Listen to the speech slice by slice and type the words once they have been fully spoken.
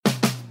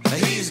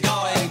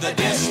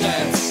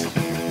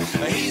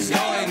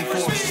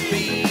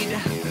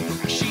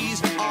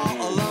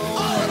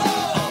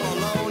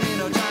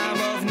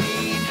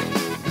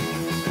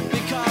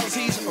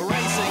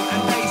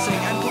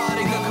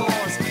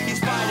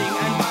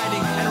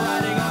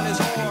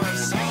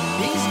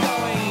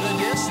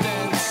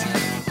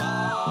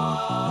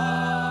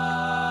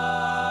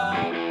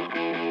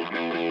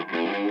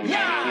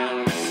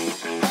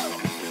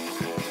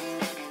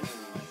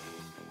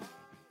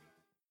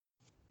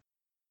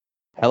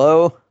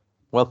Hello,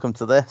 welcome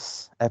to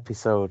this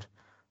episode.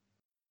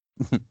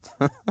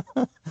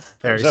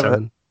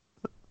 37.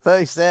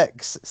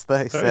 36. It's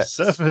 36.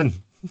 37.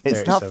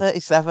 It's not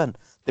 37.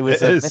 There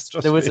was a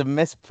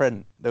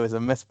misprint. There was a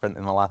misprint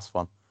in the last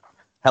one.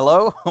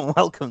 Hello, and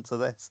welcome to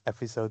this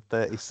episode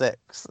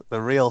 36, the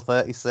real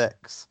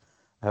 36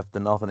 of the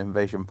Northern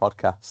Invasion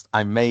podcast.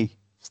 I may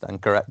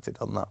stand corrected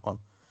on that one.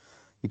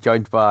 You're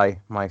joined by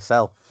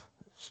myself,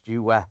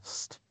 Stu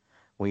West.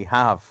 We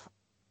have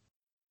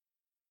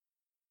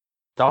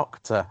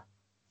Dr.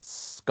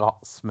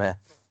 Scott Smith.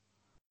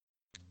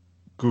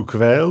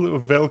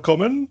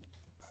 Welcome.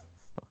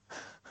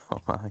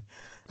 Oh my.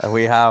 And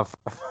we have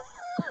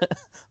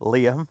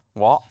Liam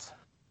Watt.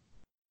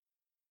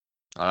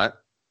 All right.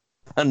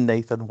 And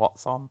Nathan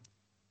Watson.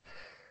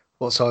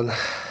 What's on?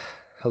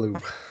 Hello.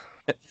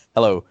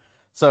 Hello.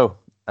 So,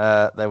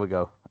 there we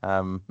go.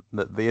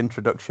 The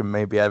introduction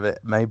may be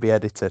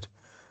edited.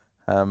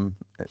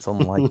 It's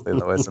unlikely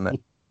though, isn't it?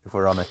 If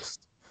we're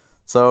honest.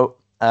 So,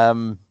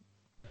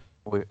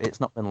 it's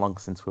not been long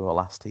since we were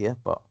last here,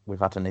 but we've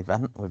had an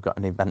event. We've got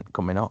an event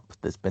coming up.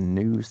 There's been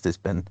news. There's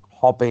been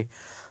hobby.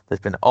 There's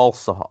been all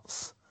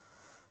sorts.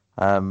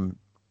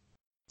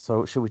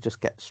 So should we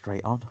just get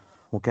straight on?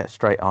 We'll get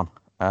straight on.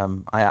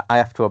 I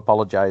have to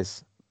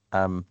apologise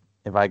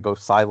if I go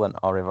silent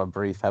or if I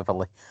breathe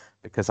heavily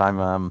because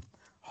I'm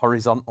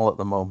horizontal at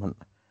the moment,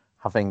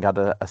 having had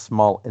a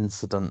small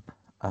incident.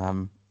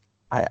 I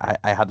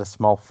had a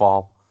small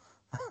fall,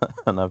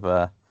 and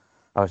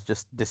I was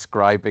just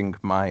describing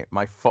my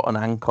foot and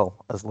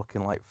ankle as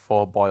looking like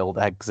 4 boiled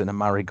eggs in a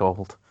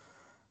marigold.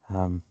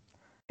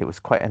 It was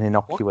quite an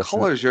innocuous. What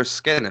colour is your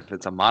skin if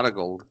it's a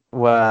marigold?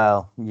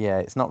 Well, yeah,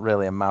 it's not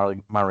really a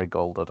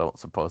marigold, I don't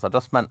suppose. I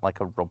just meant like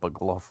a rubber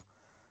glove.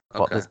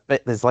 But Okay.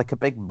 there's like a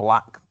big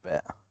black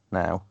bit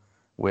now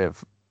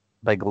with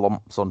big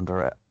lumps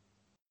under it.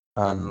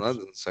 That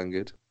doesn't sound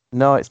good.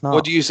 No, it's not.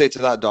 What do you say to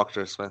that,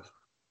 Dr. Smith?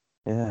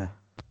 Yeah.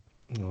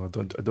 No, I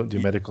don't do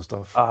medical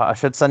stuff. I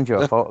should send you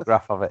a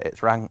photograph of it.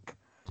 It's rank.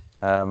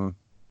 But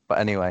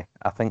anyway,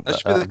 I think That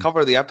should be the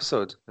cover of the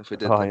episode if we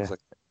did things like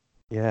that.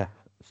 Yeah.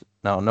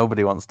 No,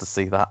 nobody wants to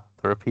see that.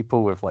 There are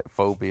people with like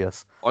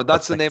phobias. Or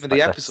that's the name of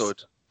the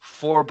episode.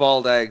 4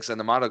 bald eggs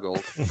and a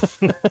marigold.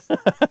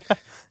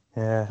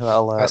 Yeah,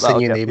 well, That's the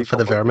new name for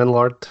the Vermin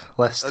Lord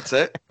list. That's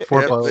it.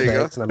 4 Yep, boiled there you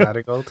go. eggs and a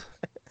marigold.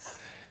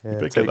 Yeah, You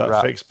better take get that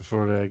rat. fixed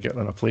before getting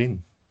on a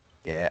plane.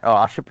 Yeah. Oh,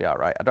 I should be all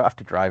right. I don't have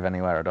to drive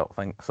anywhere. I don't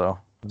think so.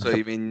 So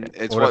you mean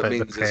it's What what about it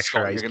the means is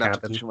Scott, you're pressurised gonna have to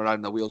cabin? push him around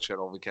in a wheelchair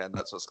all weekend.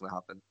 That's what's gonna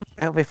happen.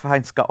 It'll be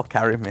fine. Scott will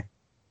carry me.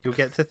 You'll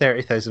get to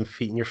 30,000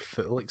 feet and your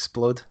foot will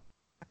explode.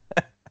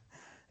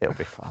 It'll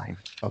be fine.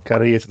 I'll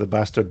carry you to the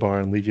bastard bar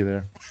and leave you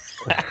there.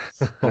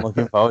 I'm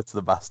looking forward to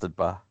the bastard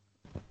bar.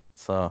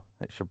 So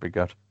it should be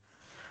good.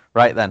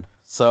 Right then.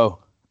 So,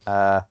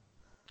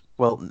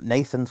 well,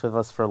 Nathan's with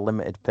us for a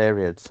limited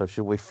period. So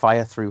should we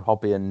fire through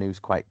hobby and news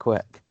quite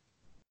quick?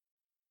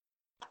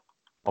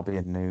 Hobby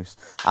and news.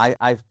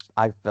 I've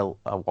built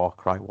a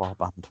Warcry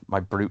warband. My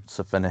brutes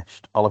are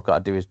finished. All I've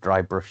got to do is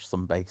dry brush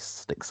some base,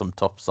 stick some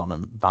tufts on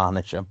them,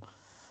 varnish them,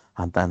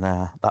 and then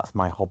that's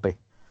my hobby.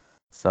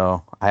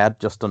 So I had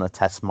just done a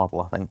test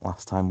model, I think,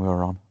 last time we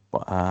were on,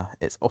 but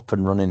it's up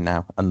and running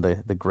now, and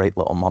the great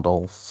little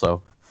models.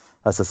 So,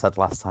 as I said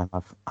last time,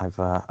 I've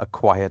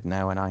acquired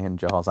now an Iron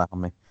Jaws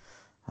army,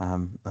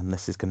 and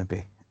this is going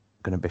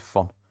to be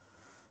fun.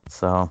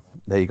 So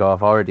there you go.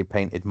 I've already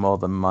painted more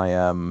than my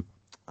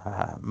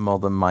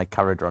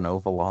Caradron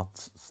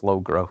Overlords slow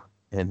grow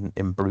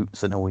in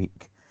brutes in a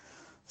week.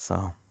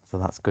 So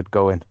that's good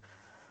going.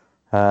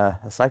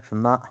 Aside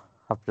from that,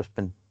 I've just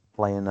been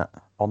playing at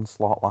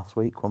Onslaught last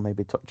week. We'll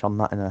maybe touch on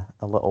that in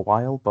a little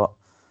while, but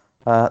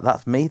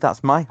that's me.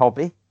 That's my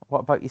hobby. What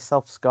about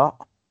yourself,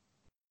 Scott?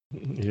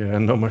 Yeah,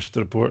 not much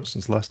to report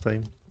since last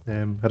time.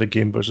 Had a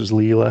game versus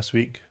Lee last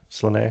week,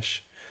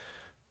 Slanesh.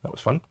 That was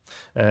fun.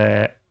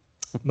 That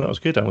was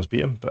good. I almost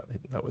beat him, but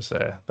that was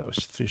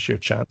through sheer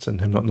chance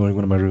and him not knowing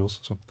one of my rules.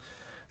 So,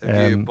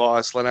 Have you bought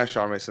a Slanesh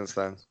army since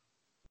then?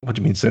 what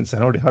do you mean since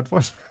then? I already had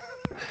one.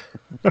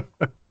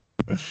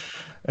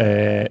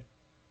 And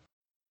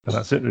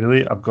that's it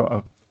really. I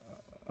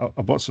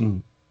bought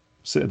some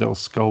Citadel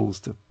skulls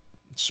to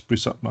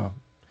spruce up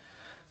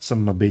some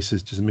of my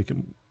bases just to make it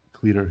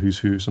clearer who's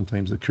who.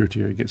 Sometimes the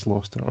courtier gets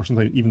lost, or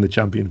sometimes even the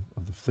champion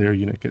of the flare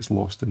unit gets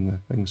lost in the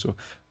thing. So a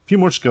few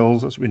more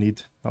skulls, that's what we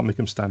need. That'll make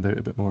them stand out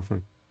a bit more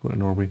for going to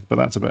Norway. But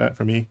that's about it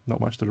for me.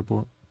 Not much to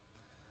report.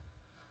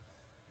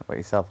 What about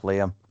yourself,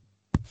 Liam?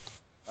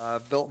 I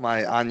built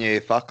my Anye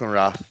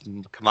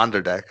Falconwrath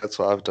commander deck. That's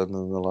what I've done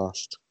in the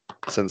last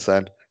since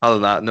then. Other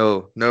than that,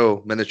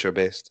 no miniature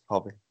based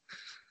hobby.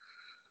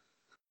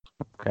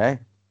 Okay.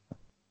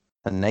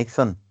 And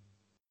Nathan?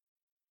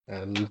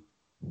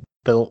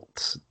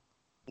 Built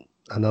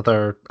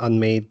another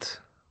unmade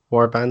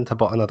warband. I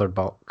bought another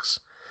box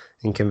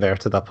and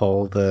converted up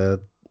all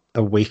the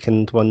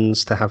awakened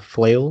ones to have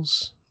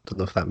flails. Don't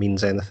know if that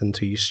means anything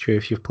to you, Stu,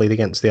 if you've played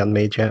against the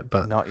unmade yet,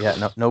 but Not yet.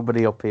 No,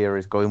 nobody up here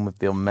is going with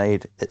the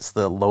unmade. It's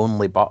the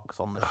lonely box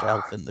on the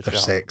shelf in the they're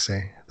shop.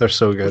 sexy. They're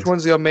so Which good.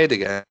 one's the unmade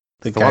again?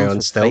 The The guy ones on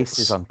with stilts.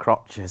 faces on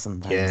crotches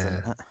and things. Yeah.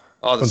 Isn't it?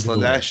 Oh, the One's with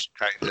Slanesh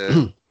kind of.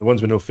 The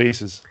ones with no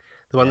faces.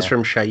 The ones Yeah.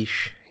 from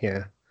Shish,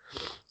 yeah.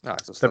 No,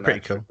 it's a They're pretty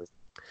Slanesh.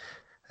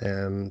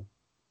 cool.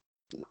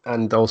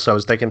 And also I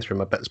was digging through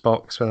my bits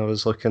box when I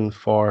was looking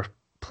for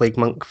Plague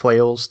Monk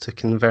flails to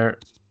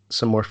convert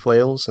some more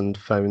flails, and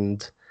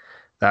found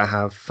that I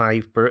have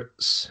 5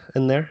 brutes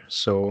in there.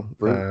 So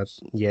Brutes?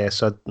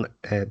 so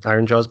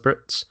Ironjaw's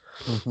brutes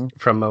Mhm.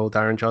 from my old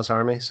Ironjaw's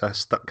army. So I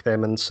stuck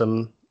them in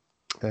some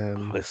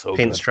They're so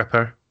paint good.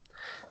 stripper,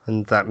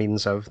 and that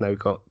means I've now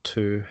got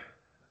 2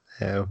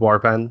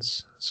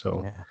 warbands.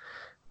 So Yeah.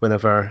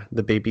 whenever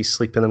the baby's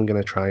sleeping, I'm going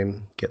to try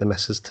and get the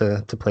missus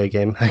to play a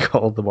game. I got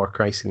all the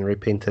Warcry scenery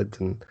painted,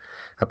 and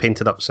I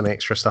painted up some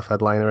extra stuff I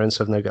had lying around,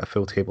 so I've now got a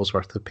full table's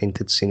worth of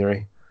painted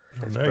scenery.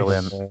 Oh, It's nice.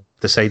 brilliant.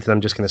 Decided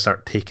I'm just going to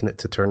start taking it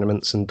to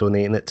tournaments and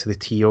donating it to the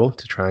TO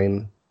to try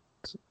and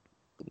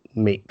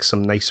make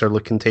some nicer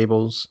looking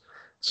tables,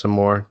 some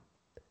more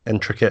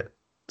intricate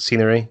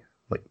scenery,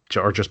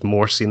 or just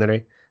more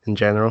scenery in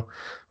general.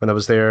 When I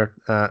was there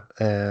at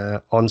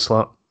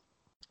Onslaught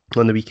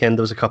on the weekend,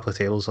 there was a couple of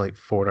tables, like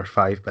 4 or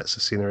 5 bits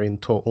of scenery in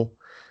total,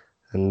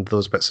 and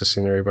those bits of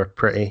scenery were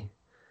pretty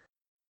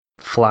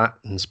flat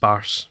and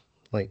sparse,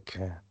 like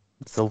Yeah.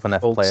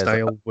 Sylvaneth old players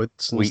style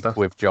woods and weep stuff.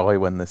 with joy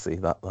when they see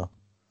that, though.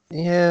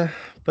 Yeah,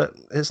 but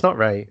it's not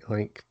right.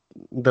 Like,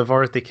 they've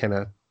already kind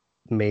of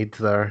made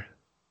their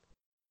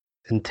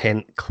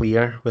intent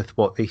clear with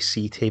what they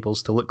see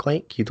tables to look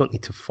like. You don't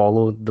need to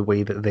follow the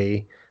way that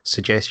they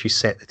suggest you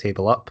set the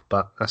table up,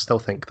 but I still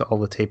think that all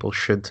the tables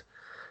should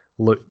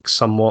look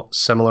somewhat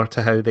similar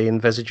to how they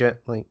envisage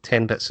it, like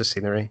 10 bits of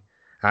scenery.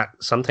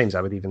 Sometimes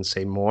I would even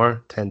say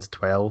more, 10 to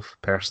 12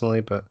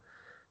 personally, but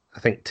I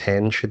think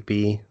 10 should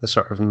be the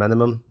sort of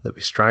minimum that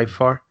we strive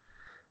for.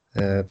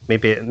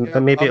 Maybe I'm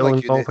it'll like you,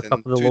 involve a Nathan.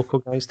 couple of the local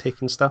guys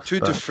taking stuff. 2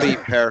 to but 3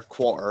 per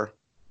quarter,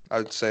 I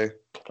would say,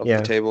 of Yeah.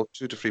 the table.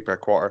 2 to 3 per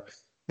quarter.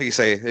 Like you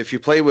say, if you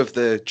play with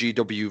the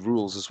GW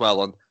rules as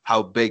well on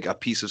how big a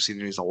piece of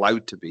scenery is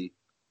allowed to be,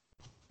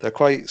 they're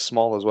quite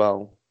small as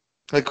well.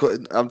 Like,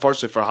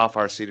 unfortunately for half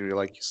our scenery,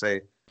 like you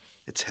say,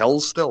 it's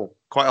hills still.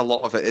 Quite a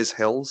lot of it is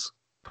hills.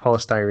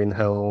 polystyrene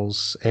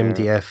hills, Yeah.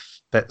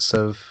 MDF bits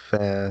of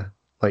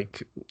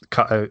like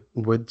cut out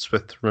woods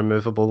with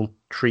removable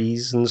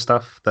trees and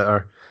stuff that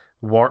are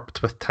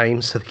warped with time,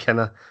 so they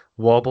kind of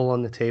wobble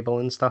on the table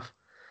and stuff.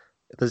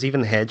 There's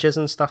even hedges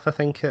and stuff, I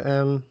think, at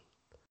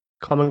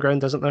Common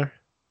Ground, isn't there?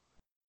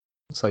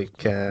 It's like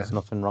There's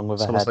nothing wrong with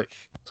it's a almost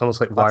hedge. it's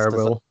almost like Classed as a-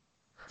 Wirewheel,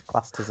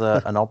 Classed as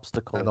an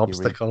obstacle. an if you read-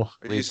 obstacle.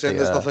 Are you read saying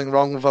the, there's nothing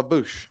wrong with a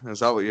bush?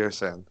 Is that what you're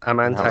saying? I'm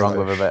Not anti wrong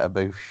with a bush. bit of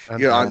bush.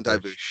 You're Anti-bush.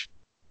 anti-bush.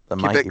 The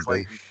Keep mighty it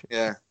clean. bush.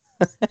 Yeah.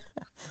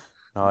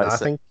 No, I it's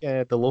think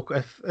the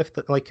local,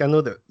 like I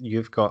know that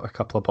you've got a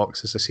couple of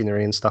boxes of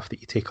scenery and stuff that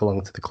you take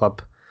along to the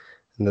club,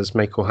 and there's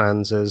Michael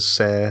Hans's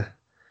Yeah.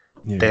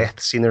 death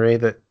scenery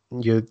that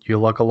you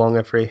lug along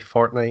every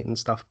fortnight and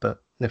stuff.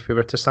 But if we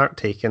were to start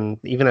taking,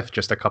 even if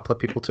just a couple of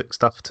people took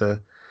stuff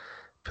to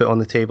put on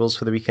the tables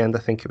for the weekend, I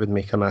think it would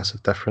make a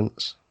massive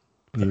difference.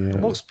 Yeah.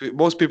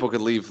 Most people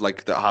could leave,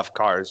 like, that have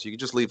cars. You could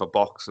just leave a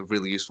box, a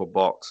really useful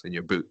box, in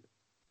your boot,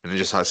 and it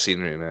just has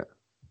scenery in it.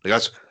 Like,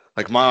 that's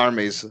like my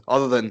armies.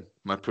 Other than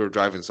my poor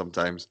driving,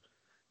 sometimes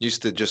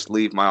used to just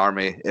leave my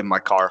army in my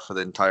car for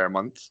the entire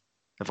month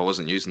if I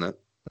wasn't using it.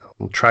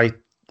 I'll try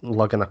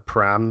lugging a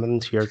pram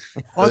into your.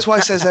 Well, that's why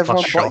it says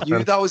everyone Shocking. but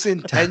you. That was the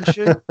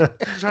intention. I'm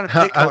trying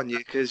to pick on you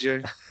because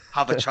you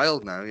have a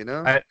child now, you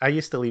know? I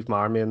used to leave my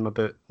army in my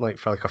boot like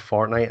for like a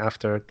fortnight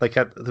after.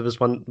 There was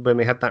one when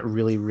we had that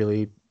really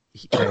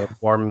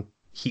warm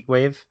heat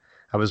wave.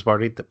 I was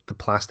worried that the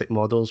plastic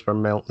models were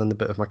melting in the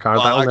boot of my car.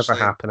 Well, That'll actually,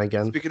 never happen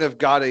again. Speaking of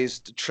Gary's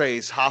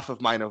trays, half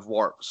of mine have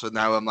warped, so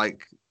now I'm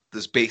like,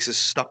 there's bases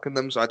stuck in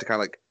them, so I had to kind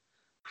of like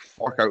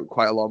fork out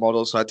quite a lot of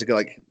models. So I had to get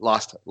like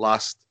last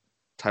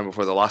time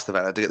before the last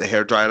event, I had to get the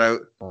hair dried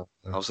out.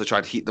 I also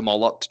tried to heat them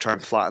all up to try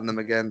and flatten them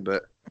again,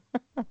 but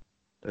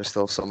there's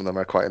still some of them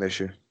are quite an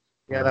issue.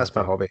 Yeah, that's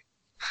my hobby.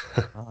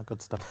 Oh,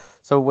 good stuff.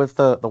 So with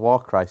the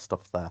Warcry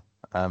stuff there,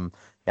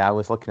 yeah, I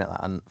was looking at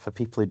that, and for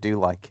people who do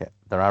like it,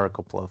 there are a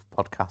couple of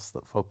podcasts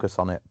that focus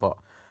on it, but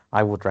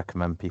I would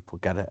recommend people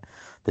get it.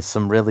 There's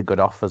some really good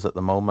offers at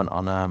the moment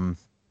on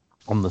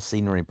the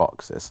scenery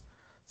boxes,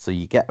 so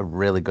you get a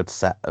really good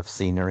set of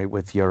scenery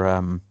with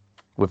your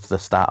with the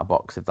starter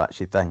box if that's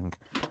your thing,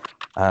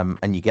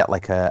 and you get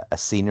like a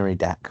scenery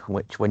deck,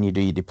 which when you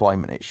do your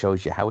deployment, it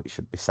shows you how it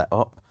should be set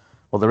up.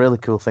 Well, the really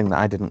cool thing that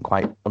I didn't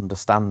quite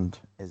understand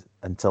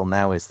until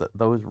now is that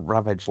those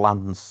Ravage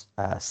Lands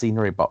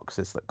scenery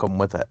boxes that come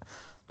with it,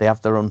 they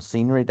have their own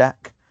scenery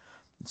deck.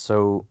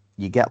 So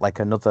you get like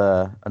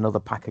another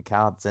pack of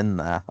cards in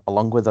there,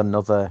 along with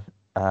another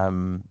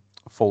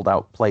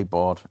fold-out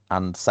playboard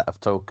and set of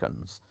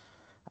tokens.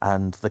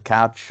 And the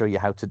cards show you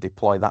how to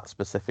deploy that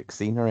specific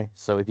scenery.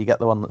 So if you get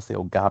the one that's the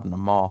old Garden of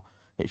Moor,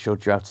 it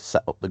showed you how to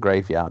set up the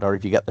graveyard, or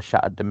if you get the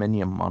Shattered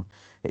Dominion one,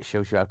 it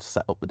shows you how to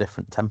set up the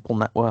different temple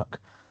network.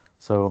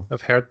 So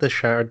I've heard the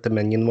Shattered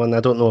Dominion one. I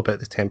don't know about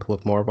the Temple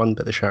of Mor one,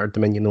 but the Shattered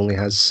Dominion only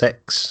has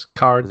 6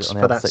 cards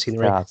only for has that 6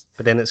 scenery. cards.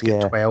 But then it's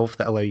got Yeah. 12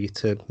 that allow you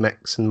to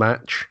mix and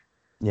match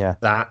Yeah,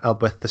 that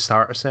with the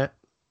starter set.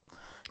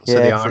 So Yeah,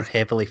 they 'cause are it's-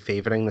 heavily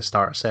favouring the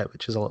starter set,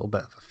 which is a little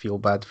bit of a feel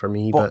bad for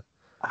me. But-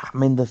 But I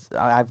mean,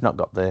 I've not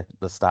got the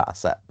starter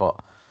set,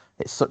 but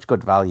it's such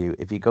good value.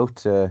 If you go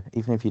to,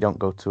 even if you don't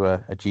go to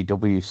a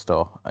GW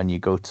store and you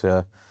go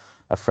to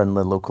a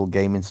friendly local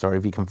gaming store,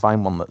 if you can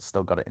find one that's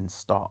still got it in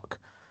stock,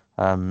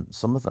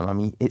 some of them, I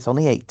mean, it's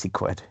only 80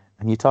 quid.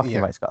 And you're talking Yeah.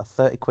 about it's got a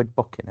 30 quid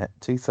book in it,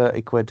 2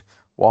 30 quid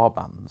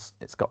warbands.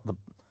 It's got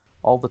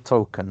all the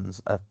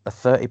tokens, a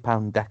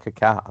 £30 deck of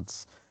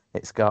cards.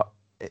 It's got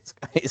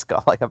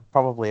like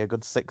probably a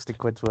good 60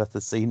 quid's worth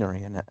of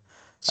scenery in it.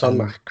 it's on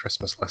my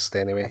Christmas list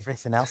anyway.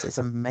 Everything else, it's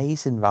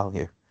amazing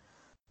value.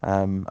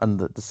 And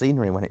the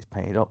scenery when it's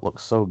painted up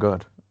looks so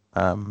good.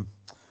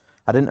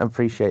 I didn't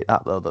appreciate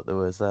that though, that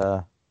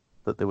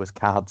there was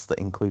cards that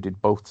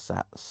included both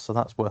sets, so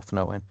that's worth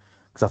knowing.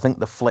 Because I think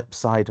the flip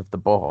side of the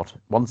board,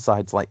 one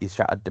side's like your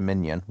Shattered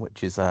Dominion,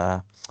 which is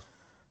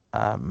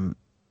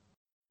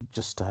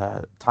just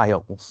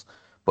tiles,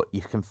 but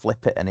you can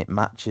flip it and it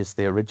matches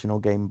the original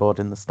game board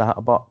in the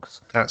starter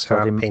box. That's So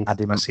how I I'd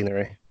painted my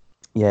scenery.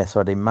 Yeah, so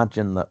I'd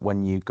imagine that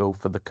when you go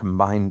for the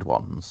combined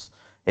ones,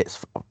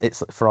 it's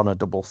for on a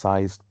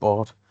double-sized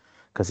board,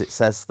 because it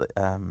says that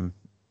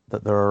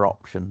that there are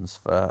options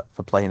for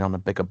playing on a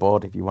bigger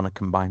board if you want to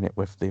combine it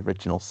with the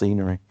original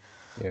scenery.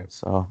 Yeah.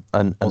 So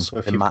and Also,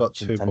 if they you've got match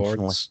 2 intentionally.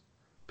 boards,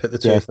 put the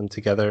 2 Yeah. of them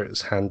together.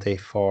 It's handy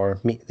for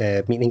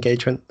meeting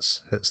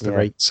engagements. It's the Yeah.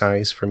 right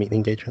size for meeting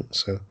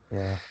engagements. So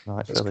Yeah, no,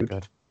 it's That's really good.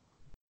 good.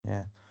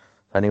 Yeah.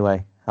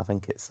 Anyway, I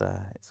think it's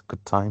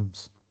good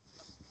times.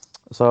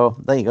 So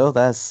there you go.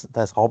 There's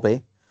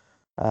hobby.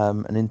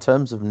 And in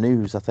terms of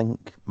news, I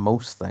think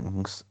most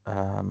things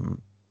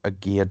are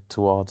geared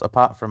towards,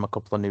 apart from a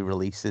couple of new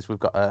releases, we've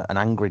got an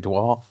Angry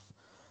Dwarf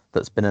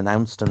that's been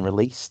announced and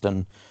released,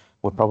 and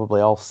we're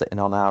probably all sitting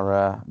on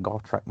our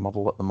Gotrek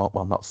model at the moment.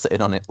 Well, not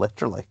sitting on it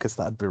literally, because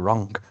that'd be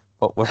wrong,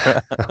 but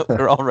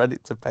we're all ready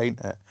to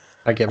paint it.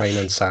 I get mine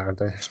on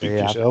Saturday. Speak Yeah,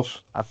 for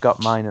yourself. I've got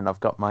mine, and I've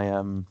got my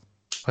Oh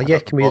I yeah, got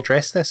the can we book.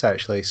 address this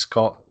actually?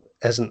 Scott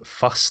isn't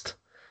fussed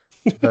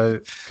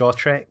about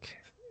Gotrek.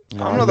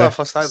 No, I'm not that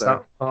fussed either.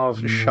 Stop. Oh,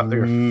 shut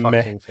your Meh.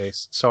 fucking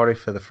face. Sorry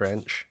for the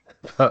French.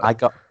 But I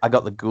got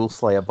the Ghoul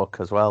Slayer book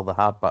as well, the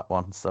hardback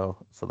one. So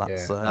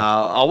that's Yeah.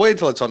 I'll wait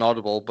until it's on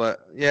Audible,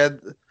 but yeah,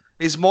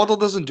 his model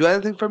doesn't do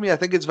anything for me. I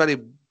think it's very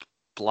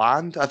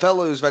bland. I felt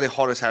like it was very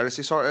Horus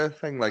Heresy sort of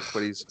thing, like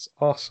where he's it's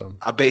awesome.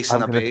 a base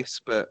I'm and a gonna- base,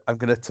 but I'm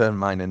gonna turn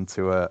mine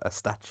into a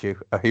statue,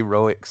 a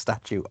heroic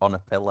statue on a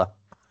pillar,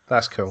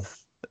 That's cool.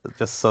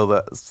 just so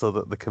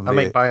that there can I be.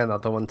 might buy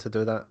another one to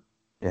do that,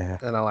 Yeah,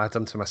 and I'll add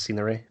them to my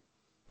scenery.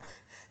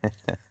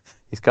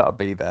 he's got to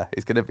be there.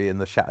 He's gonna be in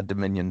the Shattered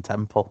Dominion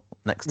temple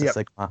next to Yep.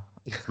 Sigma,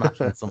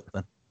 smashing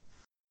something.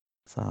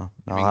 So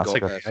no, mean that's God,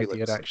 good. yeah. Idea,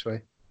 Felix.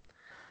 actually.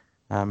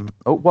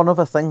 One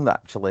other thing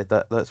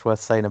that's worth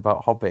saying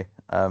about hobby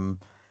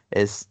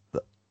is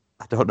that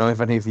I don't know if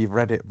any of you've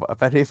read it, but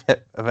have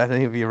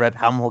any of you read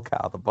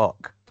Hamilcar the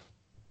book?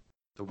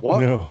 the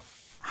what? No.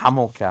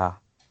 Hamilcar.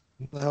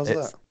 What the hell's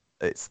It's that?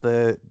 it's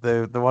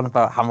the one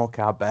about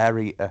Hamilcar Bear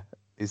Eater.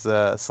 He's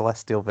a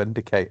celestial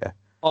vindicator.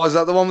 Oh, is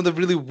that the one with the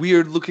really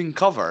weird looking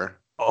cover?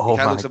 Oh It kind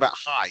my of looks a bit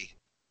high.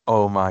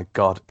 Oh my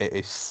god, it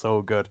is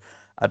so good.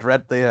 I'd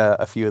read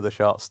a few of the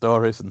short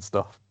stories and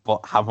stuff,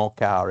 but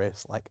Hamilcar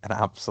is like an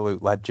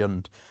absolute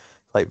legend.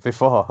 Like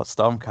before,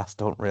 Stormcast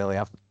don't really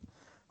have,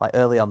 like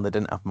early on they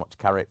didn't have much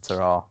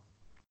character or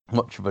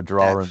much of a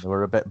draw, and they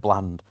were a bit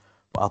bland.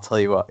 But I'll tell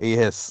you what, he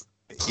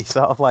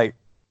sort of like,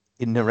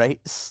 he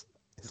narrates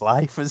his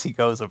life as he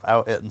goes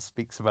about it and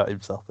speaks about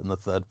himself in the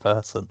third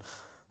person.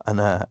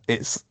 And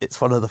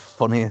it's one of the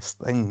funniest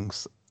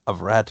things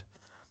I've read.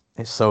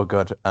 It's so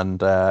good,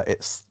 and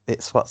it's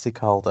what's he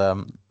called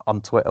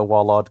on Twitter,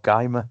 Warlord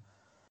Geimer.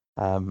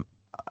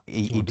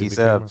 He David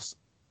deserves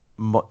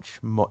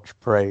much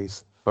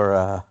praise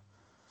for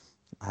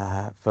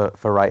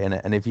writing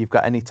it. And if you've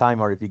got any time,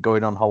 or if you're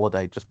going on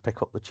holiday, just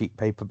pick up the cheap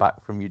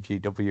paperback from your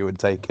GW and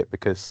take it,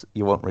 because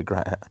you won't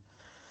regret it.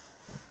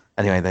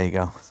 Anyway, there you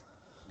go.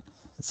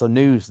 So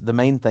news, the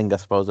main thing I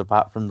suppose,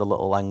 apart from the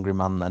little angry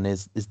man, then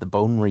is the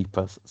Bone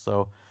Reapers.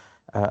 So.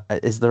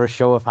 Is there a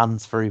show of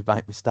hands for who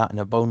might be starting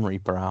a Bone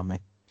Reaper army?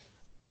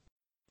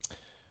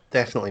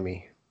 Definitely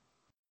me.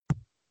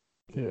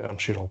 Yeah, I'm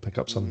sure I'll pick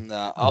up some.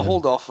 Nah, I'll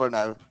hold off for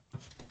now.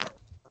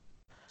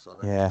 Sorry.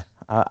 Yeah,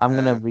 I'm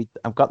gonna read.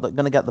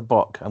 Gonna get the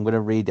book. I'm gonna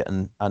read it,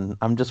 and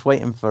I'm just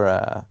waiting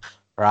for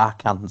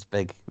Arcan's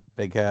big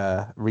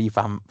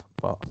revamp.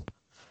 But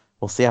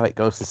we'll see how it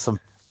goes. There's some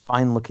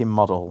fine looking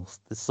models.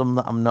 There's some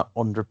that I'm not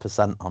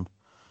 100% on,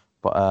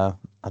 but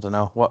I don't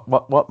know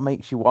what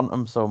makes you want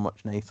them so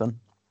much, Nathan.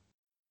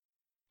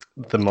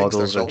 The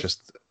models are they're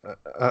just.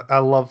 I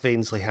love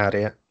Ainsley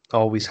Harriet.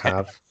 Always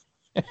have.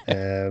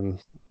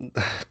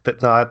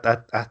 But no,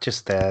 I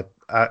just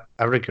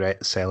I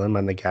regret selling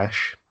my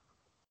Nagash.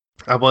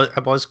 I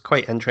was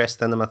quite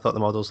interested in them. I thought the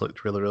models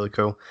looked really, really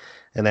cool.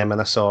 And then when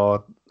I saw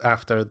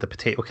after the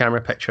potato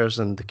camera pictures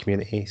and the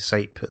community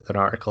site put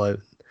their article out,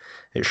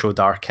 it showed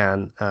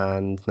Arcan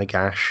and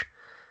Nagash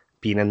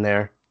being in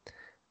there.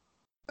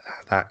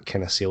 That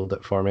kind of sealed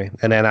it for me.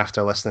 And then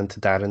after listening to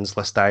Darren's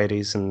list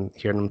diaries and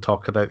hearing him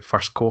talk about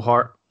first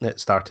cohort, it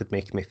started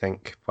making me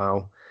think,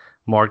 wow,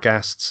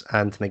 Morghasts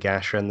and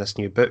Nagash are in this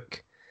new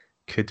book.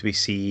 Could we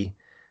see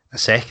a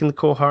second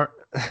cohort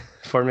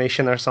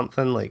formation or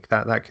something like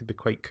that? That could be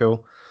quite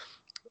cool.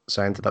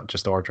 So I ended up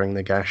just ordering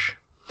Nagash.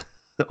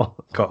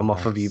 Got him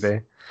off of Nice.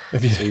 eBay.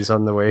 If you, So he's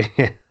on the way.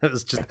 It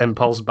was just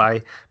impulse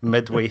buy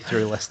midway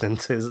through listening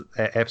to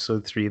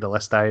episode 3 of the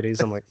list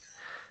diaries. I'm like,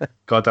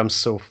 God, I'm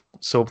so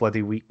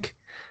bloody weak.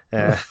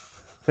 Yeah,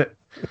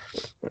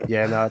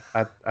 no,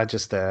 I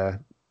just I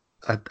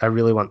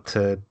really want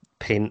to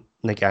paint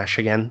Nagash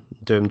again,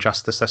 do him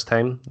justice this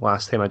time.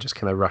 Last time I just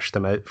kind of rushed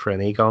him out for an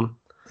Aegon.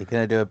 Are you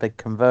going to do a big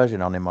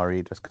conversion on him, or are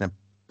you just going to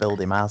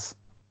build him as?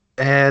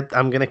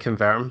 I'm going to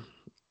convert him.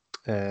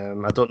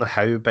 I don't know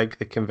how big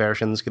the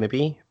conversion's going to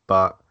be,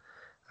 but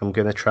I'm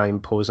going to try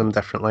and pose him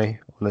differently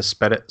on his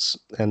spirits,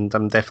 and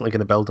I'm definitely going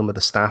to build him with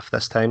the staff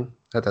this time.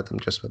 I did him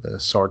just with the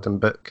sword and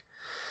book.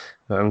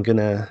 I'm going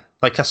to...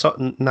 Like, I saw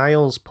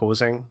Niall's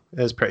posing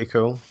is pretty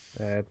cool.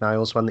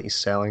 Niall's one that he's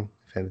selling,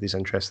 if anybody's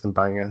interested in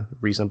buying a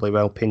reasonably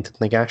well-painted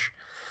Nagash.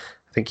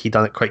 I think he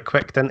done it quite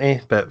quick, didn't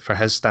he? But for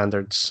his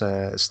standards,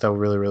 it's still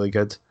really, really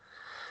good.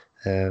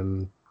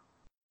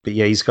 But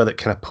yeah, he's got it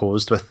kind of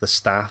posed with the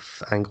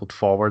staff angled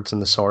forwards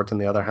and the sword in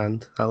the other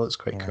hand. That looks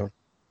quite cool.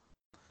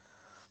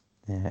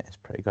 Yeah, it's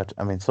pretty good.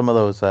 I mean, some of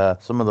those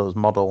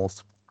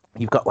models,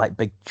 you've got like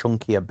big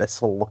chunky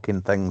abyssal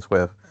looking things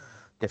with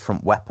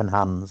different weapon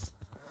hands.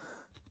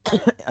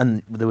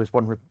 And there was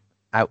one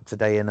out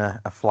today in a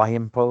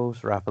flying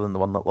pose rather than the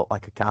one that looked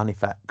like a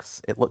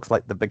Carnifex. It looks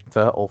like the big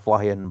turtle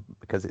flying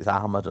because it's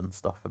armored and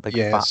stuff. A big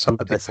fat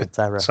abyssal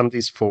terror.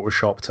 Somebody's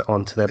photoshopped it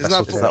onto the Isn't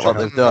abyssal that, terror. what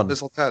they've done?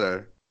 Abyssal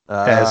Terror?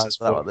 It's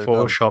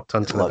photoshopped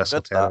onto the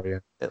abyssal terror. Yeah.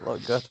 It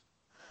looked good.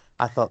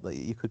 I thought that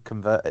you could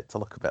convert it to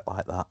look a bit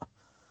like that.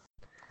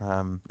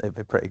 It'd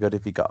be pretty good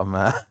if you got them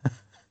a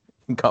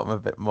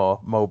bit more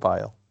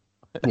mobile.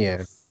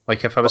 Yeah,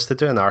 like if I was to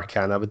do an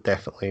Arcan, I would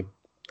definitely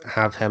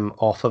have him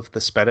off of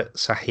the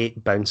spirits. I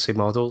hate bouncy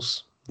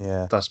models.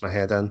 Yeah. Does my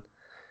head in.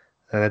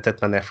 And I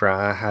did my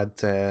Neferata. I had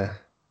the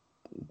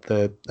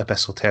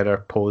Abyssal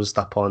Terror posed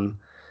up on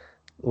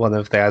one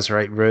of the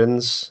Azerite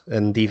ruins,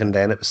 and even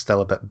then it was still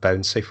a bit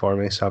bouncy for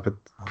me, so I would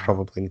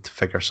probably need to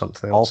figure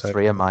something else out. All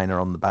three of mine are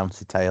on the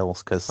bouncy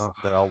tails because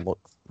they all look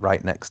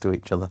right next to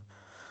each other.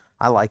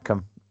 I like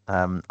them.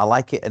 I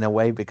like it in a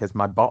way because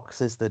my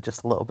boxes, they're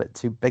just a little bit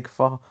too big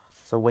for.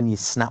 So when you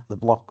snap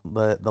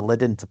the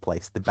lid into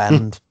place, they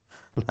bend.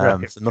 So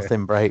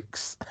nothing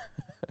breaks.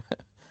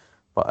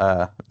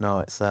 But no,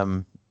 it's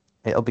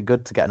it'll be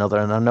good to get another.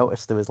 And I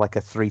noticed there was like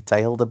a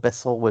 3-tailed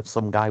abyssal with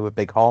some guy with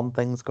big horn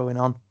things going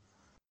on.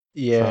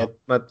 Yeah,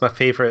 so. my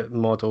favourite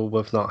model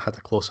we've not had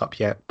a close up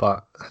yet,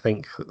 but I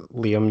think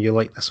Liam, you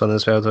like this one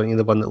as well, don't you?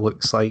 The one that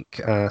looks like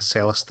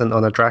Celestin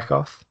on a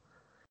Dracoth.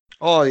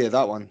 Oh yeah,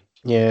 that one.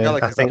 Yeah,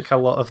 I think a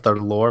lot of their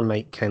lore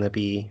might kind of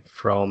be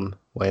from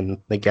when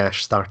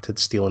Nagash started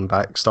stealing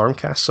back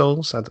Stormcast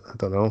souls. I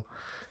don't know.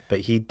 But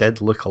he did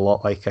look a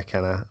lot like a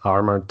kind of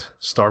armoured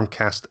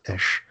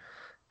Stormcast-ish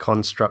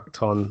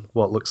construct on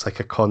what looks like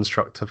a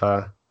construct of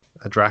a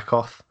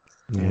Dracoth.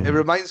 Yeah. It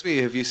reminds me,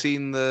 have you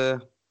seen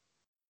the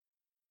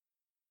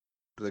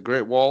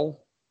Great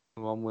Wall?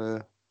 The one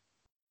with...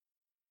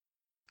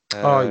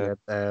 Matt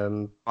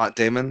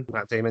Damon.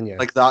 Matt Damon, yeah.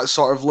 Like that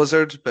sort of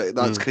lizard, but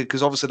that's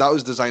because obviously that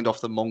was designed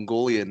off the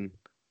Mongolian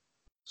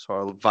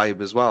sort of vibe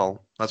as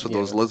well. That's what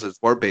those lizards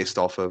were based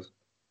off of.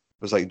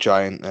 It was like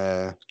giant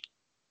that's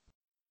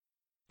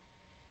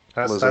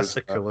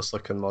the coolest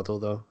looking model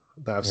though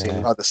that I've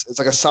seen. It's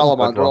like a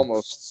salamander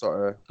almost,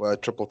 sort of with a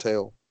triple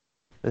tail.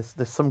 There's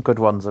some good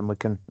ones, and we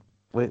can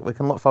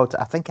look forward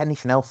to. I think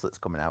anything else that's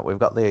coming out. We've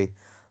got the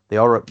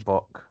Orruk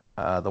book.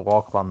 The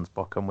Warclans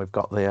book, and we've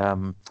got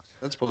the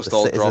that's supposed to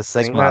all drop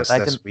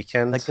this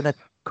weekend. They're going to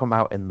come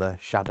out in the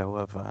shadow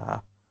of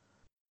Yeah,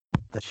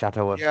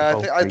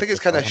 I think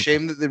it's kind of a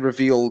shame that they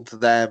revealed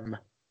them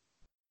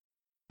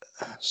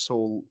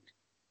so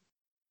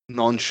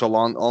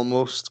nonchalant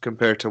almost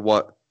compared to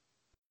what.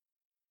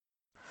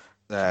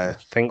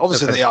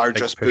 Obviously, they are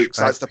just books.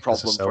 That's the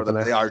problem for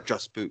them. They are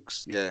just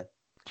books. Yeah.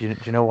 Do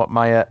you know what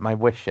my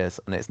wish is?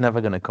 And it's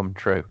never going to come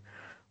true.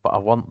 But I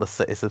want the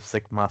Cities of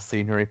Sigmar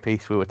scenery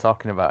piece. We were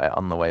talking about it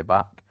on the way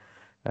back.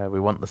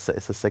 We want the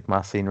Cities of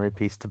Sigmar scenery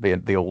piece to be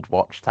the old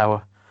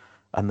watchtower,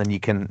 and then you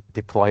can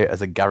deploy it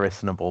as a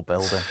garrisonable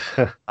building.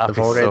 They've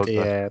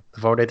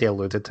already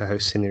alluded to how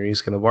scenery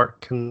is going to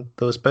work in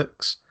those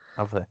books.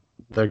 Have they?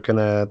 They're going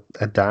to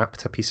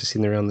adapt a piece of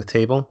scenery on the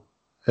table,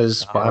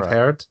 is what I've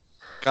heard.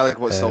 Kind of like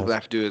what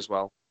Sylvaneth do as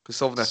well. Because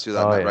Sylvaneth do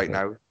that right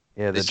now.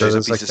 Yeah, it's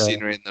just a piece of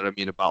scenery and they're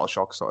immune to battle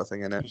shock sort of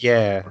thing in it.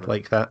 Yeah,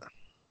 like that.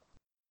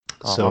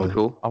 Oh, So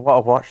Cool. I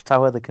want a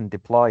watchtower they can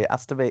deploy. It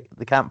has to be.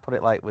 They can't put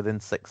it like within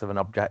 6 of an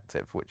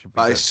objective, which would be.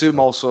 But I good. assume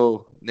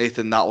also,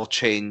 Nathan, that will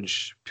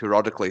change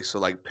periodically. So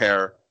like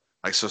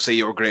so say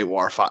your great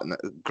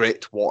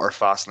water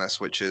fastness,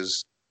 which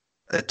is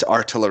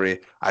artillery.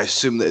 I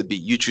assume that it'd be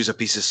you choose a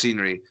piece of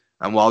scenery,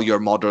 and while your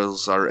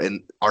models are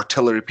in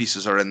artillery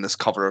pieces are in this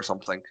cover or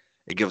something,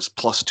 it gives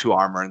 +2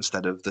 armor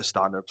instead of the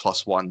standard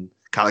 +1, kind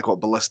of like what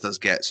ballistas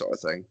get, sort of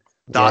thing.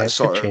 yeah, That it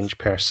sort could of, change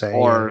per se.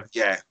 or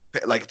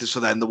like so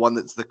then the one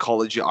that's the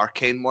college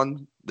arcane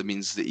one, that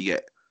means that you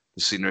get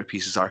the scenery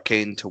pieces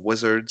arcane to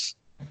wizards,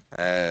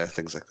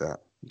 things like that.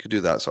 You could do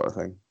that sort of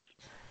thing.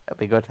 It'll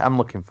be good. I'm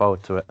looking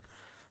forward to it.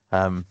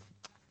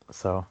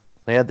 So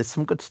yeah, there's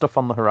some good stuff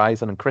on the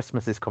horizon, and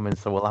Christmas is coming,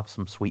 so we'll have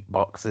some sweet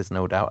boxes,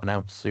 no doubt,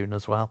 announced soon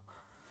as well.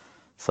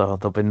 So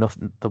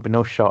there'll be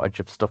no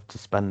shortage of stuff to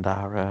spend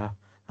our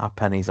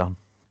pennies on.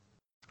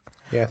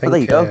 Yeah, I But there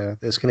you think go.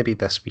 it's going to be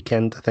this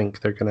weekend. I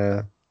think they're going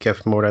to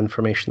give more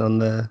information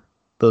on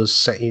those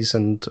cities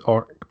and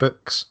orc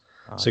books.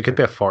 So it could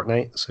be a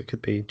fortnight. So it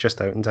could be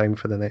just out in time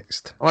for the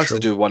next Unless show. they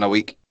do one a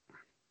week,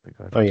 Be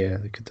good. Oh yeah,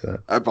 they could do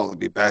that. that'd probably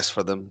be best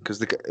for them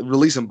because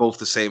releasing both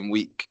the same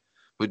week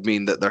would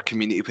mean that their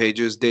community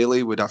pages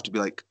daily would have to be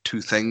like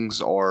 2 things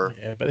or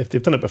Yeah, but if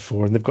they've done it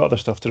before and they've got other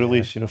stuff to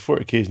release,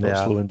 40k is not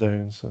Yeah. slowing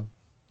down. So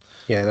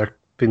Yeah, they're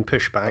being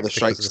pushed back the because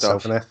strike of the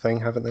stuff. Sylvaneth thing,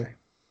 haven't they?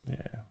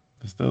 yeah,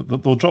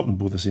 they'll drop them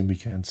both the same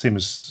weekend, same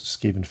as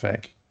Skaven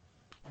Feck.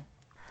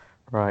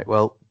 Right.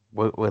 Well,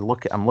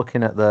 I'm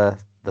looking at the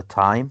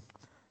time.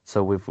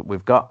 So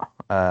we've got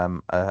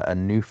a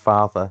new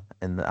father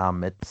in our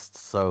midst.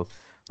 So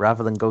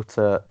rather than go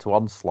to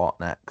Onslaught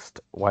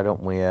next, why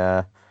don't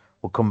we'll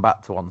come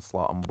back to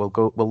Onslaught and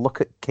we'll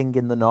look at King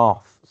in the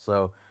North.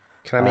 So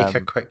Can I make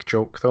a quick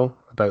joke though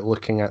about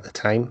looking at the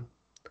time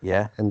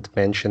yeah, and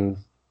mention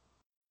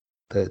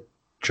that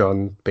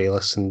John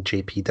Bayliss and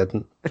JP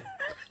didn't?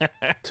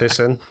 Too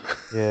soon.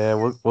 yeah,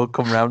 we'll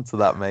come round to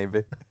that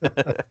maybe.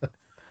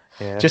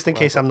 Yeah. Just in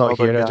case I'm not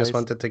well done, here, I just guys.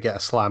 wanted to get a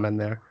slam in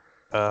there.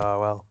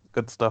 Well,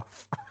 good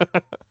stuff.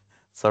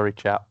 Sorry,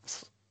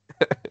 chaps.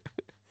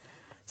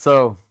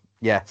 So,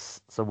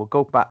 yes. So we'll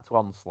go back to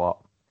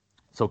Onslaught.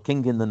 So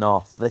King in the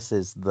North, this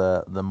is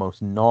the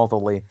most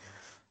northerly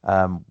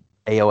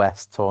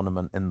AOS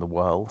tournament in the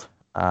world.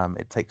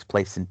 It takes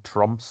place in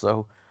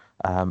Tromsø,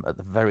 at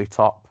the very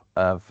top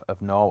of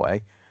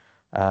Norway,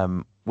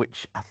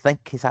 which I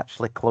think is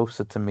actually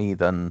closer to me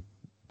than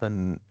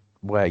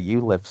where you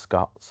live,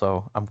 Scott.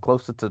 So I'm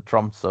closer to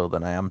Tromsø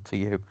than I am to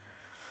you.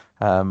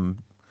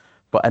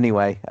 But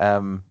anyway,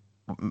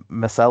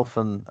 myself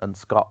and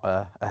Scott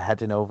are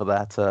heading over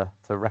there to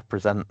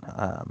represent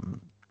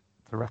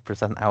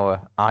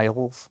our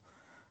Isles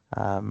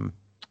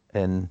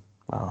in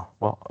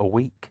a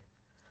week.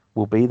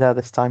 We'll be there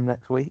this time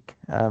next week.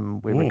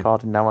 We're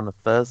recording now on a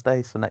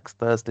Thursday, so next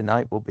Thursday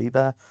night we'll be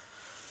there.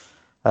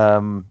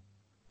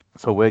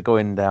 So we're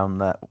going down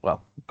there.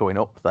 Well, going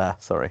up there.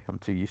 Sorry, I'm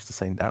too used to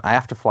saying down. I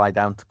have to fly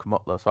down to come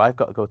up though, so I've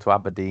got to go to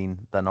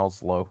Aberdeen, then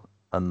Oslo,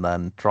 and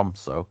then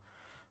Tromsø.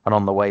 And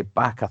on the way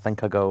back, I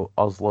think I go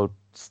Oslo,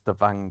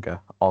 Stavanger,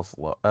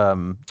 Oslo.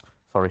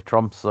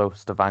 Tromsø,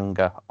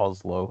 Stavanger,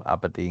 Oslo,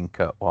 Aberdeen,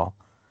 Kirkwall.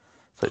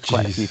 So it's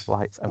quite a few Jeez.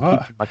 flights.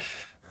 What?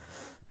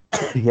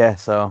 Yeah,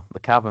 so the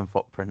carbon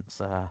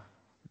footprint's not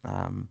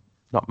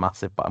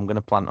massive, but I'm going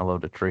to plant a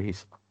load of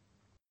trees.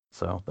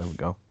 So there we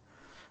go.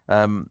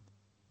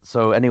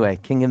 So anyway,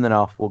 King in the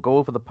North. We'll go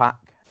over the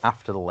pack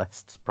after the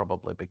lists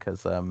probably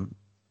because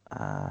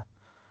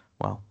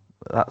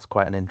that's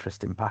quite an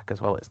interesting pack as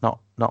well. It's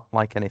not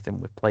like anything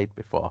we've played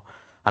before,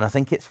 and I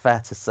think it's fair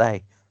to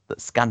say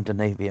that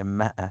Scandinavian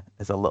meta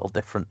is a little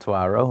different to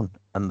our own,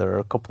 and there are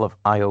a couple of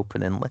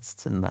eye-opening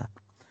lists in there.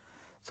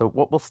 So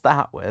what we'll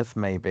start with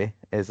maybe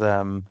is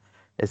the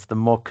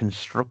more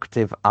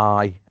constructive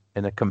eye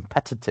in a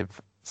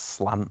competitive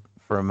slant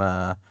from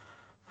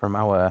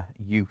our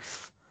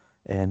youth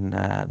in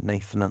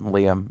Nathan and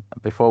Liam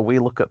before we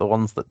look at the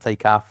ones that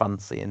take our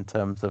fancy in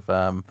terms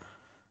of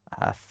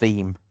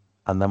theme,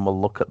 and then we'll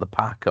look at the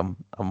pack and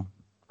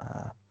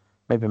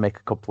maybe make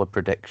a couple of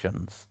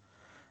predictions.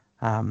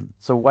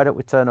 So why don't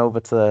we turn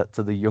over to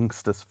the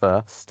youngsters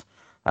first,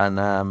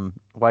 and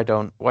why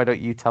don't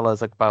you tell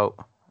us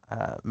about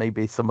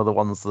maybe some of the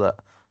ones that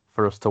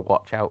for us to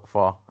watch out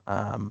for?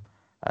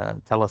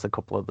 Tell us a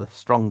couple of the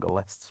stronger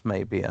lists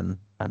maybe, and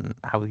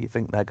how you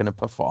think they're going to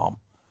perform.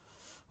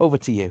 Over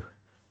to you.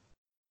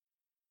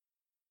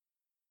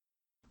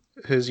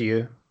 Who's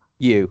you?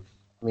 You.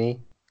 Me?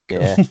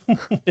 Yeah.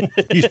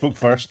 You spoke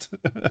first.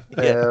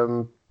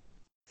 Yeah.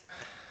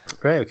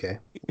 Right, okay.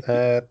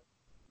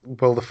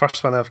 Well, the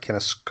first one I've kind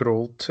of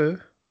scrolled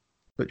to,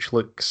 which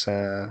looks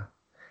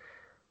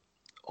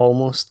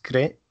almost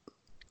great,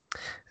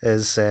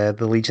 is The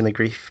Legion of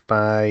Grief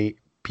by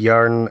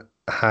Björn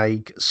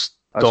Haig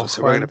we're going to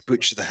Stockland.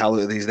 butcher the hell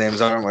out of these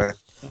names, aren't we?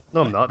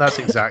 No, I'm not. That's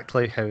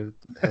exactly how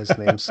his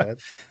name's said.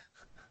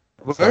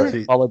 Where?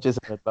 Apologies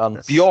in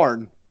advance.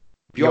 Bjorn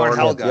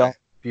Helge.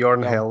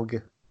 Bjorn Yeah.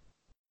 Helge.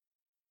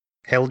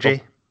 Helge.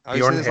 How you say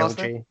Bjorn his last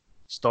name? Helge.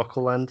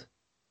 Stockland.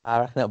 I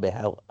reckon it'll be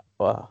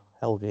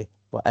Helgi.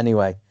 But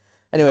anyway,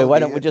 why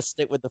don't we just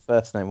stick with the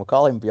first name? We'll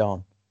call him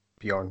Bjorn.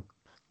 Bjorn.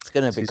 It's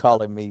gonna be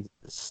calling me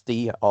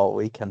Steve all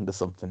weekend or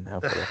something now.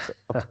 For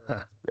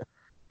this.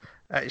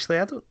 Actually,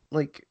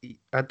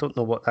 I don't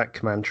know what that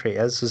command trait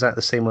is. Is that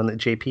the same one that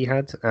JP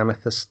had?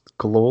 Amethyst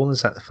Glow?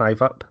 Is that the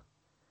 5-up?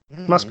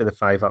 Must be the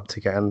 5-up to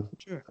get him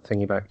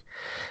thingy back.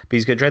 But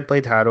he's got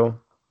Dreadblade Harrow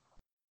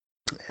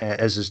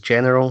as his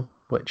general,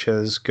 which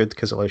is good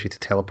because it allows you to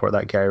teleport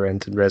that guy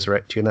around and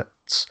resurrect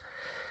units.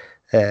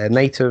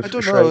 Knight of I don't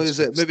know. Shrouds.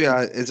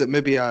 Is it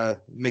maybe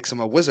makes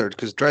him a wizard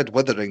because Dread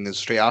Withering is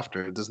straight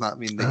after? Does that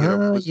mean that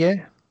you're a wizard?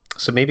 Yeah.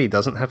 So maybe he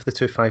doesn't have the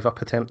 2 5-up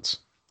attempts.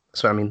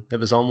 So I mean, it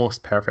was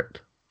almost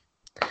perfect.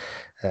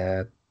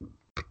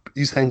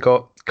 He's then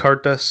got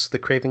Curdus, the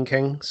Craven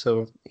King,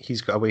 so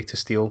he's got a way to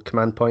steal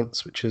command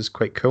points, which is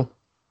quite cool.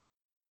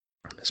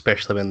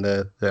 Especially when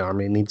the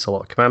army needs a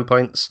lot of command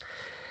points.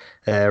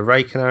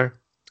 Raikenar.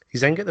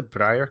 He's then got the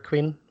Briar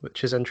Queen,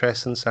 which is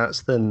interesting. So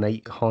that's the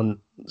Night Haunt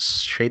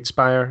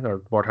Shadespire, or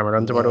Warhammer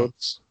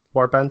Underworld's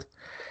warband.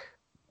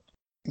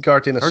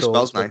 Guardian of Her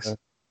Souls. spell's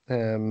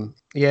nice.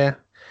 Yeah.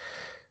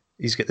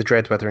 He's got the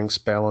Dread Withering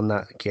spell on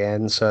that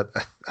again. So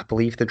I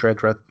believe the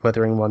Dread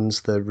Withering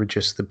one's the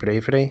Reduce the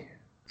Bravery.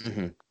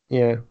 Mm-hmm.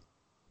 Yeah.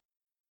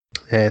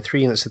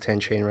 3 units of 10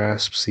 Chain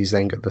Rasps. He's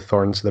then got the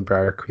Thorns of the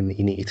Briar Queen that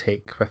you need to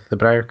take with the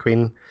Briar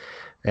Queen.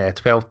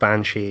 12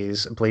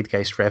 Banshees,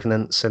 Bladegeist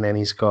Revenants, and then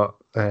he's got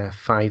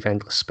 5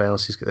 Endless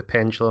Spells. He's got the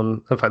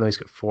Pendulum. In fact, no, he's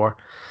got 4.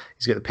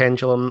 He's got the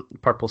Pendulum,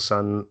 Purple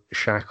Sun,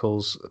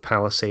 Shackles,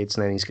 Palisades,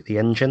 and then he's got the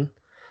Engine,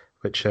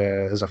 which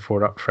is a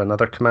 4-up for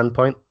another command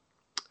point.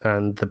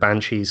 And the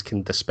Banshees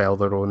can dispel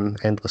their own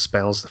endless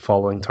spells the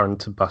following turn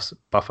to buff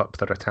up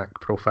their attack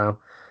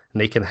profile. And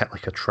they can hit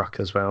like a truck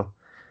as well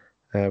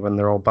when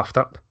they're all buffed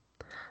up.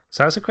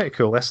 So that's a quite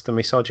cool list. And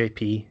we saw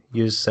JP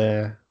use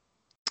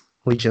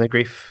Legion of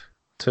Grief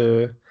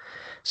to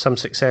some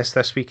success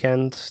this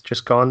weekend,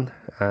 just gone.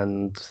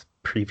 And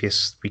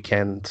previous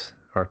weekend,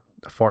 or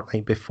a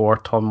fortnight before,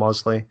 Tom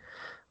Mosley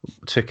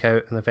took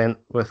out an event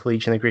with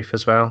Legion of Grief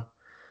as well.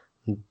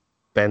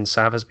 Ben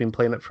Sav has been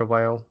playing it for a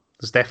while.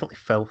 There's definitely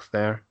filth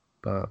there,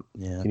 but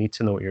you need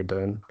to know what you're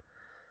doing.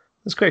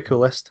 It's quite a cool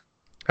list.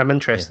 I'm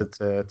interested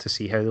to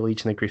see how the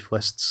Legion of Grief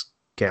lists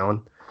get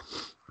on.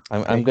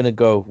 I'm going to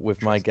go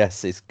with my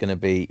guess. It's going to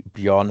be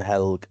Bjorn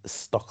Helg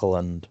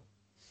Stockeland.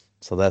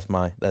 So there's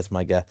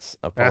my guess.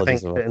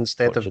 Apologies. I think that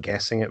instead of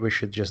guessing it, we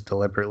should just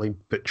deliberately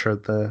butcher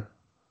the.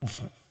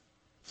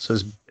 So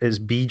it's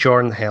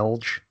Bjorn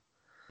Helge.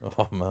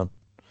 Oh man,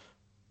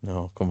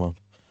 no, come on.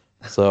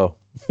 So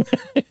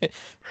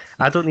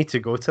I don't need to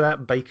go to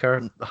that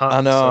biker hut.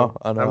 I know.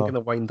 I'm going to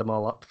wind them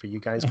all up for you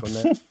guys going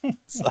there.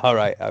 It's all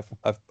right.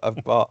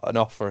 I've bought an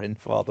offer in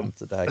for them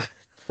today.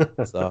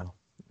 So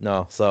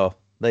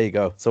there you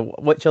go. So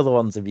which other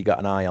ones have you got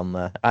an eye on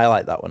there? I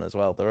like that one as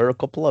well. There are a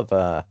couple of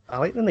I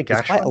like the Nagash.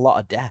 There's quite a lot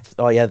of death.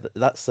 Oh yeah,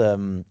 that's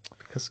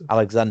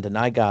Alexander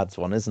Nygaard's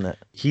one, isn't it?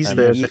 He's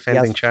the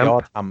defending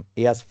champ.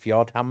 He has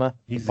Fjordhammer.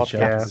 He's the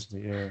champ.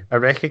 Yeah. I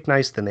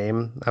recognise the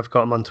name. I've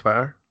got him on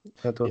Twitter.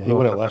 I don't know. He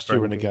won it last year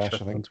with Nagash,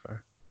 I think.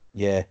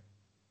 Yeah,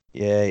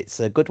 it's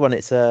a good one.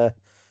 It's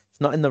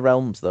not in the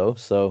realms though,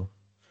 so.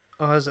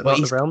 Oh, is it not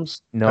the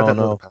realms?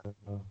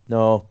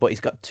 No. But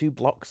he's got 2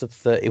 blocks of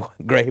 31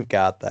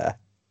 Graveguard there.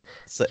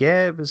 So,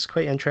 yeah, it was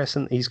quite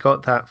interesting. He's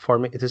got that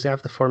formation. Does he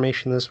have the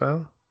formation as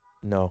well?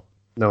 No,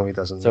 he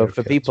doesn't. So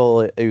for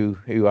people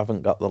who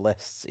haven't got the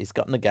lists, he's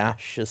got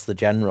Nagash as the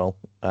general,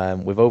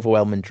 with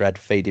Overwhelming Dread,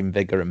 Fading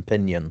Vigor, and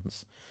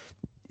Pinions.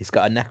 He's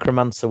got a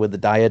Necromancer with the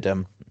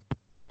Diadem,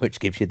 which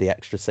gives you the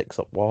extra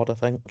 6-up ward, I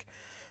think.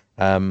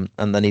 And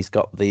then he's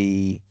got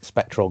the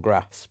Spectral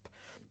Grasp.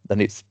 Then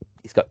he's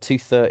got 2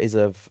 30s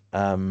of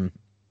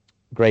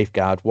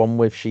Graveguard, 1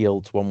 with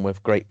shields, 1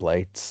 with Great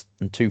Blades,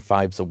 and 2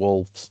 5s of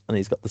Wolves. And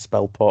he's got the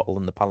Spell Portal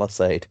and the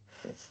Palisade.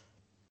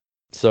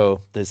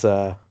 So there's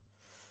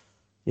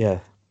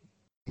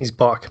he's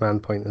bought a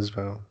command point as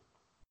well.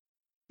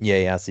 Yeah,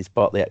 he has. He's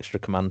bought the extra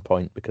command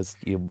point because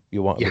you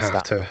want to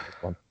have to.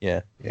 One.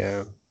 Yeah.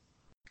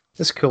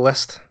 It's a cool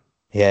list.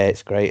 Yeah,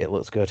 it's great. It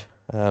looks good.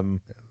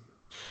 The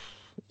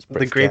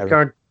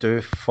Graveguard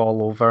do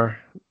fall over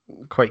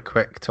quite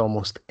quick to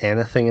almost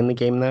anything in the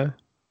game now.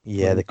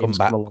 Yeah, they come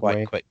back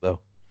quite quick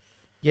though.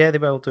 Yeah, they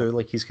will do.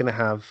 Like he's going to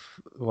have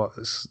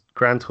it's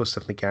Grand Host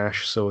of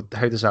Nagash. So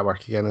how does that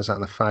work again? Is that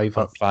in a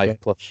 5-up?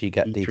 5 plus you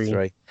get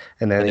D3.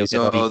 And then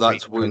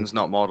that's wounds,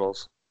 not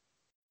models.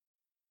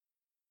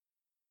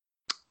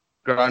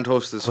 Grand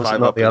Host is 5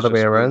 not up. The other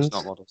way around. Wounds,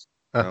 not models.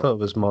 I thought it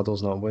was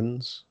models, not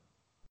wounds.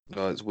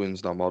 No, it's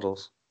wounds, not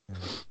models.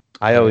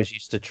 I always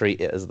used to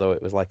treat it as though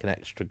it was like an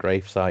extra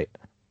grave site.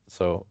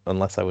 So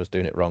unless I was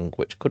doing it wrong,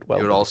 which could well.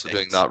 You're also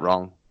doing that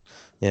wrong.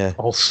 Yeah.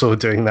 Also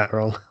doing that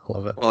wrong.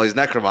 Love it. Well, his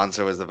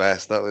Necromancer was the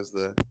best. That was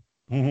the.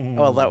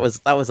 Well, that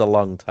was a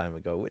long time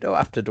ago. We don't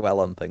have to dwell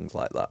on things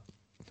like that.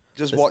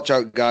 Just watch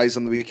out, guys,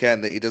 on the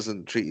weekend that he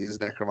doesn't treat his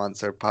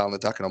Necromancer pattern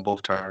attacking on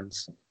both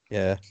turns.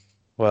 Yeah.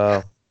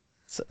 Well,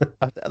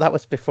 that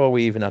was before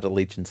we even had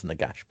Allegiance in the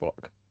Gash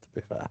book, to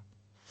be fair.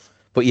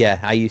 But yeah,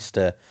 I used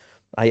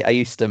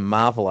to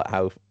marvel at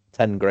how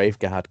 10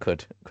 Graveguard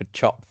could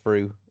chop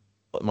through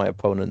my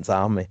opponent's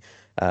army,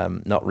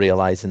 not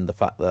realizing the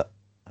fact that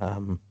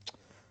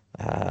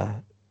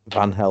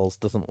Van Hels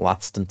doesn't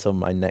last until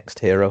my next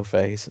hero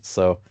phase.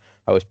 So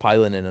I was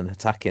piling in and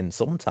attacking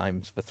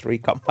sometimes for 3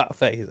 combat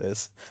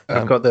phases.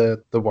 I've got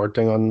the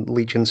wording on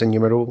Legions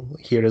Innumerable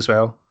here as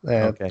well.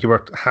 Okay. You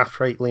were half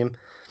right, Liam.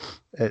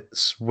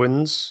 It's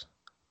wounds,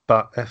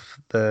 but if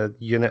the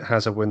unit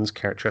has a wounds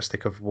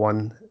characteristic of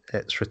 1,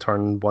 it's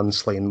return 1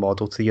 slain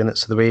model to the unit.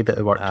 So the way that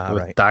it worked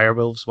with right.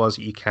 direwolves was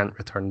you can't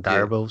return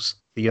direwolves to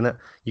the unit.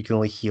 You can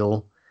only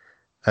heal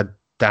a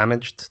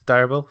damaged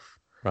direwolf.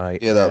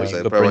 Right. Yeah, that was you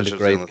it. could Pretty bring much the was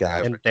the only thing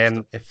Graveguard. I And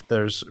then if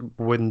there's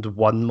wound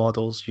 1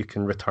 models, you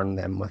can return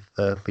them with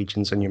the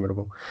Legions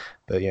Innumerable.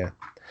 But yeah,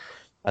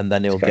 And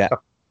then he'll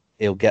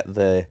It's get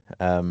the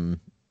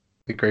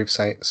the grave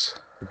sites.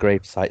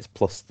 grave sites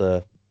plus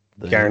the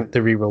The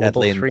rerollable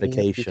Deadly 3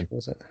 Invocation.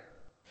 was it?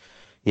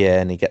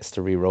 Yeah, and he gets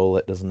to re-roll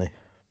it, doesn't he?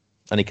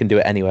 And he can do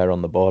it anywhere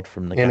on the board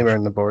from the Anywhere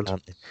on the board.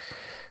 can't he?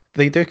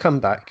 They do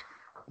come back,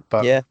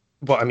 but Yeah.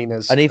 what I mean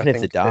is, And even I if they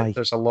think that die.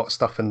 there's a lot of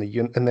stuff in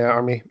the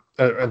army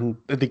in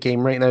the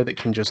game right now that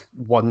can just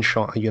one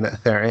shot a unit of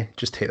 30,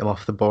 just take them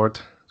off the board.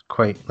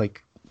 Quite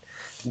like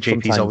JP's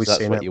Sometimes always that's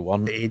saying what it. you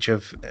want. The age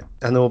of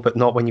I know, but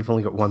not when you've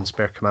only got 1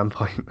 spare command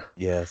point.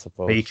 Yeah, I But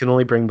suppose. you can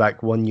only bring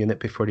back 1 unit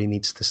before he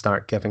needs to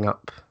start giving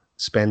up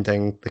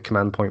spending the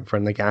command point for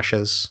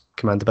Nagash's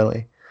command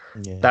ability.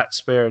 Yeah.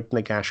 That's where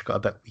Nagash got a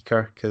bit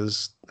weaker,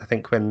 because I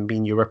think when me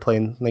and you were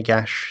playing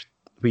Nagash,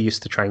 we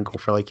used to try and go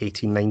for like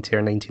 1890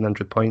 or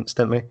 1900 points,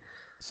 didn't we?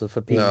 So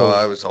for people, No,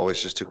 I was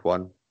always just took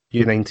 1.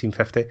 You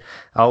 1950. So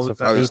I was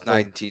people-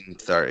 19,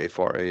 30,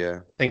 40, yeah.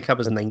 I think I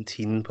was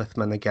 19 with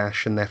my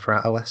Nagash and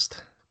Neferata list,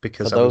 for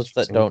because I those was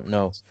that using don't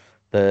know,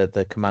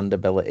 the command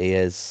ability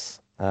is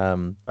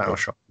Battle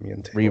Shock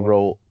immune to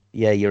re-roll.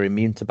 Yeah, you're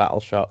immune to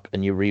battle shock,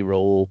 and you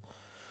re-roll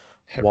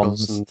hit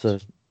rolls ones and to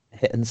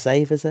hit and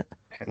save. Is it?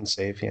 hit and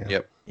save. Yeah.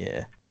 Yep.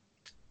 Yeah.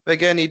 But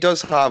again, he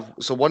does have,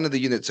 so one of the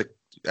units,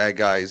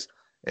 guys,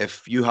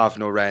 if you have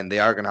no Ren, they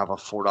are going to have a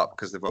 4-up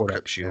because they've got 4-up,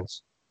 Crypt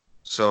Shields.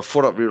 So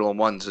 4-up reroll on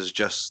 1s is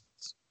just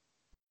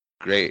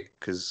great,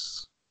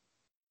 because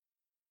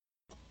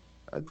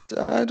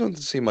I don't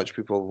see much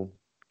people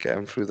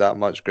getting through that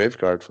much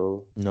Graveguard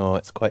for. No,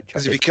 it's quite.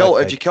 Because it's if you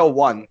quite big. kill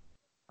 1,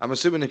 I'm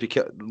assuming if you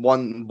kill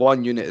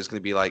one unit is going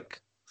to be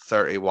like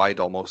 30 wide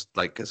almost,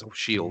 like as a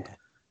shield. Yeah.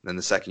 And then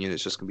the second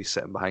unit's just going to be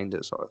sitting behind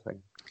it, sort of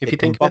thing. If It you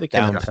can think about the bog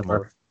kind down of some power,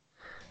 more.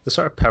 the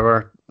sort of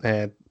power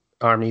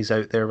armies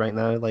out there right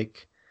now,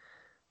 like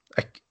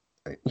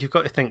you've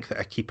got to think that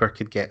a keeper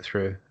could get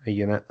through a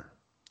unit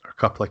or a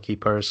couple of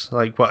keepers,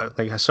 like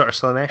a sort of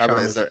Slanesh How about,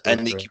 army is there could go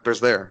any through. keepers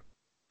there?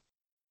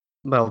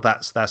 Well,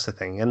 that's the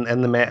thing.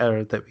 In the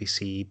meta that we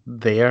see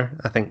there,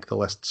 I think the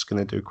list's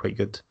going to do quite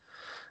good.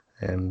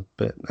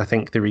 But I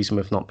think the reason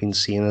we've not been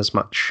seeing as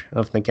much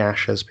of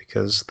Nagash is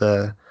because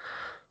the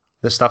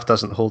stuff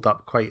doesn't hold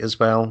up quite as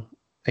well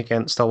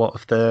against a lot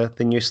of the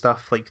new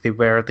stuff. Like they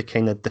were the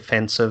kind of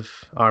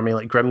defensive army,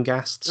 like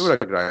Grimghasts They were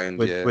a grind,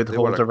 would yeah. would they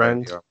were hold a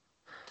grind, around.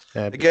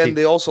 yeah. But Again,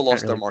 they also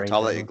lost can't their really grind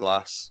mortality anymore.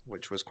 glass,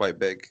 which was quite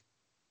big.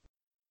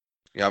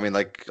 Yeah, I mean,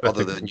 like, With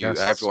other the than you,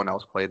 Grimghasts. everyone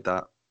else played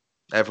that.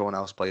 Everyone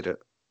else played it.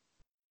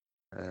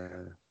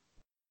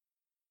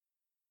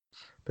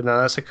 But no,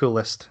 that's a cool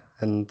list,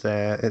 and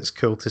it's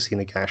cool to see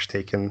Nagash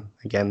taken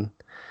again.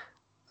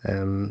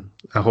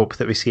 I hope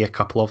that we see a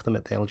couple of them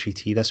at the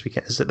LGT this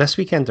weekend. Is it this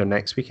weekend or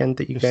next weekend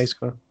that you guys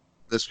go?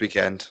 This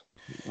weekend.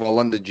 Well,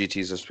 London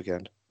GT's this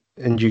weekend.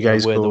 And you Yeah,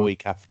 guys we're go the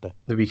week after.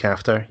 the week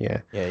after?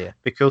 Yeah. Yeah, yeah.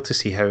 Be cool to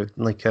see how,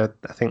 like, I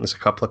think there's a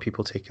couple of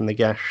people taking the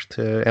Gash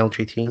to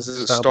LGT. This is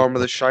so that'll be Storm of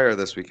cool. the Shire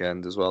this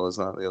weekend as well,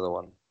 isn't that the other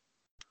one?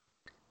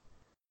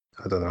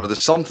 I don't Or know.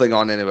 there's something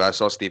on anyway. I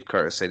saw Steve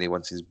Curtis saying he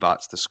wants his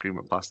bats to scream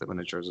at plastic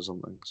miniatures or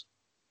something.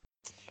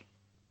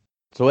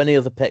 So any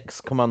other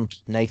picks? Come on,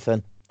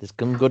 Nathan. There's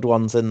some good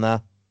ones in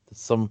there. There's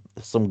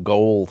some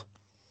gold.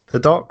 The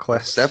doc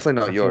list. Definitely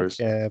not I think, yours.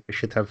 we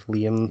should have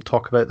Liam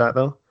talk about that,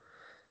 though.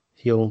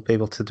 He'll be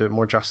able to do it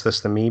more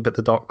justice than me, but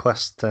the doc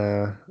list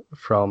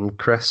from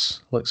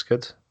Chris looks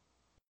good.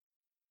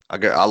 I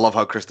love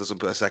how Chris doesn't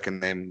put a second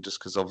name just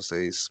because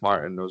obviously he's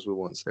smart and knows we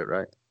won't say it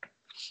right.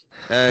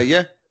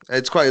 Yeah,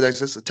 it's quite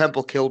nice. It's a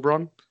Temple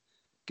Kilbron,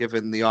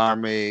 given the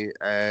army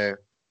the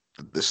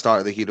start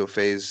of the hero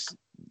phase.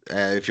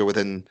 If you're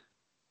within,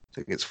 I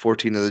think it's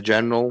 14 of the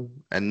general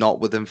and not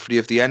within 3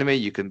 of the enemy,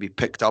 you can be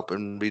picked up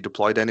and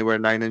redeployed anywhere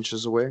 9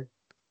 inches away.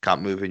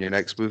 Can't move in your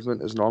next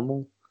movement as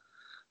normal.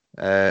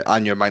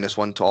 And you're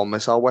 -1 to all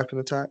missile weapon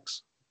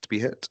attacks to be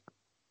hit.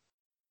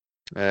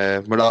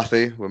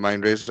 Marathi with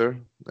Mind Razor,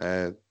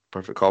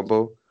 perfect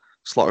combo.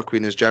 Slaughter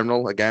Queen is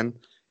general again.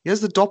 He has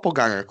the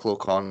doppelganger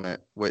cloak on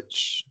it,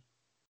 which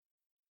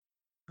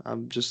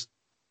I'm just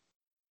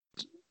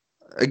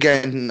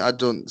again I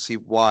don't see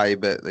why,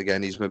 but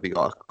again he's maybe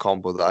got a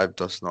combo that I've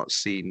just not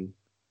seen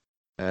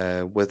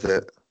with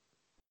it.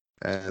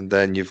 And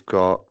then you've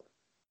got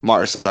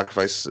Martyr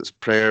Sacrifice is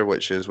prayer,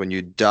 which is when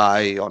you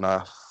die on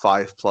a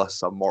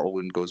 5+, a mortal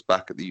wound goes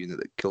back at the unit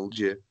that killed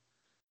you.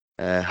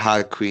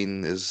 Hag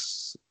Queen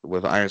is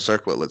with Iron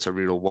Circlet, lets her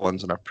reroll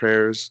ones on her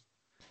prayers.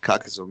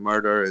 Catechism of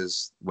Murder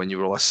is when you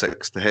roll a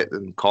 6 to hit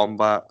in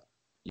combat,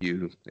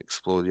 you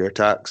explode your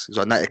attacks. He's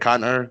got Knight of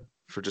Canter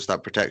for just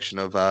that protection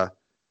of a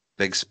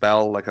big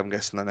spell, like I'm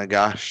guessing a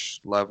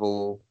Nagash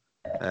level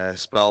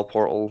spell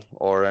portal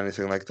or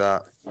anything like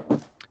that.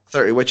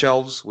 30 Witch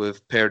Elves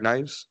with Paired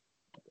Knives.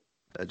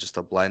 Just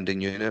a blending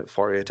unit,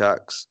 40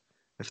 attacks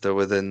if they're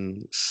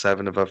within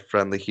 7 of a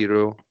friendly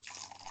hero.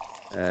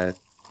 2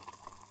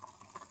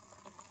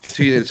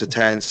 units of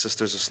 10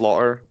 Sisters of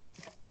Slaughter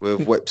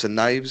with whips and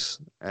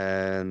knives,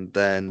 and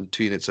then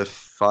 2 units of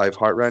 5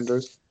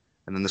 Heartrenders,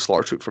 and then the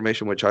Slaughter Troop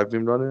formation, which I've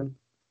been running.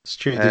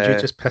 Stu, did you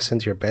just piss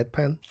into your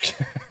bedpan?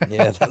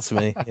 Yeah, that's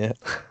me. Yeah.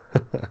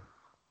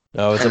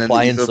 No, I was And then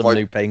applying the some Void-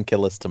 new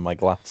painkillers to my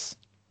glass.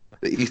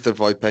 The Ether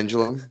Void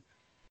Pendulum.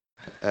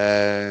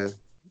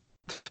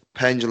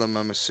 Pendulum,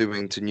 I'm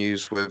assuming, to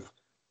use with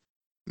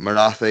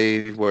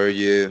Marathi, where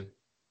you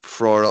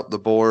throw her up the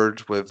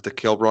board with the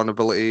Kilbron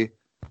ability.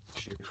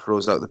 She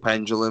throws out the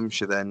pendulum.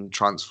 She then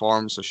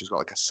transforms, so she's got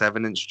like a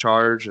 7-inch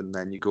charge, and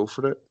then you go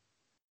for it.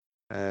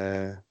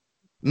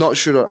 Not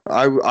sure.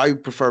 I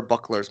prefer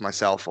bucklers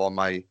myself on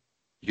my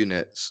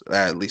units,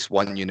 at least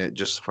one unit,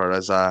 just for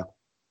as a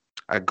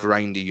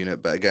grindy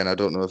unit. But again, I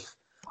don't know if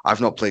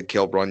I've not played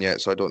Kilbron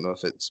yet, so I don't know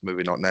if it's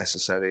maybe not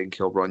necessary. In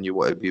Kilbron, you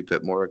want to be a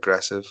bit more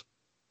aggressive.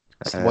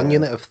 It's 1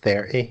 unit of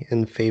 30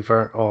 in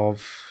favour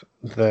of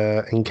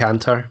the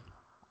Incanter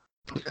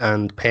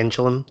and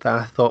Pendulum that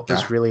I thought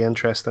was Yeah. really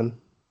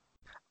interesting.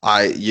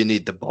 You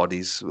need the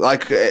bodies.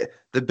 Like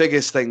the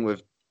biggest thing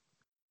with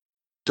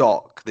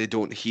Doc, they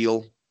don't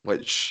heal,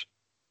 which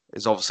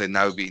is obviously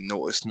now being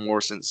noticed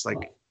more since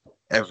like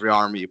every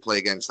army you play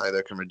against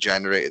either can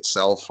regenerate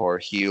itself or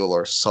heal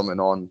or summon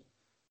on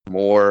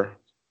more.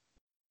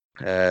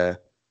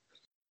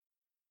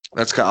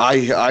 That's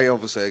kind. I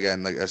obviously,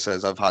 again, like I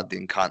says, I've had the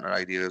Incanter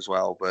idea as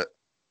well, but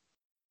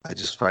I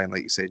just find,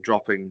 like you say,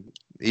 dropping.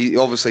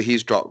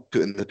 He's dropped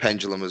putting the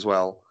pendulum as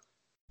well,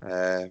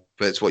 but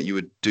it's what you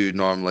would do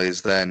normally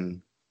is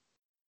then.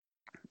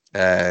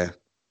 So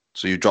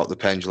you drop the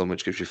pendulum,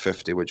 which gives you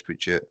 50, which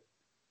puts you at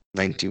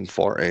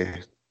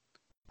 1940,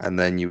 and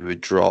then you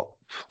would drop.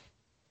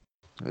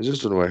 I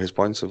just don't know where his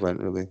points have went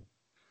really,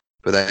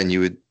 but then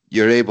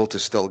you're able to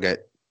still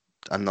get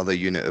another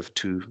unit of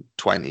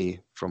 220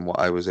 from what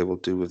I was able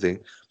to do with the.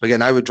 But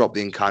again, I would drop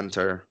the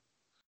Incanter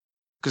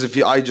because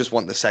I just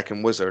want the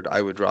second wizard,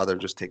 I would rather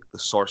just take the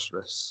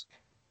sorceress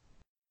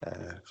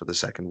for the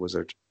second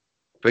wizard.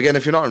 But again,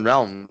 if you're not in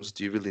realms,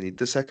 do you really need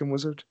the second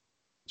wizard?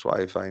 That's what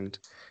I find.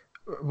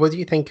 What do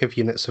you think of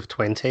units of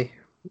 20?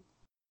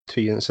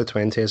 2 units of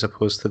 20 as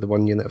opposed to the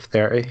 1 unit of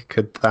 30?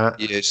 Could that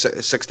Yeah,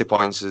 60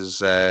 points is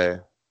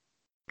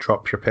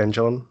drop your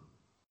Pendulum?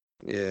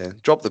 yeah.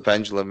 Drop the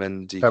pendulum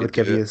and That would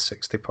give you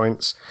 60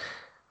 points.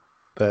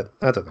 But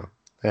I don't know.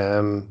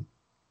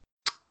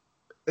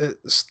 I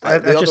just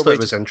thought it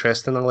was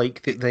interesting. I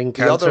like the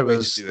Encounter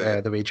was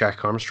the way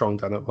Jack Armstrong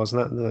done it,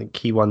 wasn't it? Like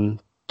he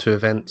won 2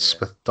 events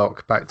with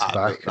Doc back to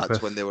back.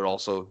 That's when they were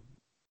also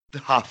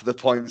half the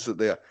points that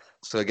they are.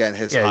 So again,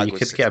 his you hag was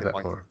could get a 60 bit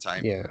points more. at the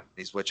time. Yeah.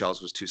 His Witch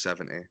Elves was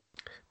 270.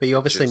 But he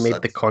obviously made the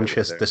that's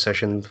conscious there.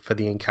 decision for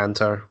the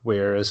Encounter,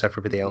 whereas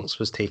everybody else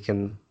was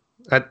taking.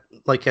 I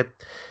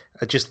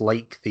just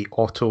like the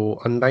auto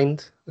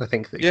unbind. I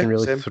think that can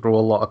really throw a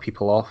lot of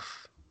people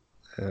off.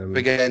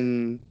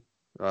 Again,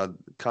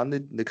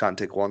 they can't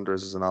take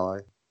Wanderers as an ally.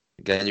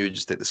 Again, you would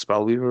just take the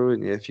Spellweaver,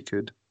 wouldn't you, if you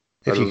could?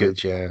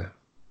 Yeah.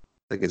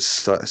 I think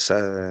it's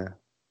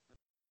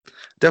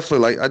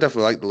definitely I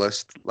definitely like the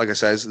list. Like I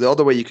said, the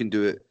other way you can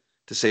do it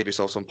to save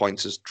yourself some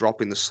points is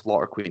dropping the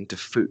Slaughter Queen to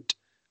foot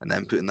and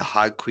then putting the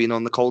Hag Queen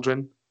on the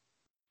Cauldron,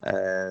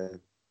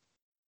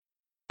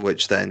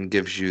 which then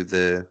gives you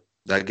 30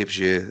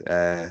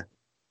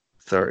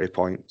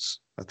 points,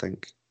 I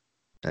think,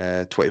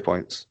 20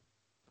 points.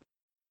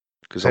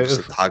 Because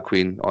obviously the Hag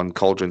Queen on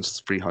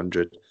Cauldron's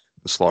 300,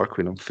 the Slaughter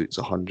Queen on foot's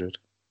 100.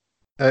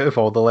 Out of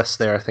all the lists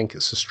there, I think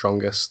it's the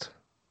strongest.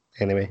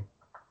 Anyway.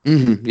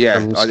 Mm-hmm. Yeah,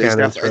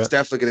 it's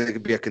definitely going to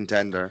be a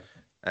contender.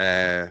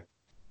 Well,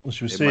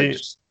 should we say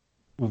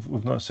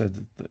we've not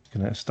said that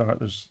can it start?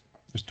 There's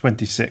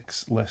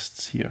 26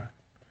 lists here,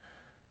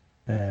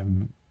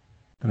 and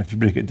if you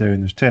break it down,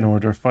 there's 10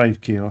 order,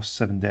 5 chaos,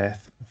 7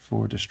 death,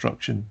 4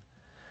 destruction.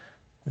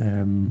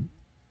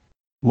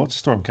 Lots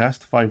of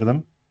stormcast, 5 of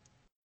them.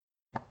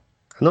 I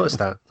noticed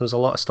that there's a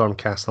lot of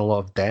stormcast and a lot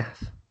of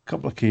death. A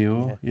couple of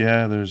KO,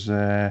 yeah. There's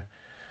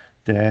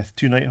death,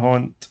 2 night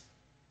haunt,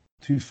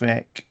 2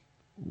 feck,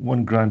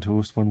 1 grand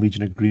host, 1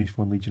 legion of grief,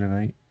 1 legion of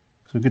night.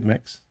 So a good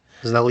mix.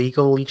 There's an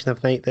illegal legion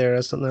of night there,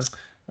 isn't there?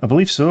 I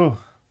believe so.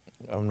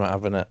 I'm not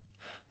having it.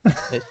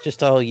 It's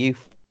just all you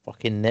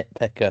fucking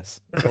nitpickers.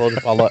 All the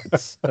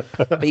bollocks.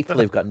 People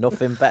who've got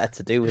nothing better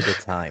to do with the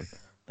time.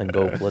 than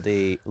go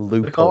bloody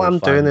loop. Like, all I'm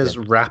doing is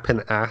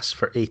rapping ass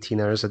for 18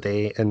 hours a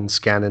day and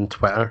scanning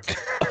Twitter.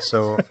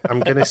 So I'm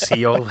going to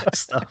see all this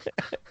stuff.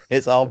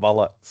 It's all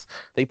bollocks.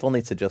 People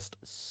need to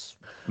just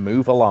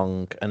move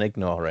along and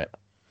ignore it.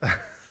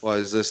 What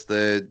is this?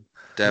 The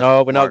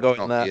No, we're not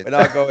going there. We're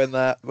not going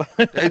there.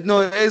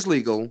 No, it is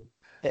legal.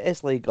 It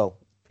is legal.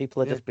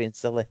 People are just being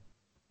silly.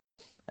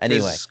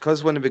 Anyway,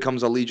 because when it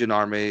becomes a Legion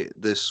army,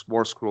 this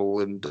War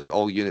Scroll and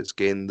all units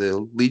gain the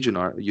Legion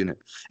unit.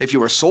 If you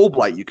were Soul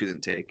Blight, you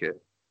couldn't take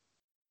it,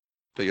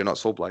 but you're not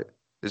Soul Blight.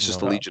 It's just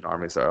the Legion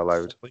armies that are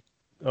allowed.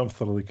 I'm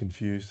thoroughly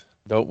confused.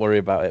 Don't worry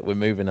about it. We're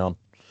moving on.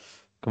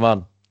 Come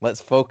on,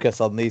 let's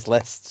focus on these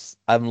lists.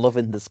 I'm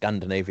loving the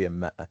Scandinavian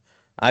meta.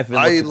 I've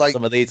been looking at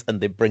some of these,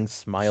 and they bring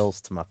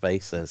smiles to my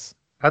faces.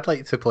 I'd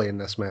like to play in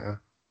this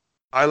meta.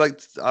 I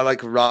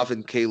like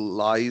Raven K.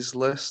 Lie's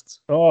list.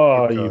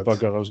 Oh, you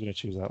bugger! I was going to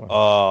choose that one.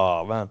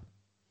 Oh man,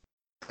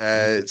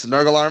 it's a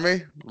Nurgle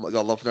army.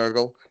 I love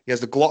Nurgle. He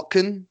has the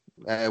Glotkin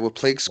with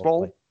Plague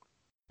Scroll.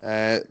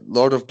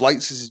 Lord of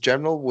Blights is his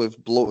general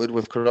with Bloated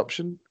with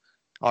Corruption.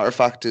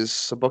 Artifact is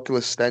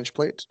Subuculus Stench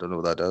Plate. Don't know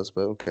what that does,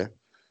 but okay.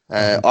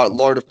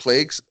 Lord of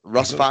Plagues,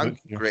 Rustfang,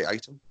 great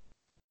item.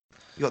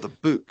 You got the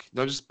book,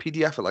 not just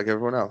PDF it like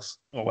everyone else.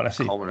 Oh, when I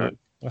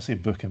say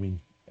book, I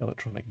mean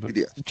electronic book.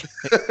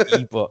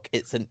 Ebook.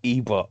 It's an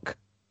ebook.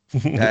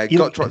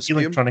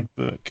 Electronic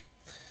book.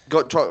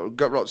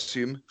 Gutrot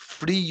Sume.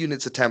 3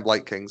 units of 10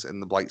 Blight Kings in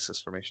the Blight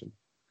formation.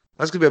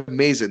 That's gonna be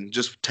amazing.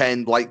 Just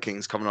 10 Blight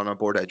Kings coming on our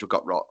board edge with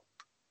Gutrot.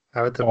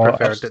 I would have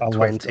preferred it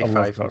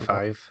 25 and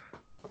 5.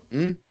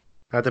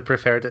 I'd have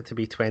preferred it to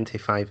be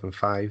 25 and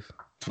 5.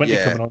 20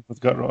 coming on with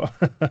Gutrot.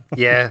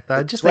 Yeah,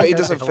 that just 20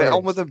 doesn't fit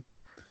on with him.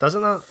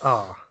 Doesn't it?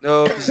 Oh.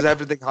 No, because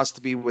everything has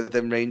to be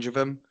within range of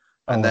him.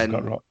 And then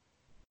Gutrot.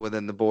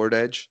 Within the board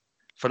edge.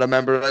 If I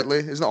remember rightly,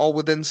 isn't it all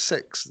within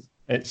 6?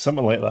 It's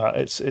something like that.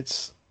 It's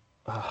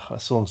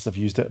so long since I've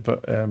used it,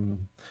 but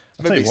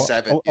maybe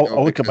 7.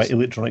 I'll look at my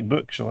electronic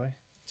book, shall I?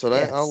 So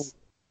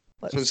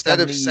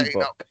instead of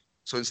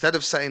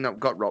setting up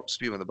Gutrot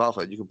Spew on the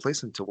battlefield, you can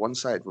place them to one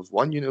side with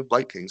 1 unit of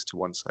Blight Kings to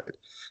one side,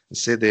 and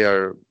say they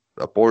are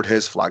aboard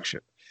his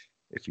flagship.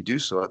 If you do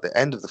so, at the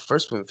end of the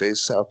first movement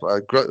phase, set up a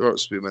Gutrot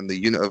Spew and the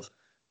unit of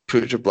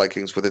Putrid Blight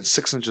Kings within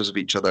 6 inches of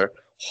each other,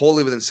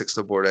 wholly within 6 of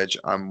the board edge,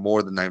 and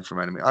more than 9 from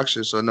enemy.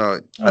 Actually, so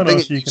no, I think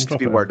it used to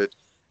be worded.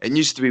 It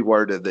used to be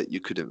worded that you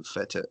couldn't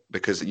fit it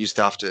because it used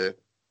to have to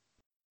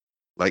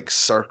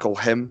circle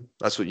him.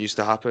 That's what used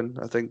to happen,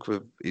 I think,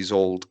 with his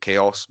old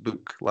Chaos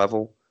book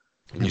level.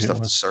 You used to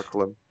have to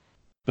circle him.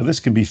 But this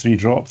can be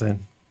 3-drop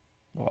then.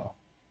 Well,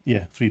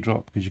 yeah,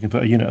 3-drop because you can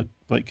put a unit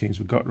of Blight Kings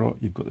with Gutrot.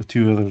 You've got the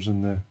 2 others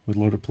with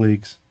Lord of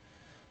Plagues.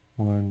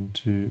 1,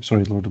 2.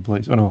 Sorry, Lord of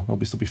Blights. Oh no,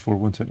 it'll still be 4.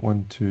 1,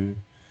 2,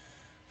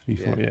 3,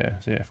 4. Yeah,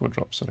 so 4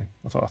 drops. Sorry,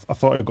 I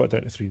thought I got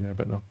down to 3 there,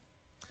 but no.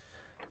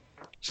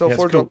 So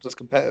 4 drops is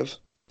competitive.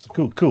 It's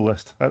a cool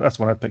list. That's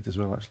one I picked as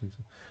well, actually.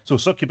 So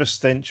Succubus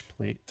Stench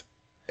Plate.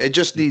 It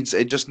just needs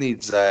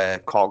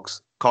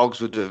cogs. Cogs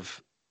would have,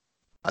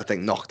 I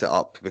think, knocked it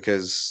up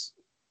because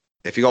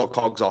if you got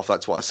cogs off,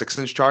 that's what a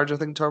 6-inch charge. I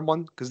think turn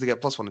 1 because they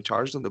get +1 in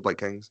charge, don't they, Blight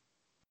Kings?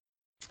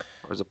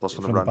 Or is it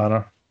 +1 in run?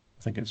 Banner.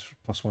 I think it's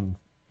 +1.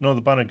 No,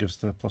 the banner gives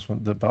the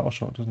 +1 the battle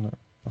shot, doesn't it?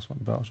 +1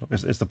 the battle shot.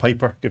 It's the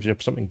Piper gives you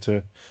something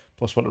to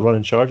 +1 to run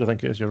in charge. I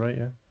think it is. You're right.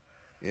 Yeah.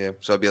 Yeah.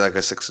 So it'd be like a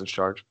 6-inch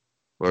charge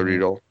or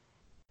reroll.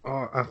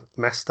 Oh, I've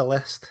missed the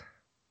list.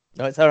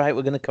 No, it's all right.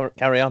 We're going to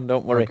carry on.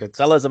 Don't worry.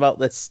 Tell us about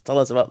this. Tell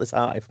us about this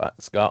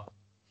artifact, Scott.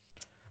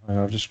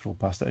 I've just scrolled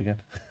past it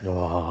again.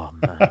 Oh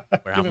man,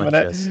 we're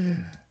amateurs.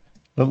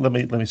 Let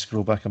me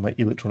scroll back on my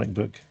electronic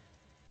book.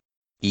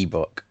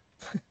 Ebook.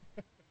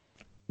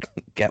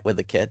 Get with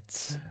the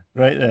kids.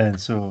 Right then.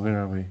 So where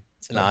are we?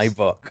 It's an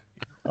iBook.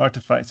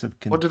 Artifacts of.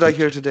 What did I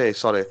hear today?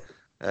 Sorry,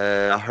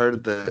 I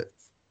heard that.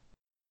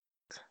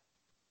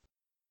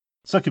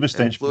 Succubus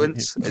Stench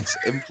influence. It's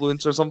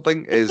influence or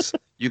something. Is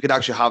you can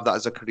actually have that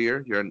as a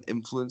career. You're an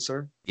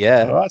influencer.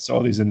 Yeah, that's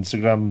all these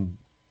Instagram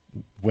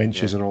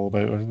wenches are all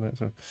about, isn't it?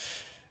 So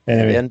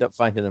anyway, they end up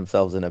finding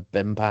themselves in a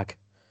bin bag.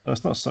 Oh,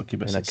 it's not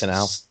succubus. In a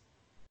canal.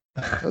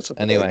 That's a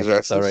anyway,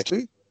 sorry.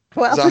 Is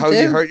that how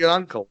you hurt your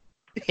ankle?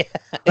 Yeah,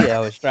 I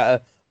was trying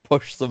to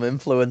push some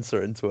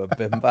influencer into a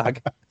bin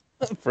bag,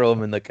 throw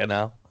him in the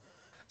canal.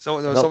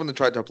 Someone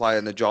tried to apply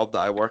in the job that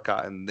I work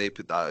at, and they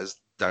put that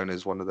down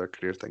as one of their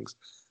career things.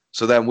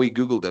 So then we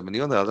Googled him, and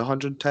he only has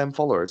 110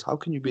 followers. How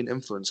can you be an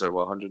influencer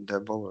with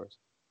 110 followers?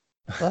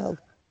 Well,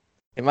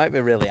 it might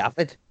be really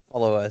avid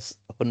followers,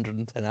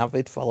 110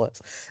 avid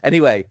followers.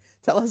 Anyway,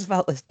 tell us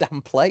about this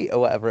damn plate or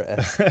whatever it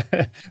is.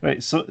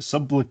 Right, so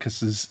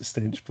Subulicus's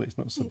Stench Plate,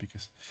 not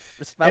Subulicus.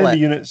 Spell it.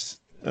 Units,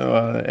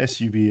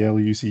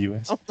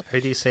 Sublucus. How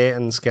do you say it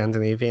in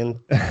Scandinavian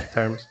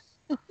terms?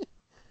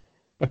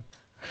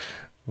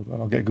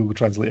 I'll get Google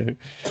Translate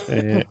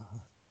out.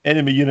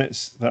 Enemy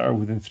units that are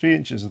within 3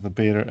 inches of the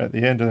bearer at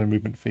the end of their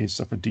movement phase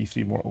suffer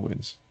D3 mortal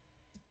wounds.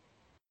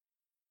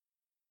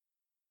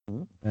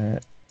 And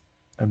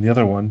the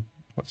other one,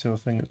 What's the other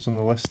thing that's on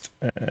the list?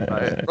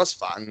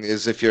 Rustfang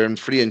is if you're in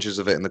 3 inches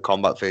of it in the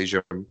combat phase,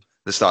 you're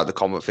the start of the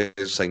combat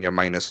phase saying you're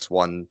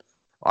 -1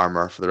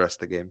 armor for the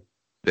rest of the game.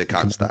 They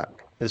can't stack.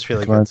 It's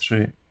really Command good.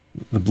 trait,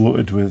 the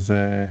bloated with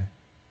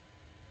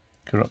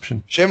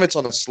corruption. Shame it's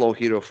on a slow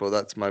hero flow.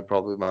 That's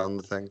probably my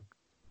only thing.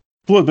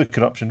 Bloated with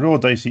corruption. Roll a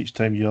dice each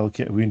time you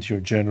allocate a wound to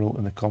your general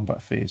in the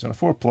combat phase. On a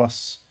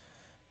 4+,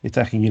 the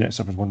attacking unit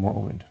suffers 1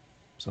 mortal wound.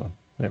 So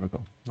there we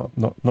go.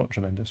 Not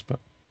tremendous, but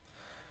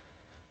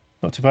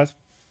not too bad.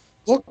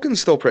 Locken's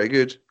still pretty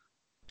good.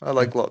 I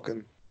like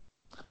Locken.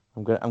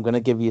 I'm gonna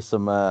give you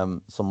some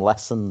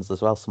lessons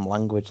as well, some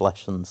language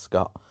lessons,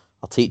 Scott.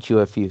 I'll teach you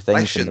a few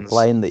things in the Lessons?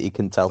 plane that you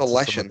can tell It's a to some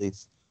lesson. of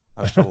these.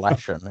 Oh, it's a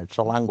lesson. It's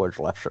a language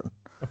lesson.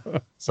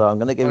 So I'm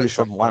gonna give Oh, you it's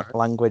some not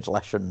language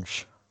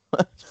lessons,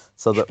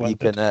 so that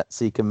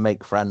you can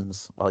make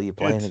friends while you're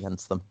playing Good.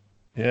 against them.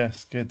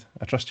 Yes, good.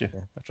 I trust you.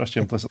 Yeah. I trust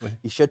you implicitly.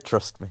 You should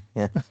trust me.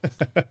 Yeah.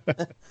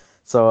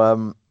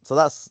 So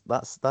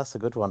that's a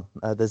good one.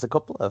 There's a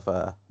couple of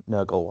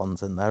Nurgle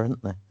ones in there,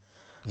 isn't there?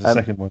 The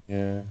second one,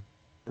 yeah.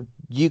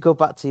 You go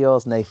back to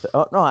yours, Nathan.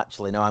 Oh no,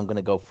 actually, no. I'm going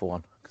to go for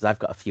one because I've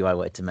got a few I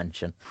wanted to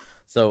mention.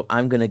 So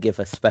I'm going to give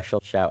a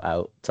special shout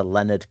out to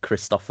Leonard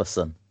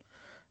Christopherson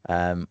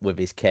with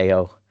his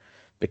KO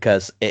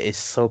because it is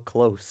so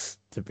close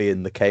to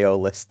being the KO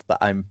list that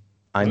I'm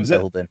Was it?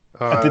 building.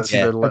 I did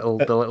see the little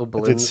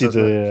balloons. I did see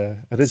isn't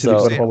it? the So-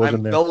 Glen Hollers I'm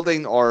in there.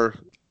 building or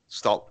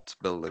stopped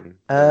building.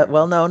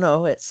 Well,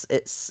 no. It's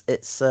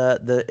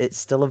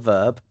still a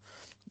verb.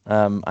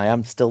 I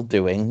am still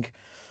doing.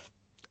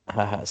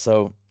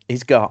 So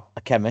he's got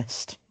a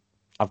chemist.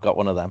 I've got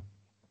one of them.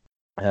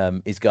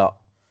 He's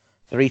got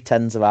 3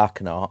 tens of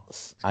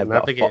Arcanauts. A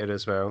navigator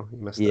as well. You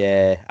missed it.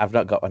 Yeah, I've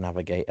not got a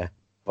navigator,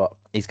 but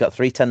he's got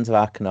 3 tens of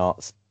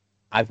Arcanauts.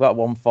 I've got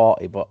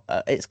 140, but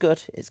it's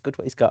good. It's good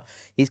what he's got.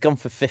 He's gone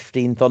for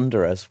 15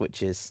 Thunderers,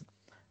 which is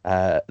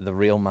the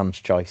real man's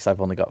choice.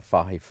 I've only got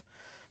 5.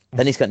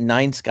 Then he's got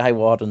 9 Sky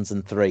Wardens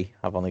and 3.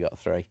 I've only got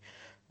 3.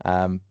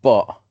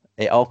 But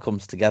it all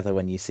comes together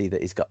when you see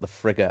that he's got the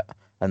frigate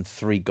and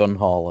 3 gun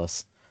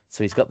haulers.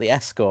 So he's got the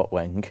escort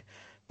wing,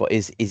 but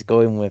he's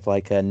going with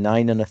like a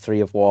 9 and a 3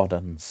 of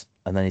Wardens,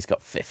 and then he's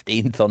got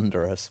 15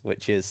 Thunderers,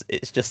 which is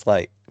it's just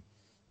like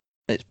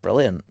it's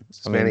brilliant.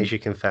 As many as you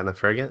can fit in a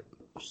frigate.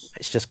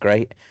 It's just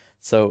great.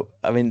 So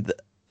I mean,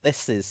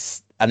 this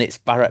is, and it's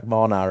Barak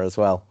Mornar as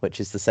well, which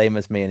is the same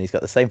as me, and he's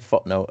got the same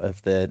footnote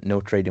of the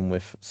no trading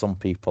with some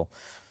people.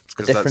 The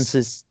 'Cause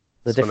differences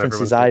that's what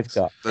differences everyone I've thinks.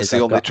 got. That's is the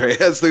I've only got- trait.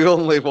 That's the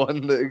only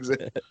one that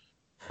exists.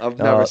 I've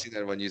No. never seen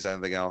anyone use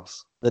anything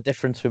else. The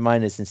difference with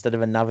mine is instead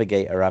of a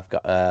navigator, I've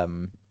got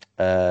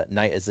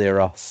Knight of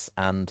Zeros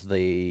and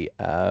the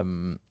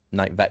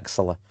Knight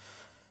Vexilla,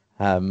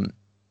 and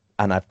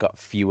I've got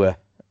fewer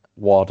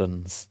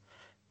Wardens,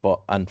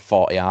 and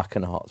 40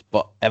 Arcanauts.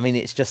 But I mean,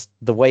 it's just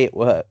the way it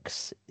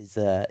works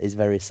is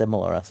very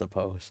similar, I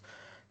suppose.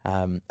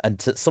 And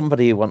to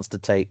somebody who wants to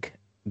take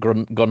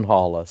gun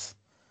haulers,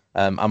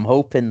 I'm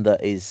hoping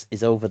that is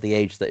over the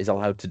age that is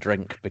allowed to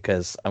drink,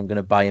 because I'm going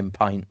to buy him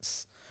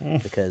pints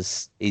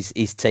because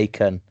he's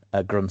taken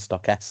a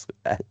Grunstock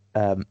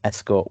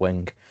escort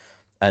wing,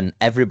 and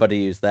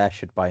everybody who's there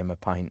should buy him a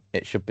pint.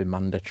 It should be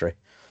mandatory.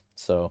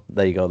 So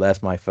there you go.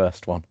 There's my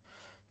first one.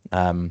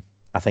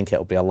 I think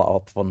it'll be a lot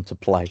of fun to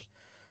play,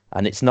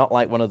 and it's not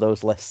like one of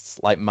those lists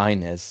like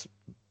mine is,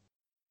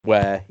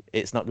 where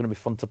it's not going to be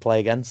fun to play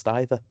against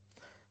either.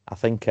 I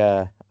think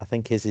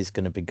his is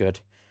going to be good.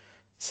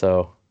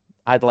 So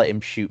I'd let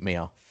him shoot me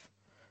off.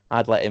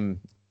 I'd let him,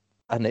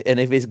 and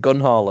if his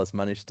gun haulers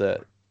managed to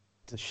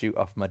shoot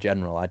off my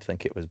general, I'd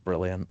think it was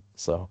brilliant.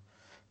 So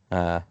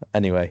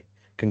anyway,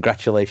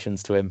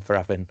 congratulations to him for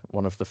having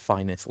one of the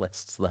finest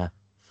lists there.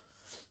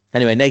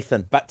 Anyway,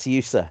 Nathan, back to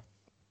you, sir.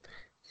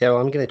 Yeah,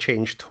 well, I'm going to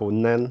change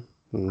tone then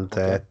and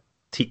Okay.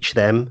 teach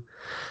them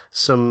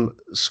some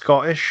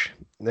Scottish.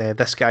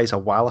 This guy's a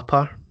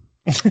Walloper.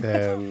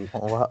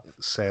 What?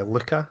 It's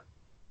Luca.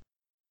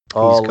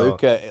 Oh,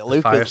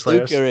 He's got Fire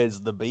Slayers. Luca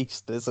is the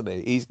beast, isn't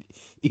he?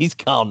 He's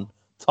gone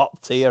top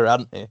tier,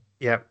 hasn't he?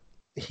 Yep.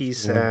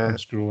 He's I'm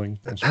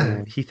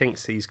scrolling. he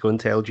thinks he's going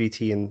to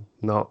LGT and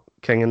not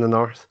King in the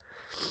North.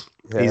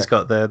 Yeah. He's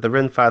got the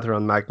Rune Father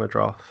on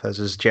Magmadroth as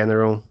his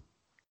general,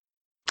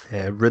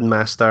 Rune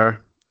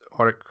Master,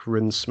 Orc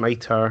Rune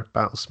Smiter,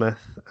 Battlesmith,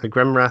 a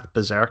Grimwrath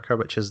Berserker,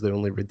 which is the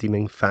only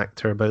redeeming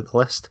factor about the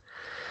list,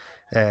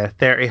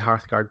 30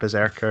 Hearthguard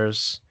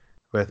Berserkers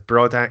with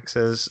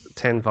Broadaxes,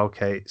 10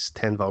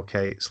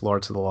 Volkites,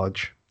 Lords of the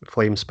Lodge,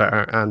 Flame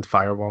Spitter, and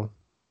Firewall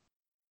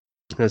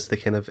as the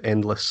kind of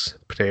endless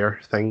prayer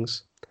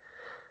things.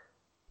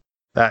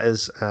 That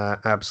is an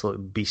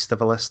absolute beast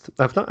of a list.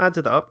 I've not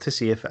added it up to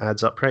see if it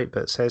adds up right,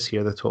 but it says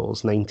here the total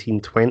is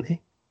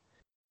 1920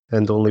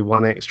 and only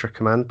 1 extra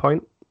command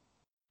point,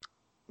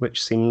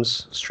 which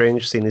seems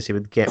strange, seeing as he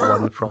would get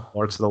one from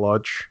Lords of the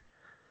Lodge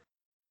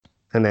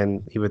and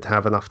then he would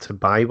have enough to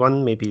buy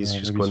one. Maybe he's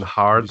just going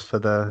hard for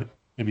the...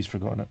 Maybe he's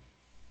forgotten it.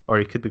 Or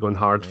he could be going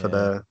hard for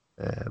the...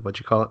 what do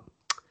you call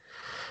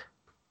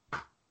it?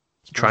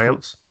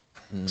 Triumphs?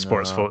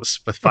 Sports votes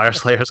with Fire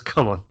Slayers.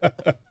 Come on.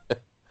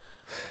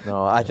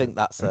 No, I think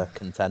that's a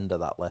contender,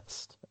 that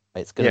list.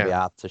 It's going to be Yeah.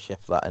 hard to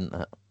shift that, isn't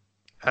it?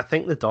 I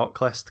think the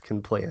dock list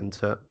can play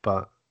into it,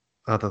 but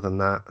other than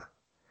that,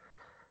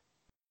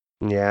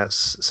 yeah,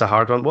 it's a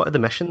hard one. What are the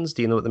missions?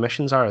 Do you know what the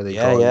missions are? Are they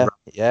Yeah, drawing?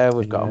 yeah,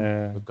 we've got them.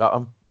 Yeah. We've got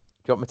them. Do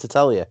you want me to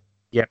tell you?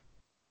 Yeah.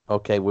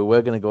 Okay, we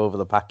were going to go over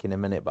the pack in a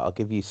minute, but I'll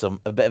give you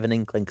a bit of an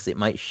inkling because it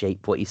might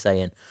shape what you're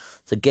saying.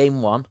 So,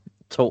 game 1,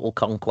 total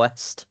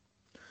conquest.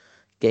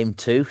 Game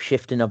 2,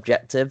 shifting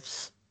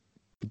objectives.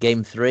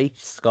 Game 3,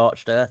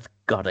 scorched earth.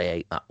 God, I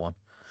hate that one.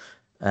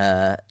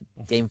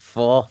 Game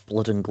 4,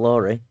 blood and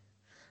glory,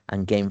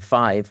 and game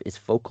 5 is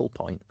focal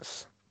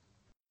points.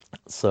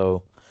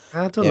 So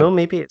I don't Yeah. know.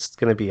 Maybe it's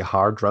going to be a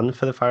hard run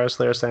for the Fire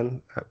Slayers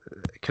then.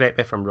 Correct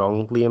me if I'm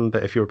wrong, Liam,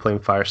 but if you were playing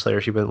Fire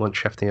Slayers, you wouldn't want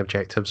shifting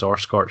objectives or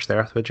scorched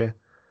earth, would you?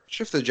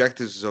 Shift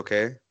objectives is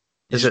okay. You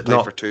Is just it play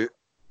not- for 2.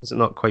 Is it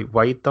not quite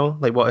wide though?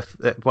 Like, what if?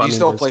 What I You mean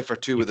still is play for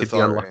 2 you with the could be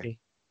 30. unlucky.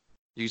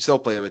 You still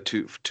play with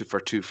two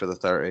for the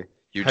 30.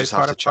 You How just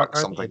far have to apart chuck are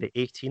they? something. Are they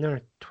 18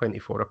 or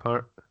 24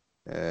 apart?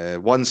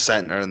 One's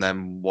center and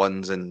then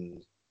one's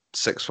in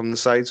 6 from the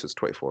side, so it's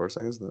 24, I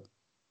think, isn't it?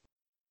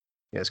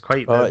 Yeah, it's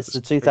quite. it's the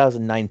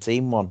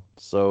 2019 one,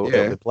 so Yeah.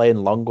 it'll be playing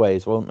long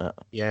ways, won't it?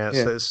 Yeah,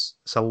 Yeah. so it's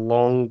a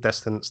long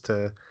distance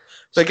to.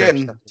 But stretch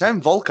again, that.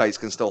 10 Volkites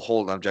can still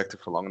hold an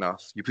objective for long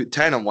enough. You put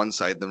 10 on one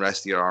side, the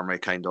rest of your army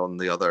kind of on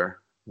the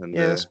other, and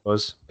Yeah, I the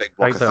suppose. big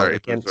block of Either 30 moves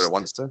against- where it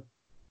wants to.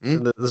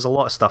 There's a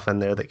lot of stuff in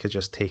there that could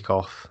just take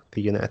off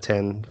the unit of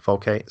 10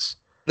 Volkites.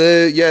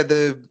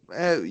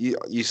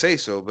 You say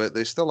so, but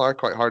they still are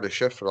quite hard to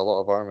shift for a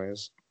lot of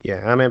armies. Yeah,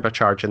 I remember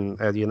charging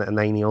a unit of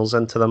 9 eels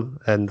into them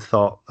and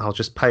thought I'll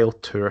just pile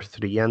 2 or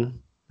 3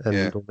 in, and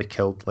Yeah. only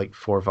killed like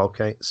 4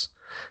 Volkites.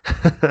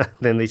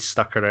 Then they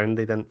stuck around,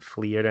 they didn't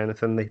flee or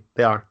anything.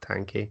 They are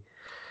tanky.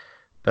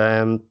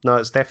 But no,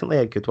 it's definitely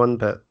a good one,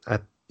 but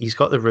he's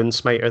got the Rune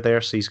Smiter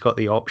there, so he's got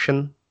the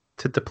option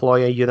to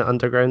deploy a unit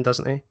underground,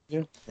 doesn't he?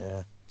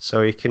 Yeah.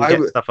 So he can I get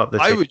would- stuff up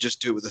the I table. would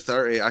just do it with the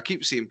 30. I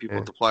keep seeing people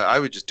Yeah. deploy. I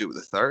would just do it with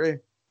the 30.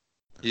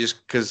 You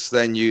just because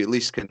then you at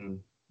least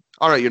can.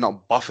 All right, you're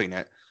not buffing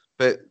it,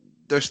 but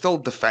they're still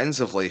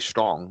defensively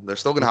strong. They're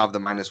still going to have the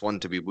 -1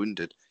 to be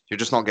wounded. You're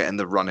just not getting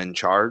the run in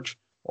charge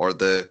or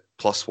the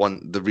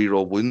 +1, the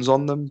reroll wounds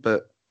on them.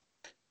 But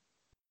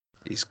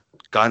he's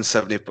gone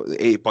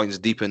 80 points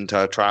deep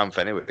into a triumph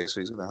anyway, so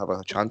he's going to have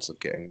a chance of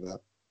getting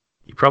that.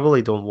 You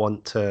probably don't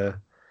want to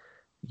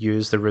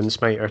use the Rune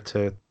Smiter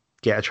to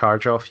get a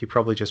charge off. You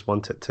probably just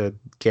want it to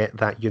get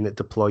that unit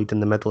deployed in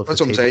the middle of That's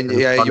the what I'm table. saying. and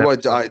Yeah, run you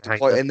want everything to behind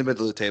deploy it. in the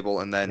middle of the table,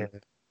 and then Yeah.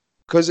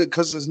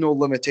 because there's no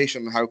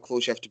limitation on how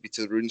close you have to be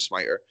to the Rune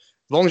Smiter.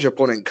 As long as your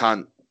opponent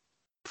can't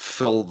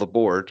fill the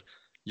board,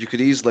 you could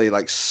easily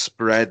like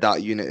spread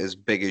that unit as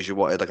big as you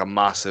wanted, like a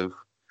massive.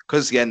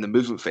 Because again, the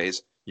movement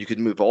phase, you could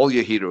move all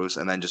your heroes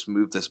and then just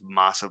move this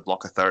massive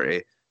block of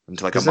 30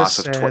 into like Is a this,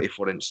 massive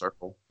 24-inch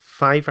circle.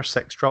 5 or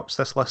 6 drops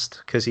this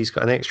list because he's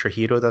got an extra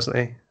hero, doesn't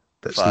he?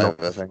 That's 5,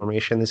 not I think.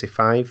 formation. Is he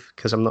 5?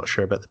 Because I'm not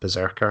sure about the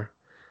Berserker.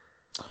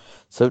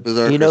 So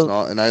Berserker's you know,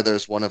 not, and neither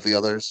is one of the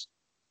others.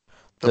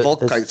 The There's-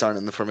 Volkites aren't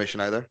in the formation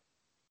either.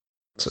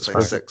 So it's It's like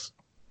fine. 6.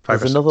 5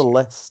 there's or 6. another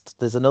list.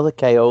 There's another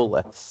KO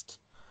list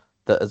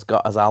that has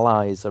got as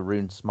allies a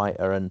Rune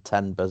Smiter and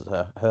 10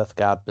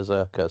 Hearthguard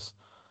Berserkers.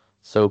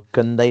 So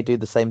can they do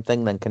the same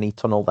thing then? Can he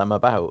tunnel them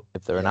about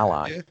if they're an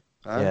ally?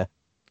 Yeah.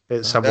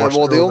 It's a Well,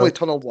 War they Scroll, only though.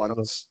 tunneled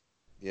once.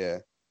 Yeah.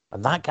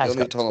 And that guy's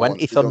only got tunnel 20 once,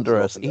 they don't go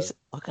Thunderers. up and He's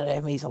look at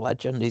him, he's a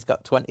legend. He's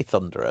got 20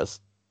 Thunderers,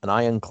 an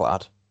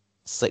Ironclad,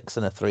 6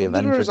 and a 3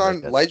 Avenger. Thunderers aren't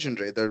Diggers.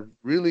 legendary. They're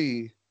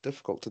really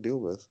difficult to deal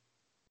with.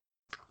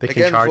 They can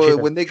Again, charge you.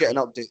 when they get an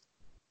update,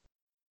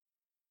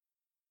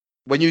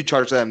 when you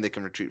charge them, they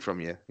can retreat from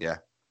you. Yeah,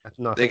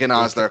 No, I they think can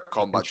ask their can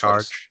combat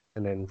charge choice.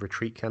 and then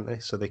retreat, can't they?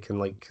 So they can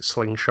like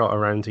slingshot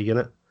around a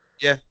unit.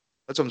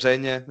 That's what I'm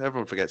saying. Yeah,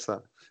 everyone forgets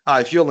that.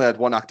 If you only had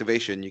one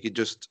activation, you could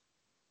just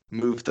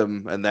move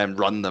them and then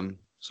run them,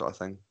 sort of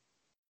thing.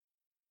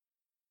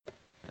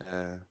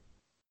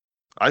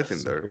 I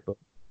think they're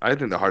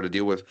hard to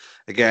deal with.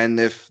 Again,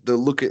 if the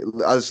look at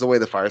as the way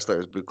the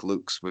Fireslayers book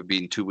looks, with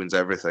being 2 wins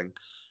everything,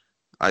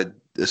 I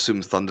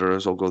assume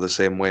Thunderers will go the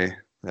same way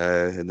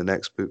in the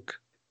next book,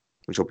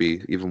 which will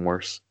be even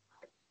worse.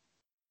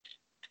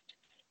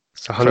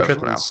 It's everyone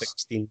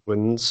 116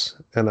 wins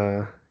in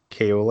a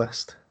KO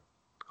list.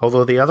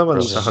 Although the other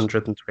one's Brilliant.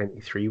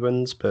 123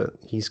 wins, but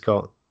he's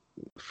got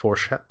 4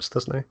 ships,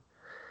 doesn't he?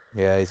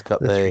 Yeah, he's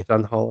got The 3 the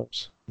gun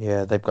haulers.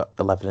 yeah. They've got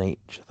 11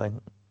 each, I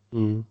think.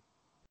 Mm.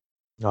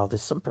 Oh,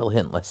 there's some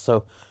brilliant lists.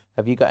 So,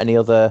 have you got any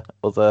other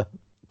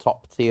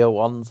top tier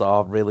ones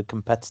or really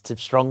competitive,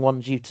 strong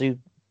ones you two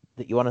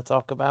that you want to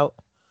talk about?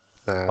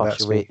 Nah, Or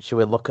that's should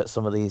we look at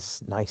some of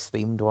these nice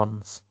themed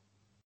ones?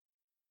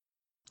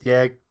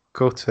 Yeah,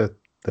 go to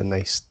the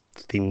nice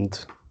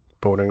themed,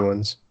 boring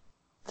ones.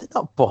 They're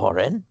not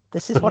boring.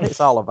 This is what it's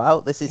all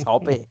about. This is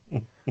hobby.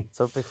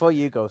 So before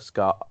you go,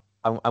 Scott,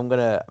 I'm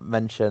gonna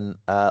mention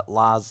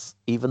Lars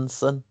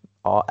Evanson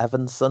or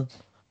Evanson.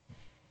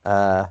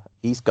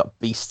 He's got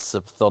Beasts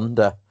of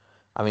Thunder.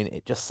 I mean,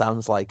 it just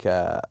sounds like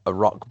a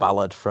rock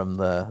ballad from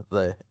the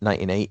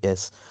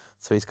 1980s.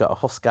 So he's got a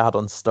Huskard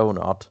on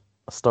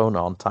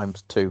Stonehorn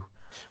times 2.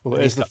 Well,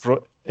 And it is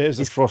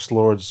he's the Frost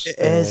Lords It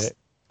is.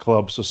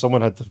 club, so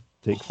someone had to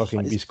take fucking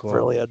It's Beast Claw.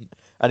 brilliant.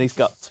 And he's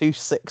got 2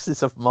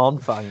 6s of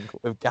Mornfang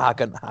with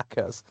Gargant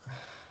Hackers.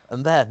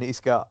 And then he's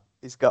got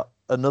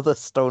another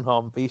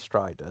Stonehorn Beast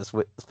Riders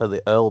for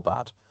the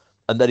Earlbad.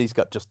 And then he's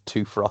got just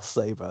 2 Frost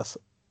Sabers.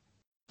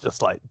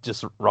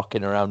 Just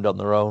rocking around on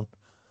their own.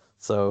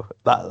 So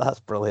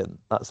that's brilliant.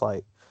 That's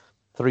like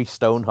 3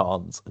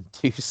 Stonehorns and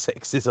 2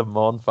 6s of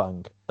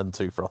Mornfang and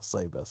 2 Frost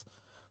Sabers.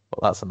 But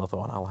that's another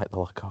one I like the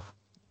look of.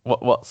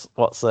 What's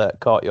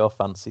caught your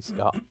fancy,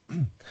 Scott?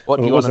 What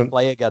do you want to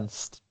play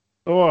against?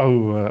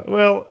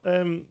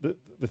 The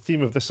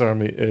theme of this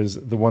army is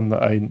the one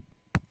that I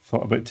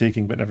thought about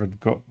taking but never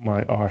got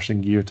my arse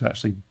in gear to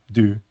actually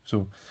do.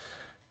 So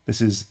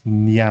this is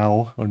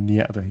Niall, or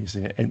Niall, you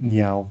say it?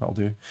 Niall, that'll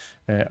do.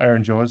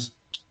 Iron Jaws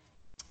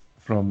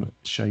from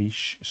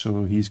Shaish.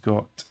 So he's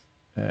got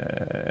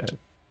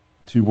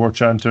 2 War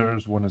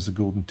Chanters. One is the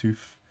Golden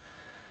Tooth,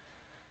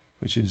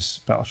 which is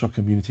Battleshock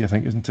Immunity, I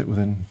think, isn't it?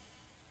 Within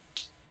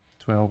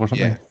 12 or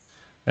something.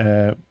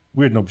 Yeah.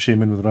 Weird Knob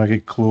Shaman with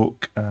Ragged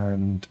Cloak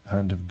and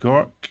Hand of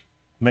Gork.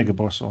 Mega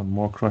Boss on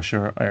Maw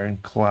Crusher,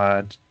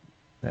 Ironclad,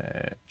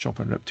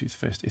 Chopper and Riptooth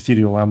Fist,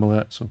 Ethereal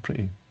Amulet, so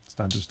pretty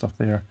standard stuff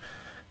there.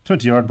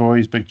 20 Yard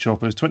Boys, Big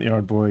Choppers, 20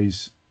 Yard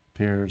Boys,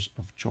 pairs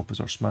of Choppers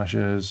or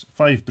Smashes,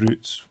 5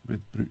 Brutes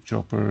with Brute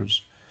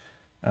Choppers,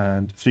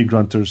 and 3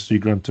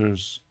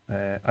 Grunters,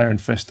 Iron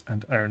Fist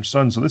and Iron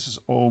Sun. So this is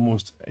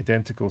almost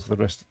identical to the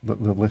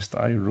list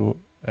that I wrote,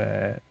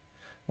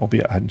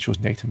 albeit I hadn't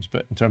chosen items,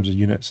 but in terms of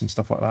units and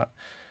stuff like that,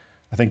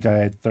 I think I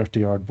had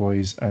 30 Yard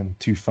Boys and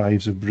 2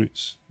 5s of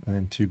Brutes, and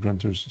then 2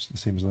 Grunters, the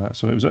same as that.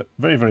 So it was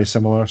very, very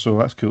similar, so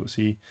that's cool to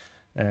see.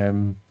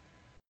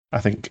 I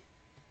think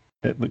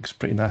it looks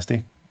pretty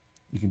nasty.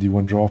 You can do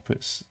 1 drop.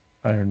 It's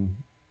Iron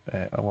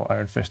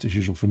Fist as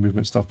usual for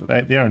movement stuff,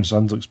 but the Iron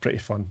Suns looks pretty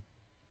fun.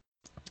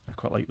 I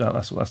quite like that.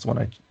 That's the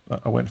one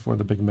I went for,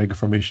 the big mega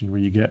formation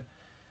where you get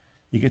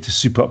to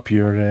soup up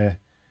your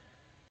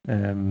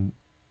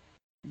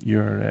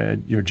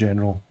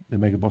general, the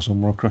Mega Boss on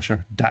Maw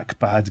Crusher,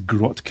 Dakbad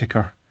Grot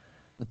Kicker.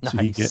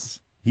 Nice.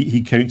 So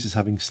he counts as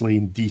having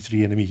slain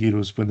D3 enemy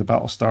heroes when the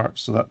battle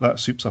starts. So that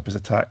soups up his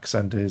attacks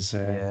and his.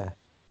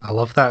 I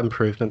love that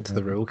improvement to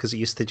the rule, because it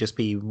used to just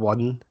be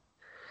 1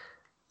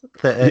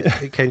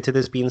 that it counted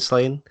as being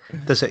slain.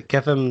 Does it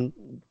give him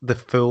the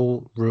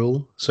full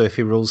rule? So if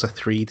he rolls a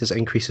 3, does it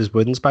increase his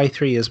wounds by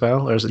 3 as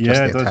well, or is it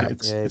just the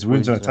attacks? It's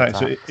wounds and attacks.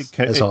 So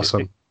it's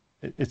awesome.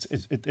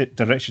 It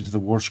directs you to the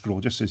war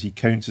scroll. Just says he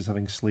counts as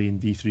having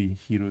slain D3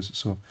 heroes.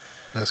 So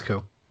that's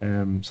cool.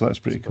 So that's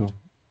pretty cool.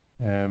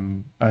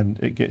 And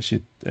it gets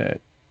you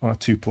on a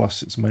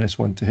 2+. It's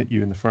 -1 to hit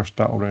you in the first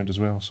battle round as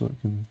well. So it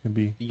can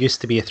be. It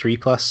used to be a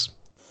 3+,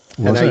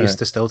 and I used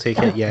to still take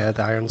it. Yeah,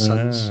 the Iron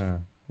Suns.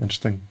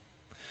 Interesting.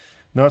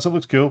 No, so it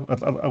looks cool. I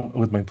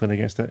wouldn't mind playing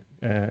against it.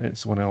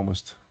 It's one I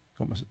almost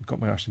got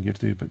my arse in gear to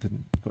do, but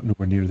got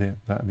nowhere near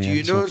that in the end. Do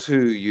you know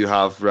who you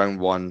have round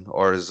 1,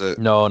 or is it?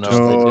 No,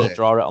 they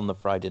draw it on the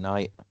Friday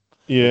night.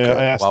 Yeah,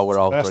 I asked, while we're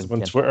all asked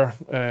them on Twitter.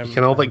 You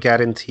can all but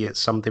guarantee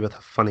it's somebody with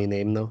a funny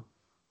name, though.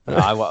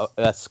 No,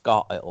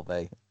 Scott, it'll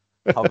be.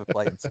 I'll be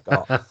playing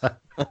Scott.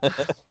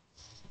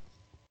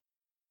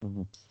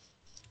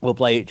 We'll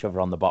play each other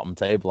on the bottom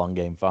table on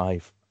game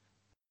 5.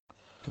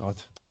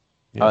 God.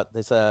 Yeah.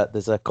 There's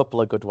a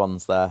couple of good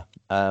ones there.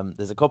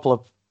 There's a couple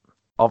of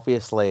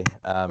obviously.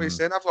 What are you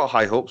saying? I've got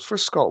high hopes for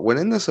Scott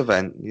winning this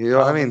event. You know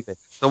what I mean?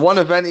 The one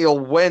event he'll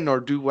win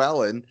or do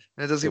well in,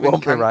 and it doesn't even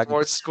count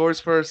towards scores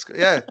for.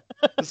 Yeah,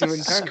 doesn't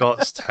even count.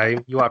 Scott's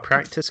time. You want a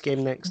practice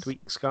game next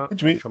week, Scott? What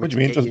do you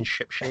mean? Get you in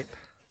ship shape.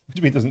 What do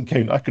you mean it doesn't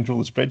count? I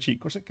control the spreadsheet.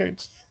 Of course it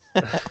counts.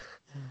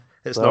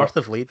 It's north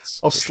of Leeds.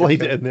 I'll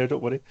slide it in there.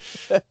 Don't worry.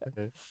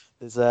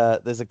 There's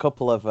a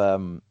couple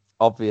of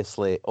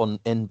obviously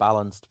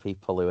imbalanced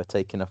people who are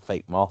taking a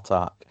fake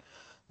Mortark.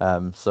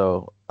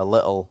 So a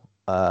little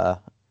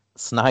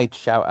snide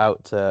shout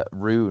out to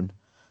Rune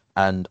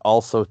and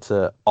also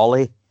to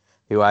Ollie,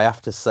 who I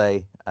have to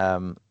say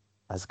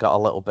has got a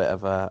little bit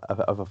of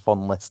a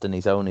fun list in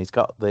his own. He's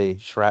got the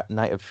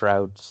Knight of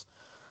Shrouds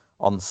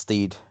on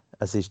Steed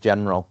as his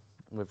general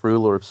with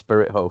Ruler of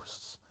Spirit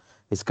Hosts.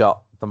 He's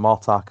got the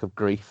Mortark of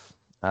Grief,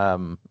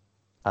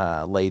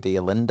 Lady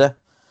Alinda,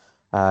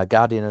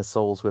 Guardian of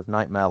Souls with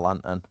Nightmare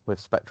Lantern with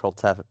Spectral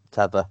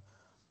Tether,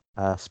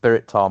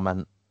 Spirit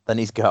Torment. Then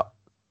he's got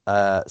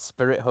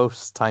Spirit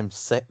Hosts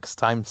 ×6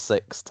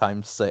 ×6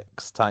 ×6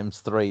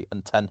 ×3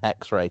 and 10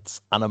 Hex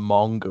Rates and a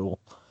Mongol.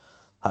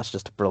 That's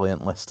just a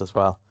brilliant list as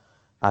well.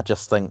 I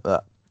just think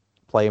that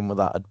playing with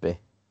that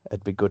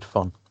it'd be good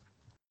fun.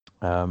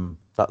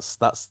 That's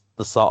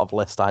the sort of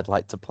list I'd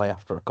like to play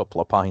after a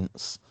couple of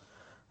pints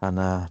and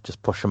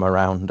just push them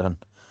around and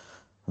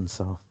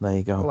so there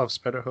you go. I love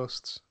Spirit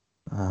Hosts.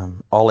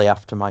 Ollie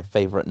after my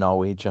favourite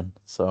Norwegian,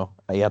 so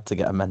he had to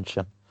get a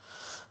mention.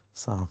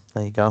 So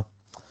there you go.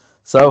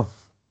 So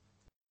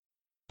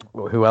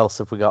who else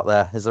have we got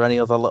there? Is there any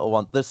other little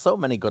one? There's so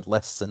many good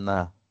lists in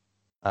there.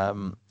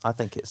 I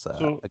think it's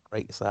a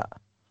great set.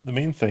 the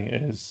main thing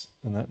is,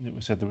 and that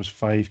we said there was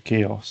 5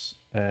 chaos.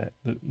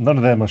 None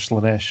of them are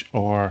Slanesh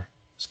or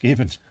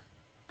Skaven.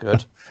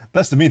 Good.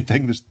 That's the main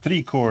thing. There's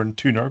 3 core and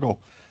 2 Nurgle.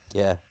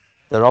 Yeah,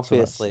 they're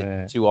obviously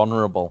too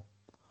honourable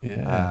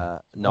Yeah.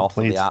 north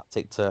of the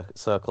Arctic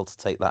Circle to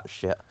take that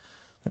shit.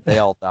 They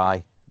all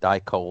die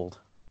cold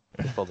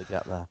before they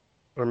get there.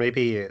 Or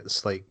maybe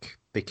it's like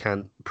they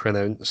can't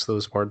pronounce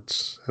those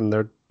words in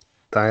their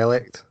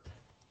dialect.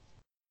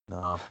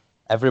 No,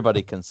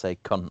 everybody can say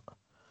cunt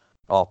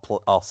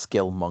or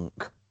skill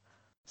monk.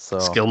 So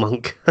Skill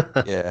monk.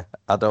 yeah,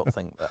 I don't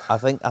think that. I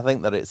think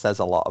that it says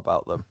a lot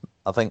about them.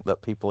 I think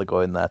that people are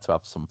going there to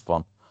have some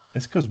fun.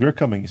 It's because we're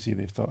coming. You see,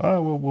 they've thought,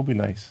 oh, well, we'll be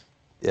nice.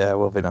 Yeah,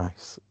 we'll be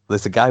nice.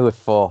 There's a guy with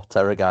 4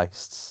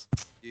 Terrorgeists.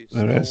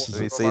 There is.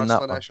 Have you seen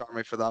that one?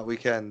 Army for that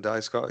weekend,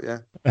 Scott? Yeah.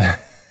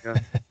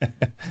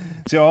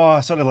 See, oh,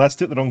 sorry, lads,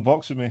 took the wrong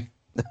box with me.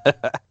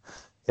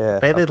 Yeah, I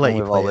bet they'd let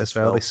you play as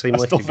well. They seem I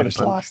like still a good finished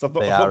bunch. last. I've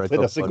They not are played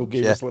a good single bunch,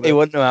 game. yeah. This He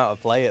wouldn't know how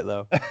to play it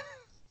though.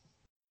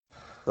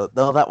 But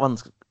no, that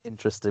one's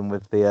interesting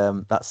with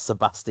the that's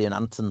Sebastian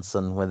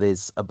Antonsen with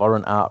his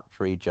Abhorrent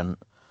Archregent.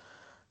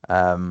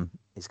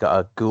 He's got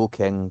a Ghoul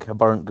King,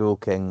 Abhorrent Ghoul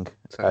King,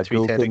 a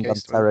Ghoul King and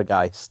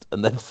Terrorgeist,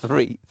 and then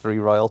three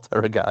Royal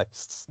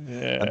Terrorgeists,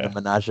 and the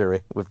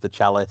Menagerie with the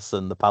Chalice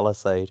and the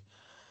Palisade.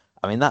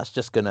 I mean,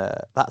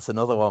 that's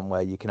another one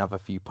where you can have a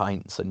few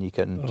pints and you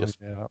can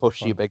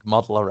push your big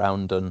model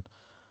around and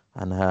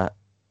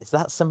is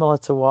that similar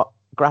to what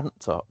Grant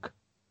took?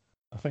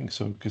 I think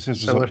so, because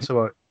similar to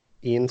what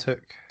Ian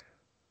took.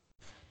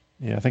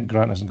 Yeah, I think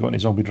Grant hasn't got any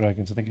zombie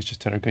dragons. I think it's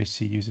just Terrorgeist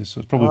he uses,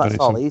 so it's probably that's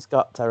all. He's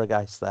got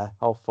Terrorgeist there.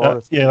 All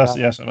 4. That's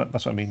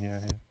what I mean.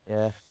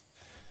 Yeah.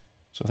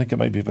 So I think it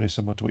might be very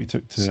similar to what he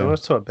took to. Similar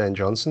to what Ben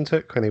Johnson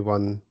took when he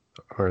won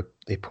or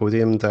he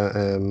podiumed at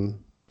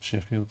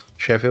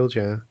Sheffield,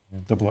 yeah.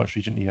 Double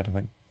Archregent he had, I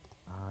think.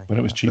 When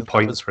it was cheap. The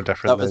points were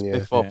different. That was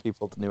before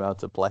people knew how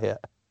to play it.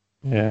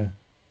 Yeah.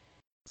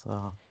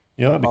 So.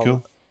 Yeah, that'd be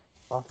cool.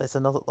 Oh, there's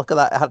another. Look at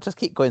that. I just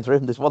keep going through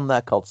them. There's one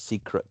there called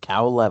Secret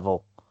Cow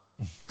Level.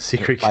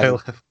 Secret Cow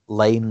Level.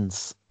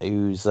 Lanes,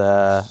 who's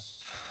that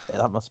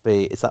must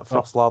be. Is that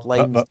Frostlord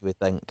Lanes? Do we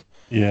think?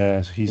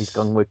 Yeah, he's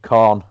gone with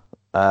Khorne,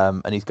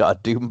 and he's got a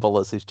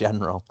Doombull as his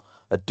general,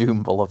 a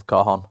Doombull of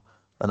Khorne,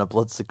 and a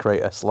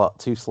Bloodsecrator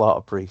 2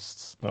 Slaughter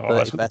Priests,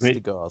 30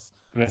 Vestigors,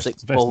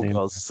 6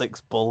 Bulgors,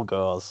 6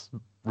 Bulgors,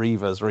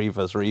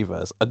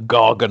 Reavers, a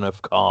Gorgon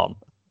of Khorne.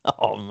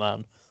 Oh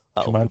man.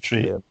 Command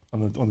trait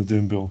on the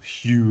Doombull,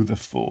 Hugh the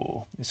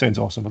Foe. It sounds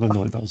awesome. I don't know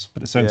what it does,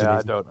 but it sounds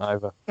amazing. I don't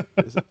either.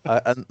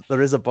 And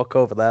there is a book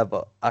over there,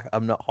 but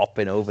I'm not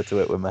hopping over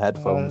to it with my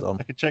headphones on.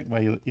 I can check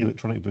my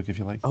electronic book if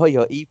you like. Oh,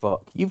 your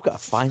ebook. You've got a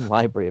fine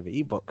library of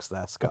ebooks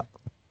there, Scott.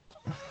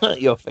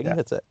 At your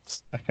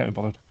fingertips. I can't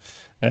be bothered.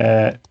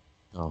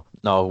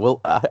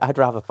 No. I'd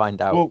rather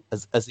find out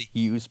as he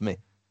hues me.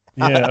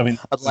 Yeah, I mean,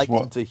 I'd like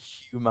him to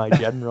hue my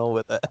general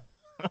with it.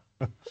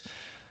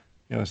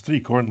 Yeah, there's 3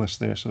 corn lists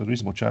there, so a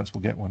reasonable chance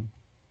we'll get one.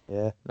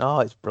 Yeah, no,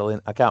 it's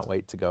brilliant. I can't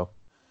wait to go.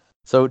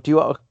 So, do you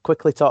want to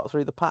quickly talk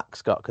through the pack,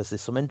 Scott? Because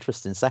there's some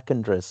interesting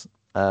secondaries.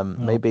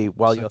 Maybe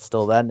while you're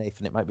still there,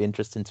 Nathan, it might be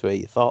interesting to hear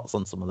your thoughts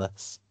on some of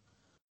this.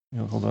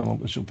 Yeah, hold on,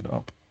 let's open it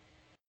up.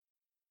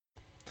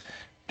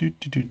 I've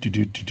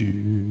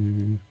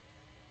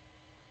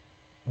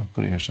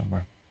got it here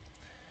somewhere.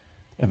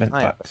 Event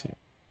packs. Yeah.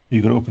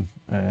 You got it open.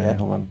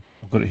 Hold on,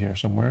 I've got it here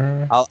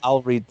somewhere.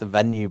 I'll read the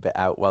venue bit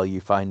out while you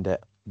find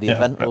it. The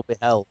event will be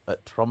held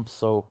at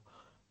Tromsø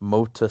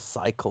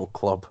Motorcycle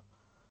Club,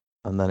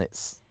 and then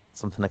it's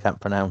something I can't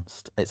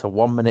pronounce. It's a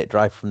 1-minute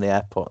drive from the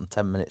airport and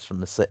 10 minutes from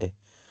the city.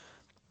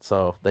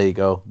 So there you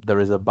go. There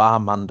is a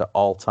barman at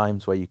all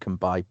times where you can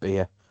buy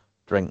beer,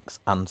 drinks,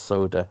 and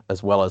soda,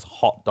 as well as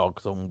hot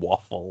dogs and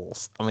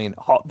waffles. I mean,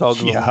 hot dogs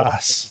and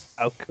waffles.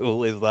 How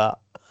cool is that?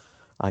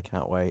 I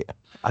can't wait.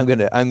 I'm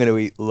gonna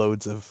eat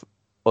loads of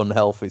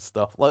unhealthy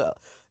stuff.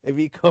 Look, if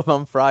you come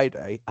on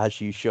Friday,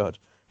 as you should,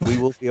 we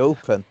will be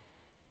open.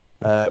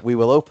 We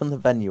will open the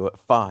venue at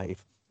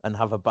 5 and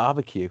have a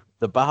barbecue.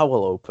 The bar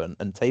will open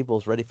and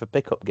tables ready for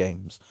pickup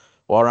games,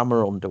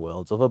 Warhammer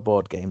Underworlds, other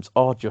board games,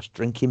 or just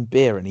drinking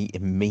beer and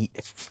eating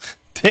meat.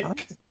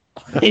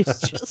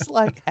 It's just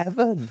like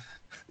heaven.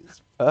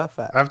 It's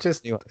perfect.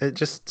 It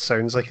just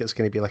sounds like it's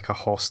going to be like a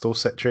hostel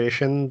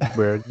situation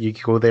where you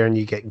go there and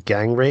you get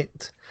gang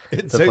raped.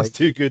 It sounds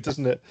too good,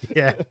 doesn't it?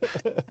 Yeah.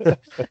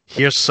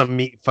 Here's some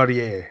meat for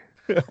you.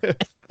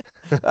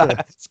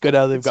 It's good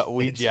how they've got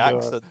Ouija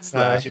accents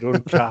there. Your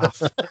own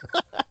calf.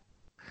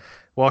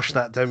 Wash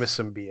that down with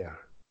some beer.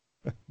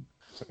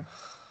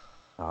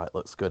 Oh, it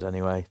looks good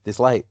anyway. There's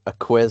like a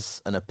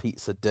quiz and a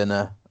pizza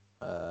dinner.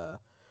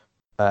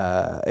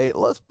 It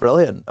looks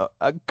brilliant.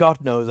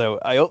 God knows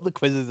I hope the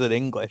quiz is in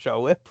English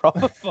or we're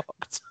proper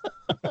fucked.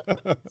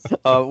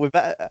 We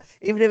better,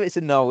 even if it's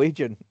in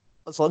Norwegian,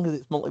 as long as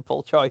it's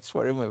multiple choice,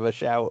 we're in with a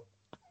shout.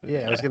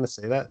 Yeah, I was going to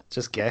say that.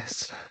 Just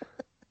guess.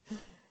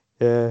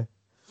 Yeah.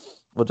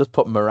 We'll just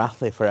put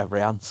Marathi for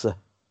every answer.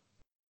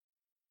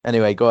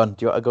 Anyway, go on.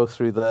 Do you want to go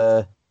through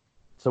the...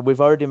 So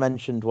we've already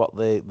mentioned what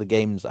the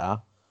games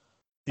are.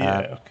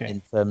 Okay.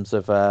 In terms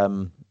of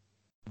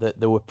that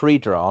they were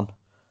pre-drawn,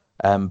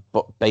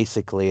 but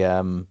basically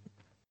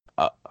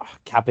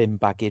cabin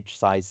baggage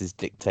sizes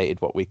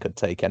dictated what we could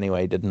take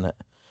anyway, didn't it?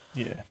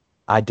 Yeah.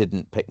 I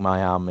didn't pick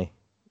my army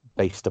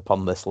based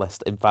upon this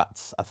list. In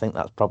fact, I think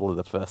that's probably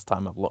the first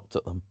time I've looked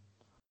at them.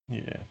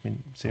 Yeah. I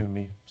mean, same with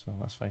me, so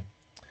that's fine.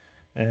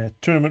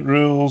 Tournament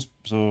rules.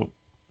 So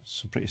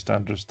some pretty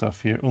standard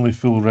stuff here. Only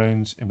full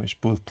rounds in which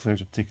both players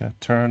have taken a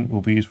turn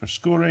will be used for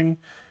scoring.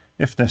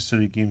 If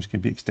necessary, games can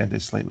be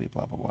extended slightly,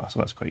 blah, blah, blah. So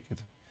that's quite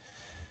good.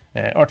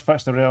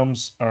 Artifacts in the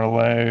realms are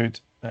allowed.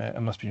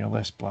 It must be on your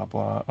list, blah,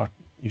 blah. Our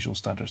usual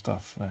standard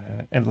stuff.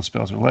 Endless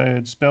spells are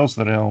allowed. Spells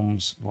of the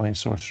realms, line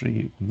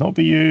sorcery will not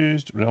be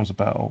used. Realms of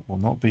battle will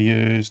not be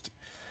used.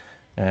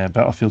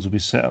 Battlefields will be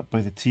set up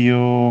by the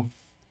TO.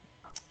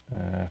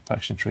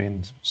 Faction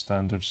trained,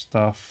 standard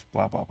stuff,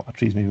 blah blah blah.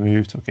 Trees may be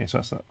moved. Okay, so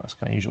that's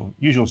kind of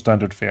usual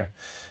standard fare.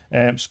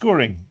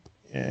 Scoring.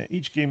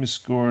 Each game is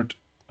scored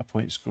a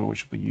point score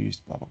which will be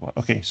used. Blah blah blah.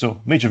 Okay,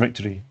 so major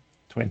victory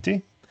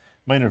 20,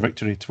 minor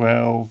victory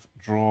 12,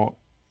 draw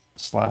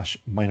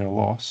 / minor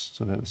loss,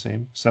 so they're the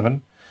same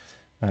 7,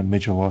 and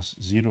major loss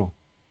 0.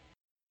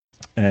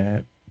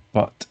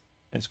 But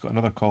it's got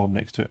another column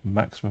next to it,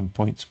 maximum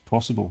points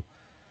possible.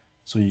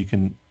 So you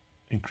can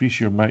increase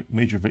your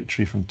major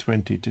victory from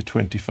 20 to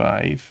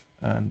 25,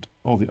 and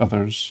all the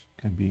others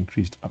can be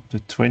increased up to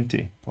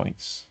 20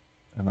 points.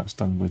 And that's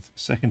done with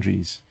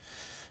secondaries,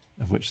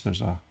 of which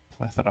there's a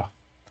plethora.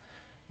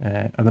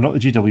 And they're not the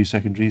GW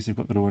secondaries, they've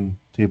got their own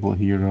table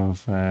here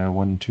of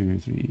 1, 2,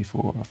 3,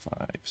 4,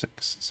 5,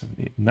 6, 7,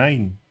 8,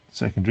 9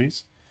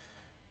 secondaries,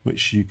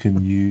 which you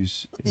can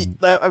use in...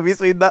 Have you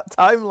seen that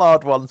Time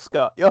Lord one,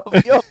 Scott? You're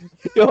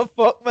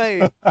fuck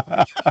me.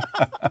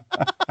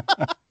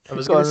 I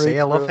was going to say,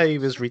 I love how he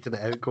was reading it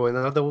out, going,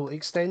 "Oh, they'll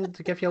extend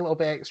to give you a little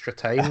bit extra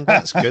time."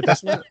 That's good,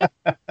 isn't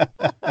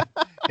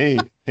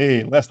it?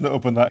 Hey, let's not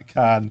open that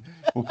can.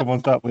 We'll come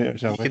on to that later,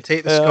 shall we? You can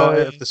take the Scot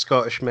out of the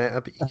Scottish meta,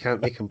 but you can't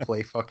make him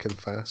play fucking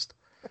fast.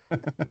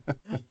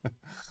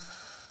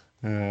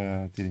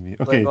 Dear me.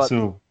 Okay,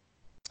 so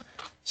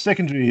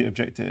secondary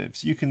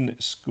objectives. You can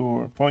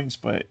score points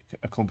by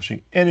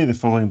accomplishing any of the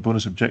following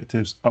bonus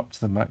objectives up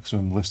to the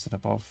maximum listed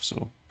above.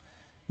 So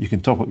you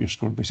can top up your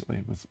score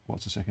basically with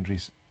lots of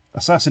secondaries.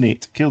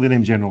 Assassinate, kill the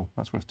enemy general,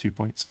 that's worth 2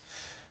 points.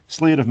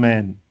 Slayer of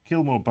men,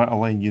 kill more battle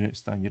line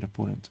units than your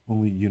opponent.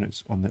 Only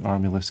units on the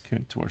army list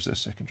count towards this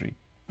secondary.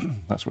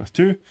 That's worth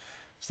 2.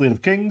 Slayer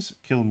of kings,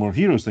 kill more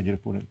heroes than your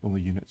opponent.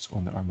 Only units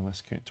on the army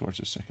list count towards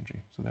this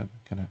secondary. So they're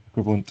kind of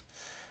equivalent.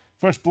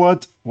 First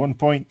blood, 1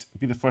 point.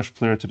 Be the first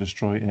player to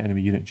destroy an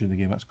enemy unit during the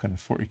game. That's kind of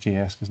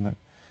 40k-esque, isn't it?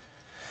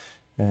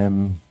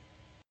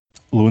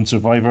 Lone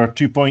survivor,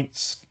 2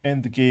 points.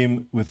 End the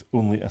game with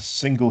only a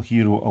single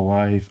hero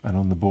alive and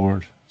on the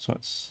board. So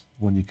that's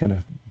one you kind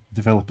of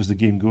develop as the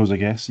game goes, I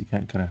guess. You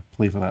can't kind of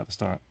play for that at the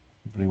start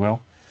very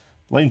well.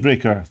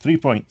 Linebreaker, 3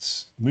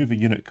 points. Move a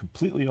unit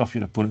completely off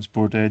your opponent's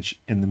board edge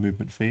in the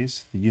movement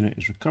phase. The unit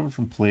is recovered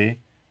from play,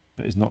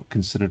 but is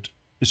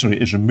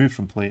removed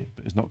from play,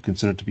 but is not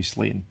considered to be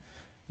slain.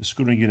 The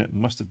scoring unit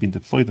must have been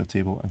deployed on the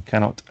table and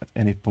cannot at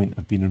any point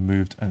have been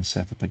removed and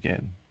set up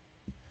again.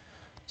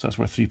 So that's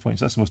worth 3 points.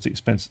 That's the most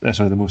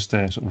the most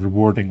sort of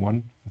rewarding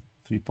one.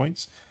 3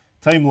 points.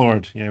 Time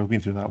Lord. Yeah, we've been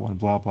through that one.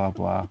 Blah blah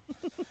blah.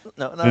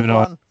 Moving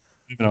on.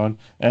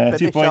 2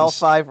 Finish points. all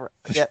 5.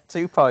 Get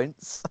 2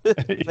 points.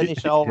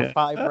 Finish all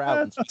 5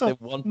 rounds.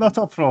 Not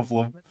a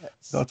problem.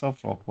 Not a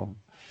problem.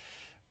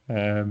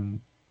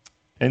 In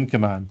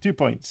command, 2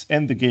 points.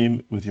 End the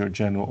game with your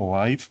general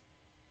alive.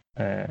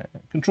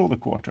 Control the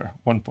quarter,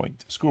 1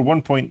 point. Score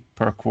 1 point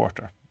per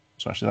quarter.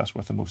 So actually that's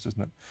worth the most,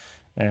 isn't it?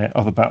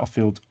 Of the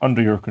battlefield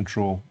under your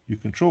control. You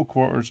control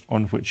quarters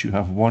on which you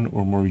have 1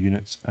 or more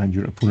units and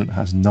your opponent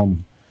has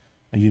none.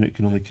 A unit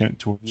can only count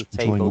towards you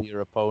controlling... table your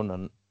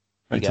opponent.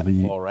 You get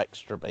 4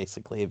 extra,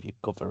 basically, if you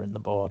cover in the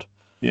board.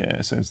 Yeah,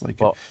 it sounds like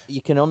but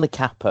you can only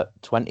cap at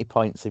 20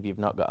 points if you've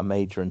not got a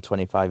major and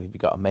 25 if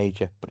you've got a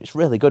major. But it's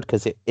really good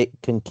because it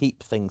can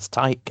keep things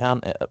tight,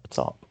 can't it, at the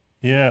top?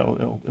 Yeah,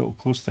 it'll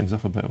close things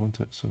up a bit, won't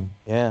it? So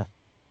yeah.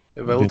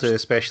 It will do,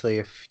 especially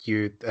if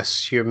you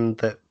assume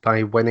that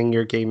by winning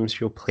your games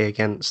you'll play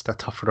against a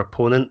tougher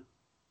opponent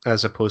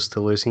as opposed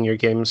to losing your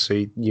games,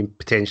 so you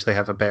potentially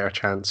have a better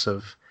chance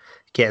of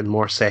getting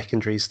more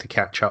secondaries to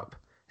catch up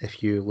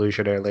if you lose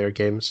your earlier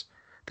games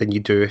than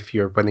you do if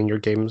you're winning your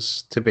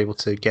games to be able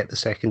to get the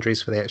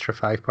secondaries for the extra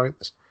 5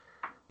 points.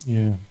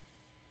 Yeah.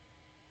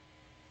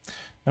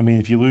 I mean,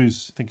 if you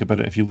lose, think about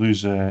it, if you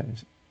lose a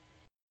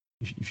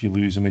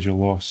major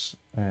loss,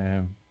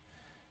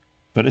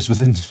 but it's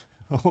within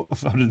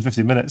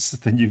 150 minutes,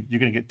 then you're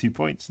going to get 2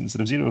 points instead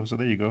of 0. So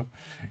there you go.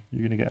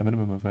 You're going to get a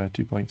minimum of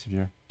 2 points if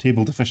you're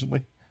tabled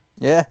efficiently.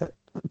 Yeah,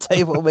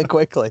 table me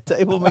quickly.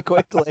 Table me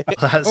quickly.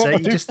 That's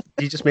it.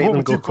 You just make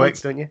them go quick,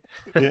 don't you?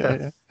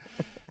 Yeah.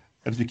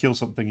 And if you kill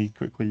something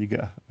you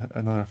get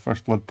another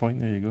first blood point.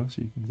 There you go.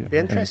 So you can get. It'd be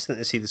interesting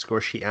to see the score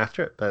sheet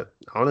after it, but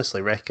I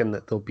honestly reckon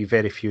that there'll be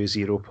very few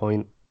 0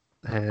 point.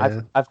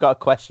 I've got a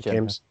question.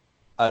 Games.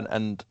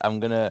 and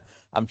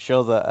I'm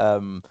sure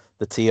that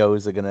the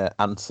TOs are gonna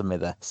answer me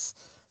this.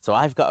 So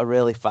I've got a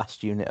really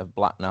fast unit of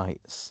Black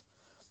Knights.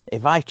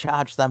 If I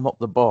charge them up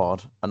the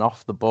board and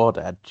off the board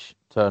edge,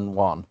 turn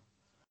 1,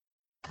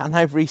 can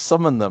I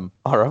resummon them,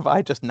 or have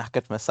I just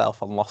knackered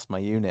myself and lost my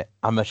unit?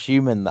 I'm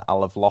assuming that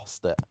I'll have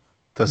lost it.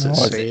 Does it No,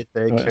 say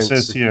they No, it count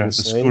says as here the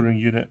insane? scoring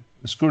unit.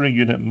 The scoring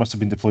unit must have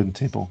been deployed in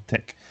table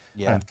tick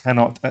Yeah, and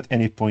cannot at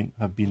any point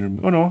have been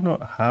removed. Oh no,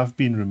 not have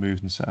been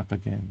removed and set up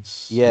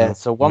against. yeah. No.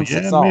 So once yeah,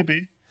 it's off,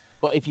 maybe.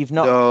 but if you've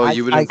not, No, I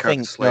you wouldn't count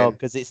think as slain, no,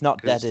 because it's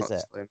not 'cause dead, it's is not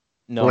it? slain.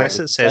 No, Unless it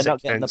they're says not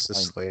it getting the counts as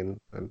point. slain.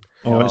 And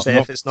Oh, No. it's but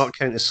not. if it's not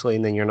counted as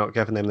slain, then you're not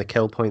giving them the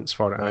kill points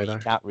for it No, you either.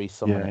 can't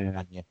resummon Yeah, it, yeah.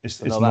 can you? It's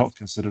So it's no, not that's-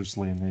 considered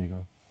slain. There you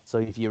go. So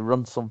if you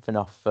run something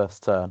off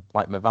first turn,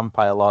 like my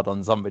Vampire Lord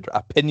on Zombie,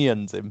 I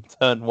pinions him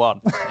turn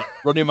 1,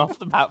 run him off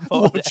the map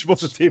board, Launch him off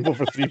the table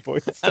for 3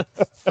 points. and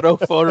throw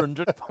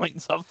 400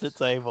 points off the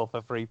table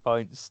for 3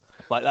 points.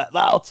 Like that,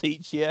 that'll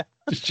teach you.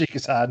 Just shake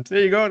his hand.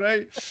 There you go.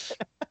 Right.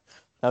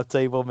 Now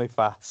table me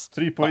fast.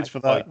 3 points 5 for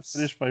that. points.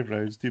 Finish 5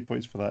 rounds. 2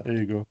 points for that. There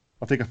you go.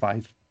 I'll take a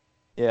 5.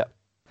 Yeah,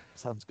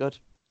 sounds good.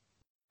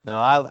 No,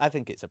 I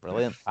think it's a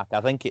brilliant pack.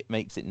 I think it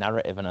makes it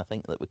narrative, and I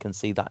think that we can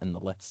see that in the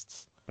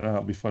lists.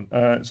 That'll be fun.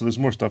 So there's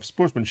more stuff.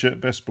 Sportsmanship,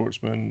 best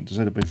sportsman,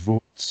 decided by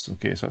votes.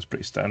 Okay, so that's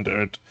pretty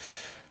standard.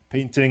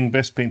 Painting,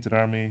 best painted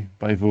army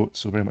by vote.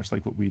 So very much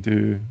like what we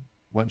do.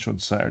 Lunch on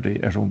Saturday,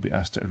 everyone will be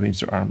asked to arrange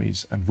their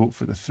armies and vote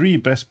for the 3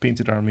 best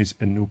painted armies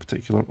in no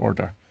particular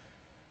order.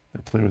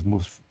 The player with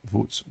most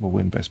votes will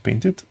win best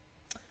painted.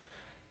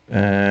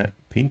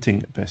 Painting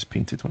best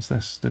painted. What's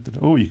this?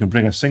 Oh, you can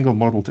bring a single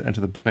model to enter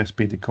the best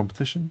painted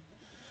competition.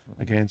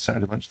 Again,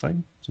 Saturday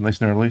lunchtime. So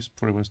nice and early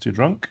before everyone's too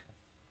drunk.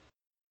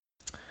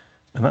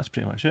 And that's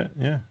pretty much it.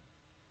 Yeah.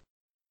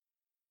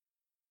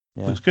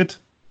 Yeah. Looks good.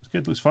 Looks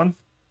good. Looks fun.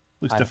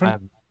 Looks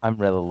different. I'm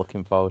really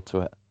looking forward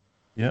to it.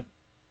 Yeah.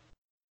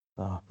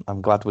 So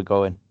I'm glad we're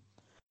going.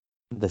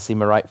 They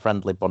seem a right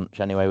friendly bunch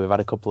anyway. We've had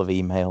a couple of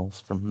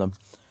emails from them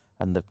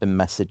and they've been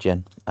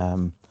messaging.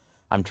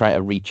 I'm trying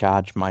to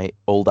recharge my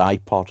old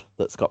iPod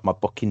that's got my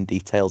booking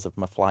details of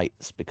my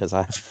flights because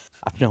I've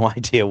no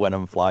idea when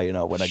I'm flying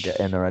or when I get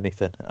in or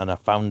anything. And I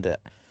found it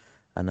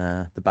and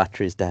the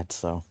battery's dead.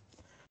 So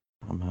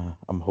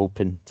I'm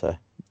hoping to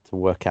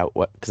work out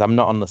what, because I'm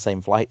not on the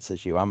same flights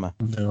as you, am I?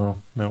 No.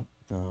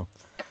 No.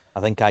 I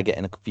think I get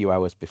in a few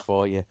hours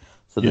before you.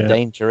 So the Yeah.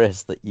 danger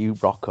is that you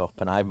rock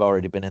up and I've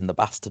already been in the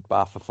bastard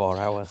bar for 4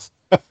 hours.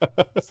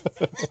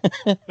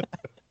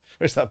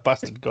 Where's that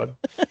bastard gone?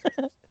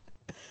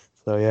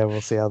 So yeah, we'll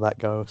see how that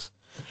goes.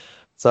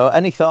 So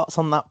any thoughts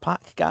on that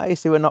pack,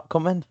 guys, who are not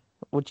coming?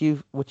 Would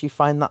you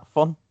find that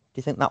fun? Do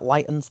you think that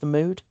lightens the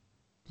mood?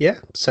 Yeah,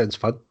 sounds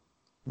fun.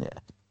 Yeah,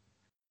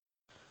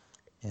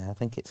 I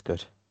think it's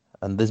good.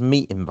 And there's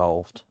meat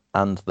involved,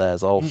 and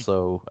there's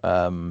also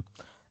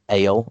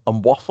ale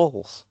and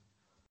waffles.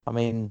 I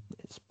mean,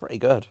 it's pretty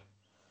good.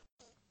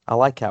 I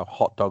like how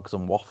hot dogs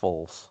and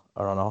waffles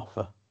are on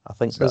offer. I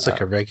think Sounds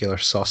like a regular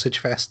sausage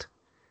fest.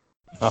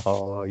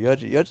 Oh, you're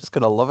just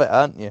gonna love it,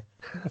 aren't you?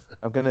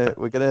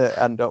 We're gonna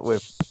end up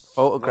with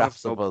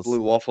photographs of us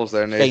blue waffles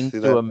there, Nate. chained See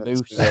to that? a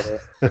moose. See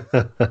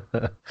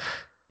that?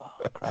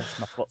 Oh, Christ,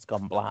 my foot's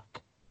gone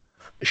black.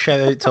 Shout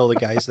out to all the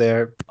guys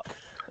there.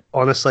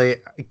 Honestly,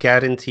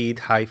 guaranteed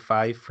high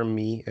five from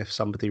me if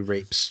somebody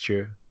rapes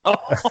Stu. How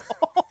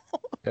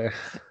Yeah.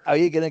 are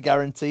you gonna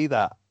guarantee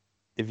that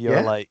if you're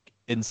Yeah. like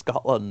in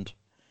Scotland?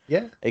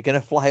 Yeah, Are you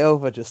gonna fly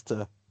over just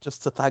to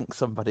thank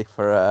somebody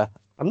for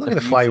I'm not going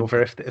to fly abusing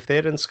over if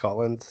they're in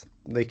Scotland.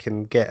 They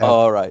can get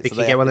Oh, right. they so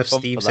can they get have one to of come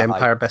for Steve's the hype.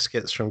 Empire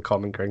biscuits from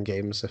Common Ground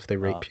Games if they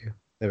rape you.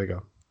 There we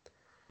go.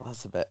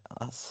 That's a bit.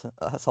 That's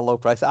a low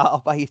price. I'll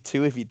buy you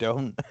 2 if you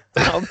don't.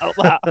 How about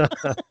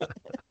that?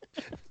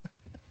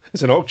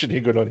 There's an auction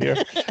here going on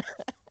here.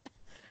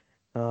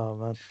 Oh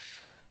man.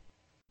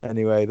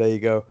 Anyway, there you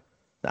go.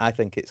 I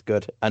think it's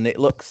good, and it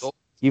looks.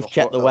 You've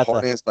checked the weather.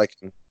 horniest I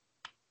can-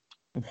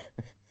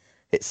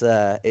 It's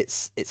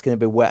going to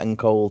be wet and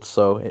cold,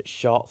 so it's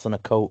shorts and a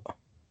coat.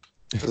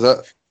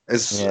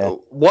 Is Yeah.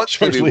 what's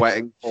going to be Actually- wet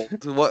and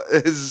cold? What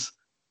is?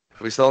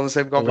 Are we still in the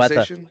same weather.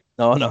 conversation?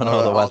 No, the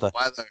weather.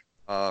 weather.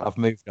 I've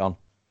moved on.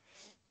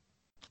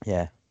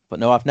 Yeah, but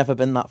no, I've never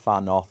been that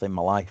far north in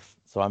my life,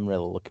 so I'm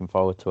really looking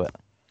forward to it.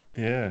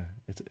 Yeah,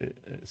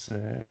 it's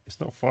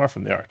not far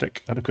from the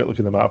Arctic. I had a quick look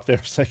at the map there.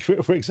 It's like,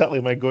 where exactly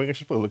am I going? I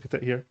should probably look at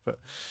it here. But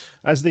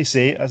as they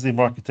say, as they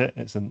market it,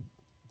 it's in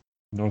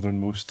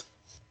northernmost.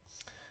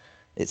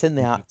 It's in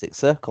the Arctic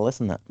Circle,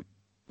 isn't it?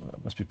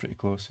 That must be pretty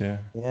close, yeah.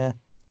 Yeah,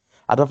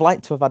 I'd have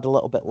liked to have had a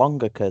little bit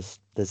longer because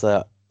there's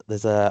a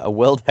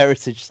World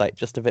Heritage Site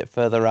just a bit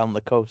further around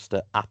the coast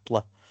at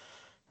Atla.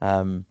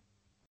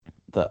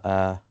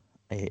 That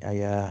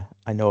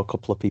I know a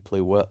couple of people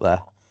who work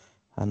there,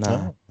 and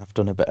I've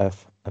done a bit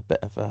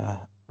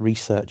of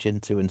research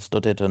into and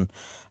studied, and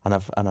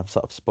I've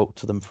sort of spoke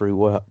to them through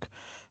work,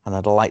 and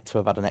I'd like to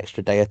have had an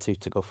extra day or two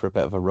to go for a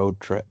bit of a road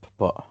trip,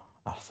 but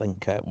I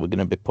think we're going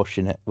to be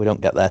pushing it. We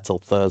don't get there till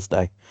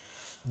Thursday.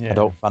 Yeah. I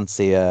don't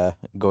fancy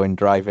going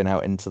driving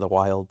out into the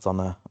wilds on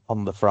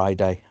the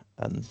Friday.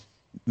 and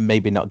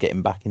maybe not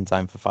getting back in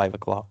time for 5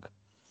 o'clock.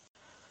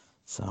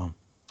 So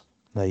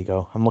there you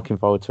go. I'm looking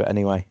forward to it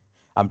anyway.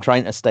 I'm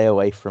trying to stay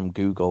away from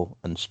Google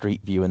and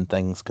Street View and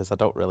things because I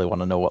don't really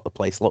want to know what the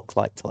place looks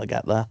like till I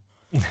get there.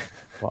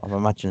 But I'm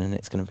imagining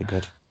it's going to be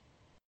good.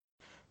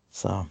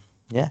 So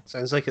yeah,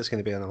 Sounds like it's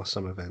going to be an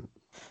awesome event.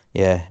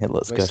 yeah, it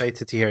looks I'm good.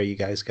 excited to hear you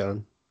guys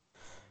going.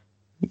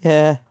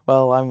 Yeah,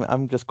 well,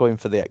 I'm just going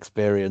for the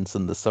experience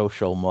and the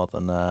social more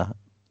than to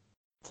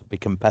be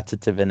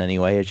competitive in any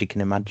way, as you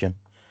can imagine.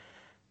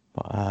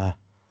 But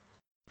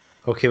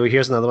Okay, well,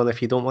 here's another one.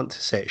 If you don't want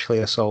to sexually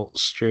assault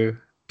Stu,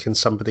 can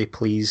somebody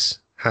please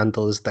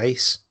handle his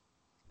dice?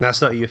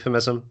 That's not a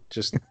euphemism.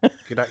 Just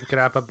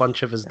grab a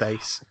bunch of his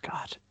dice,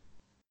 God,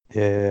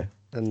 yeah,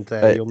 and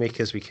But- you'll make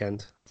his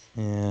weekend.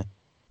 yeah,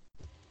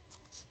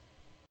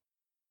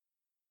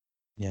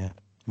 yeah.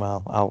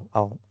 Well,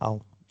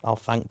 I'll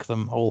thank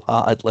them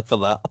wholeheartedly for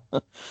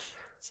that.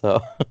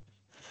 So,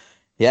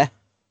 yeah,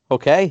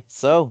 okay.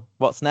 So,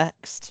 what's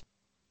next?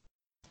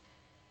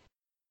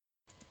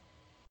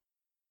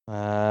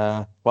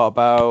 What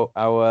about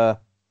our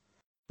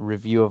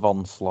review of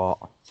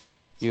Onslaught?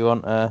 Do you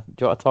want to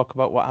talk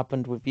about what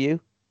happened with you,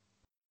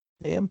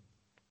 Liam?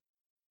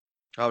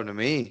 Oh, to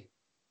me.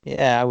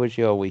 Yeah, how was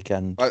your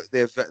weekend?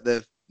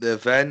 The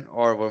event,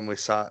 or when we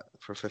sat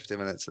for 50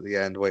 minutes at the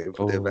end waiting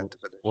for the event to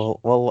finish? Well,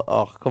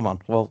 oh, come on.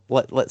 Well,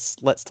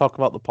 let's talk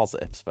about the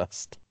positives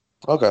first.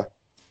 Okay.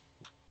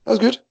 That was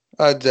good.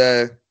 I had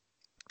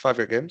 5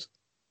 great games.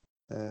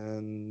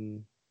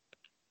 So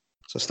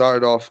I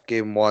started off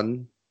game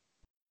 1.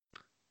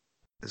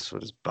 This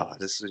one is bad.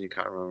 This is when you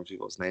can't remember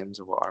people's names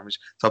or what armies.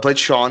 So I played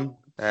Sean,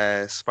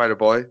 Spider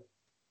Boy,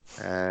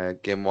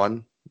 game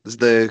 1.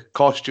 The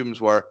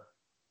costumes were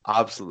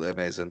absolutely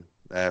amazing.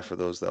 For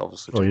those that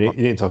obviously. Oh, you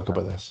need to talk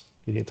about this.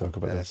 You need to talk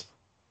about Yeah. this.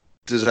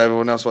 Does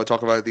everyone else want to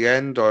talk about it at the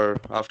end or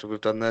after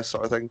we've done this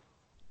sort of thing?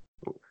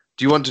 Do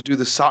you want to do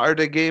the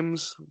Saturday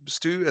games,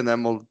 Stu, and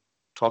then we'll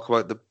talk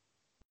about the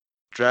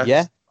dress?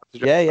 Yeah. the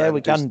dress, Yeah, and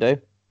we can do.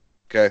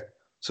 Okay.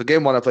 So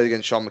game 1, I played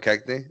against Sean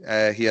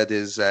McKegney. He had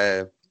his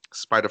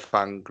Spider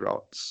Fang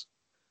Grots.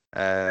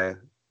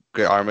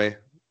 Great army.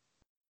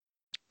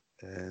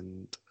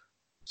 And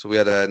so we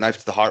had a Knife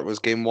to the Heart was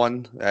game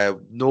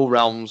 1. No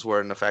realms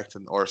were in effect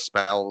or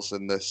spells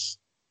in this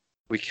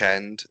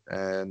weekend,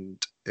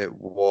 and it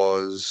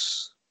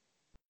was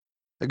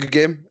a good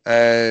game.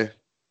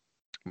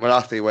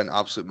 Marathi went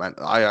absolute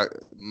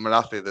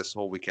Marathi this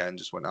whole weekend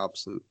just went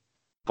absolute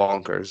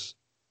bonkers.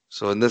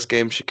 So in this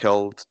game, she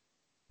killed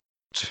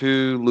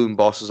 2 loon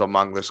bosses on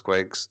Mangler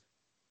Squigs,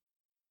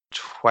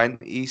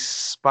 20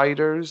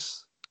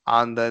 spiders,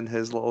 and then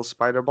his little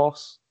spider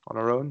boss on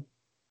her own.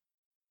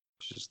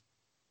 She just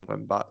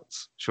went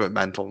bats. She went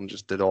mental and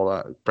just did all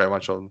that. Pretty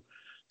much on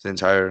the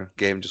entire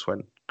game just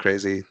went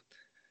crazy.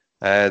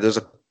 There's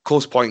a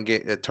close point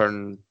at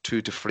turn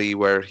 2 to 3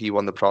 where he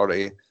won the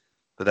priority,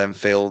 but then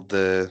failed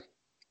the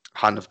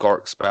Hand of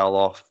Gork spell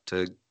off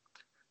to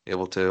be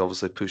able to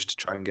obviously push to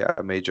try and get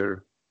a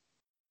major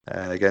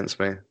against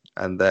me.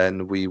 And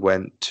then we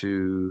went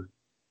to...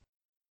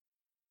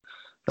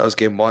 That was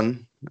game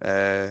 1.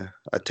 I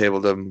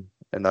tabled him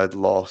and I'd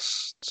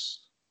lost,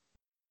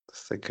 I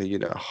think, a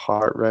unit of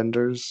heart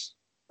renders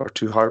or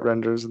 2 heart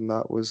renders, and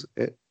that was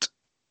it.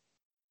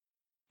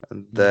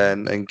 And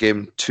then in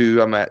game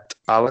 2, I met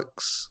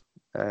Alex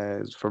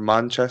from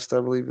Manchester,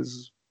 I believe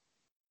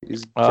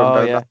he's from Oh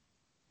down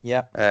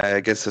yeah, yeah.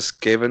 against the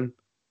Skaven.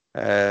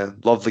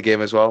 Loved the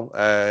game as well,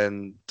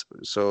 and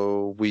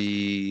so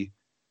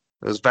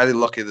I was very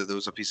lucky that there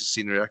was a piece of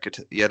scenery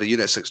he had a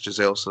unit 6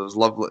 Giselle, so it was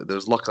lovely. There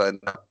was luckily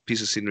a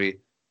piece of scenery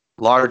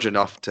large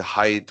enough to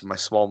hide my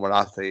small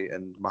Marathi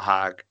and my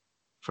hag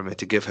for me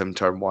to give him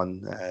turn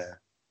 1.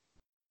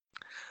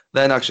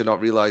 Then actually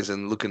not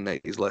realizing, looking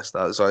at his list,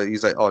 so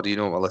he's like, "Oh, do you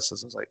know what my list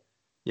is?" I was like,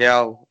 "Yeah,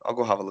 I'll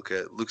go have a look at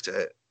it." Looked at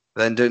it,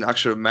 then didn't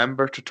actually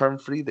remember to turn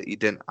 3 that he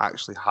didn't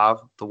actually have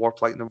the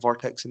Warp Lightning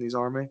Vortex in his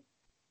army,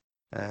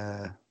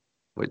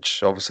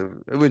 which obviously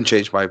it wouldn't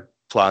change my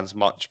plans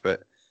much.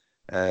 But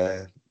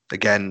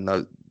again,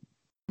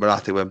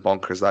 Marathi went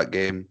bonkers that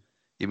game.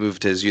 He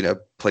moved his unit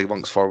of Plague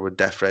Monks forward,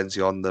 Death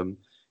Frenzy on them.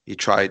 He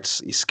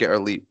skitter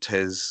leaped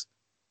his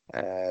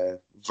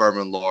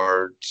Vermin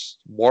Lord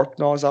Warp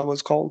Gnaw, is that what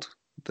it's called?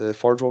 The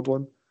Forge World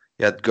one?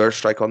 He had Gur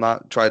Strike on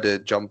that, tried to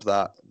jump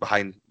that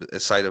behind the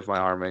side of my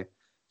army,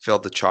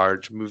 failed the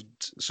charge,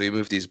 so he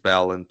moved his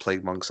Bell and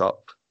Plague Monks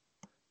up,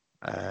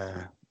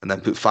 and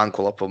then put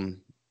Fanquil up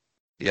him.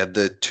 He had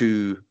the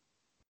 2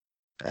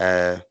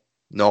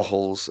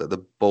 Noholes at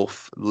the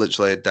both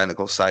literally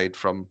identical side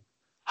from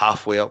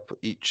halfway up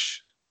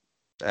each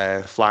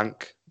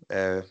flank.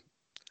 So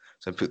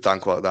I put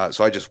Thanquol like that.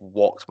 So I just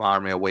walked my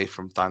army away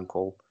from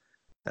Thanquol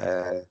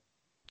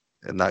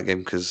in that game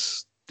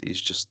because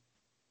he's just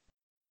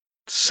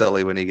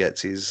silly when he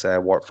gets his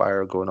Warp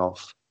Fire going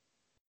off.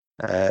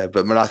 But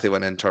Marathi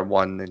went in turn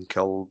 1 and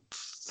killed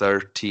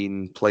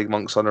 13 Plague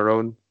Monks on her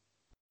own.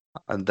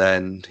 And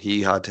then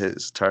he had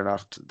his turn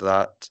after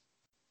that.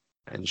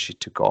 And she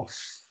took off,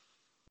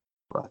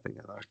 I think,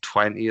 another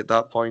 20 at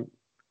that point.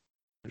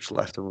 which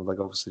left him with like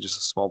obviously just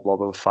a small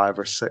blob of 5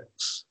 or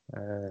 6.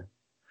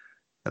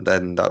 And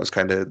then that was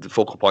kind of the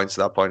focal points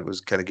at that point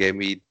was kind of gave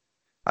me.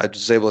 I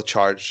was able to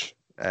charge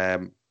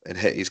and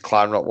hit his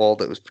clan wall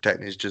that was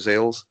protecting his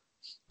Jezzails.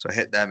 So I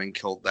hit them and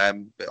killed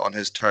them. But on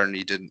his turn,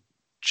 he didn't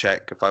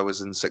check if I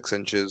was in 6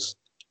 inches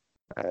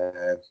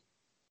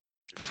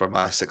for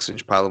my 6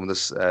 inch pylon with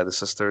the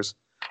sisters.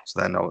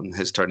 So then on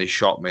his turn, he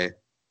shot me,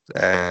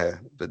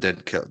 but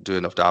didn't do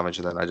enough damage.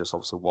 And then I just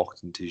obviously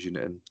walked into his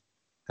unit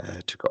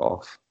and took it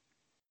off.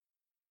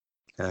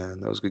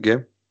 And that was a good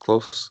game.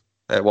 Close.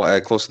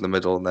 Close in the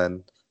middle, and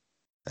then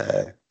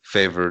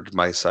favored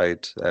my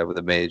side with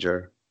a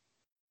major.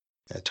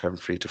 Turn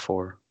 3 to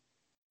 4.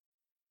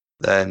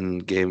 Then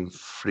game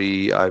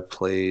 3, I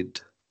played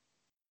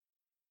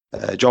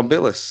John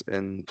Bayliss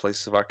in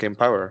place of Arcane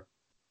Power.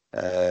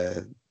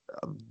 A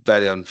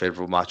very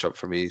unfavorable matchup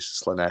for me.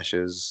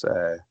 Slaanesha's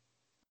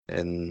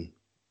in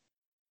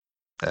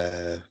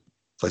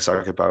place of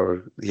Arcane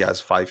Power. He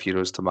has 5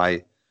 heroes to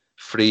my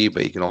 3,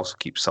 but he can also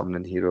keep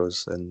summoning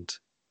heroes, and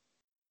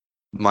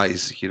my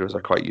heroes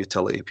are quite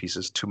utility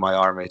pieces to my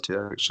army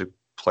to actually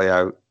play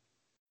out.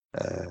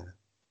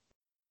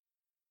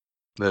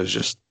 There's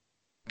just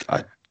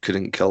I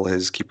couldn't kill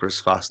his keepers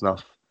fast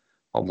enough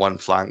on one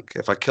flank.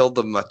 If I killed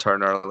them a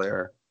turn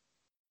earlier,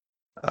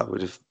 I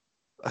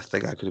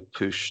think I could have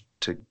pushed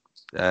to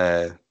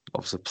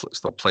obviously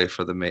still play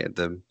for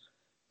the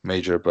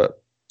major,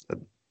 but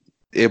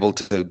able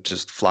to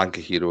just flank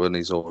a hero in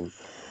his own,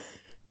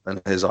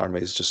 and his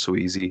army is just so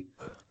easy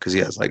because he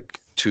has like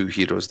 2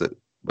 heroes that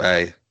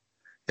he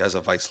has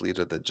a vice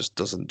leader that just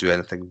doesn't do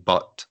anything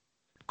but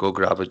go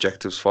grab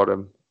objectives for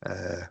him.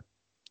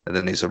 And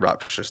then he's a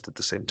Rapturist at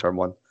the same turn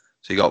 1.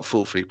 So he got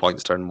full 3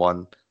 points turn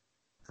 1.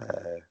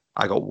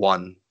 I got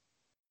 1.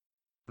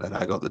 Then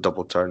I got the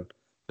double turn.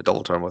 The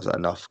double turn wasn't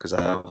enough because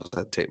I had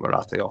to take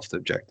Marathi off the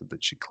objective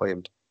that she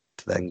claimed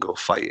to then go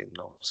fight and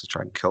obviously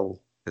try and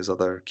kill his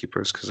other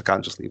keepers because I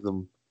can't just leave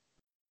them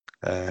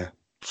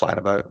flying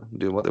about and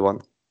doing what they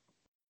want.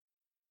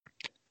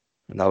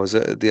 And that was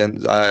it. At the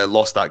end, I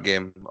lost that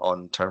game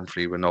on turn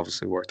 3 when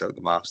obviously worked out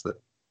the maths that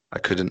I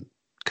couldn't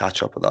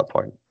catch up at that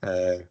point.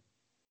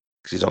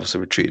 Because he's obviously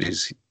retreated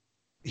his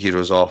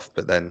heroes off,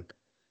 but then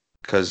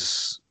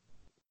because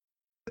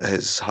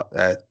his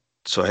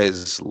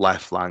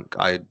left flank,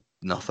 I had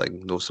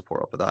nothing, no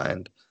support up at that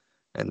end,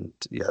 and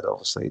he had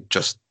obviously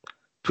just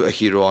put a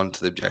hero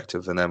onto the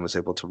objective and then was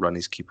able to run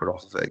his keeper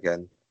off of it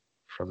again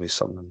from his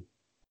summon,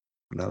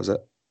 and that was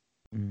it.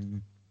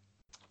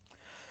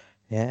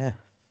 Yeah.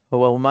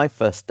 Well, my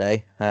first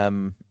day.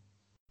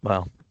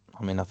 Well,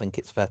 I mean, I think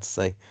it's fair to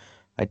say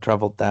I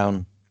travelled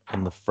down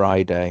on the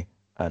Friday.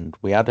 And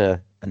we had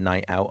a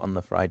night out on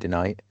the Friday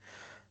night,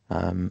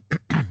 and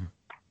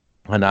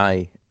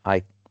I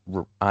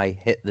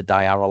hit the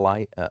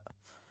diarrhea at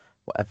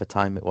whatever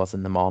time it was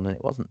in the morning.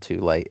 It wasn't too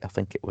late. I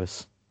think it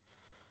was,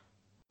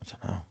 I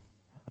don't know.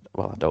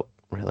 Well, I don't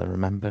really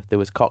remember. There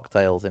was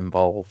cocktails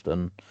involved,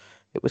 and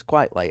it was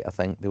quite late. I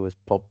think there was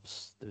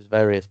pubs, there was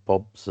various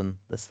pubs, and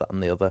this, that,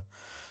 and the other.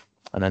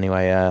 And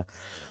anyway,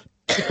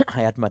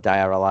 I had my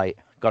diarrhea.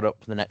 Got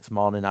up the next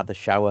morning, had a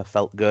shower,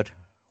 felt good,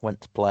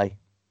 went to play.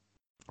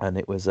 And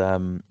it was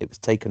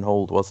Taken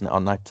Hold, wasn't it,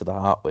 on Knife to the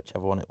Heart,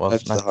 whichever one it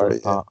was. Knife to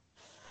the Heart.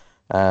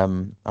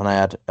 And I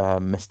had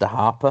Mr.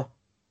 Harper,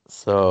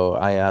 so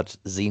I had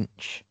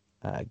Tzeentch,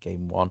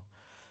 game 1,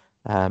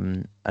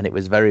 and it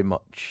was very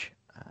much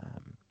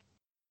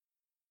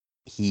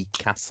he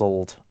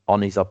castled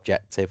on his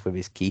objective with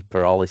his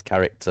keeper, all his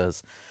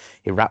characters.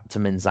 He wrapped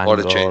them in Zangors. What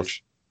a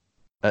change!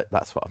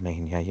 That's what I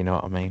mean. Yeah, you know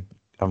what I mean.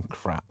 I'm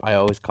crap. I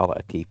always call it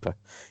a keeper.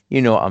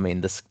 You know what I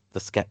mean. The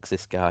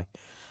Skeksis guy.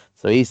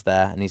 So he's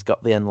there, and he's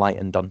got the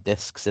Enlightened on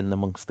discs in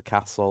amongst the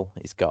castle.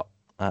 He's got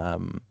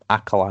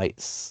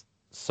acolytes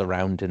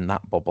surrounding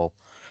that bubble,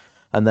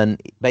 and then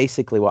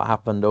basically what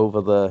happened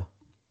over the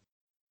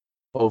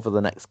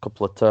next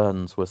couple of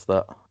turns was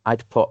that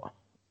I'd put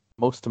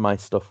most of my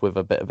stuff with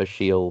a bit of a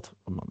shield.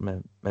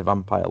 My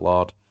Vampire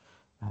Lord,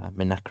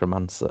 my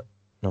Necromancer.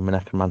 No, my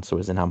Necromancer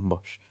was in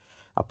ambush.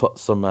 I put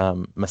some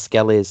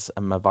Muskelis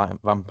and my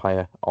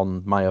Vampire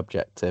on my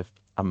objective,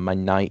 and my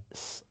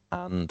Knights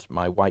and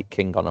my White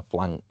King on a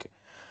flank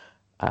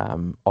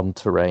on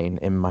terrain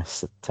in my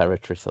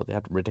territory, so they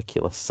had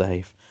ridiculous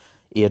save.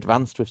 He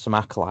advanced with some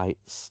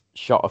acolytes,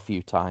 shot a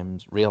few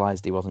times,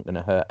 realised he wasn't going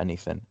to hurt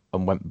anything,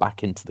 and went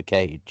back into the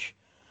cage.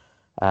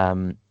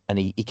 And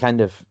he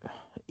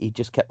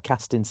just kept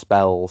casting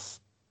spells,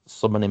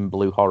 summoning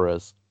blue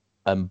horrors,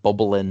 and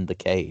bubbling the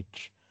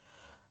cage.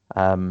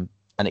 And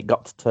it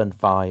got to turn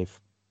 5.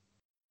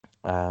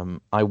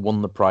 I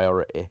won the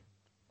priority,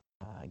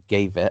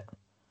 gave it.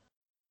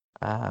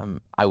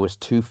 I was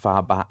too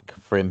far back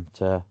for him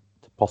to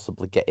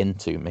possibly get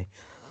into me,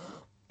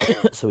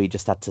 so he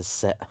just had to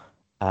sit.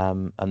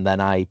 And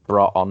then I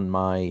brought on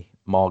my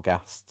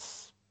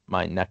Morghasts,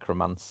 my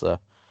Necromancer,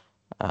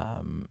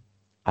 and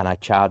I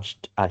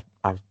charged. I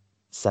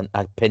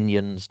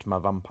pinionsed my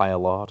Vampire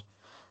Lord.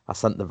 I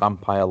sent the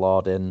Vampire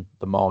Lord in,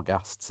 the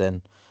Morghasts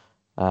in,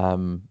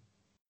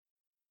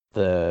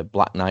 the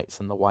Black Knights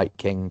and the White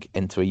King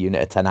into a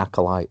unit of 10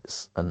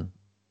 acolytes and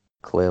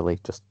clearly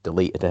just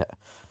deleted it.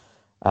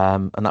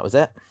 And that was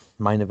it.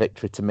 Minor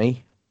victory to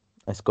me.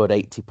 I scored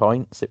 80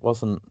 points. It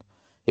was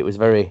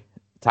very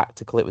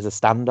tactical. It was a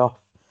standoff.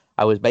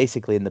 I was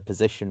basically in the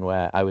position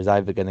where I was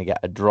either going to get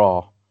a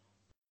draw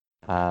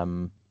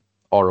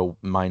or a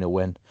minor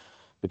win,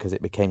 because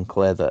it became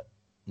clear that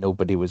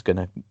nobody was going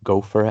to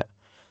go for it.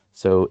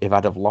 So if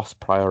I'd have lost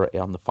priority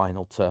on the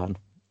final turn,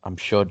 I'm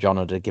sure John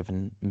would have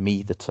given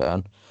me the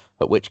turn,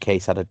 at which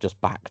case I'd have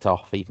just backed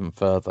off even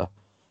further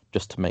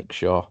just to make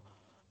sure.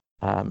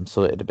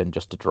 So it'd have been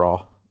just a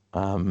draw.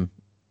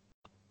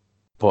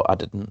 But I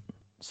didn't,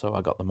 so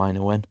I got the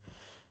minor win.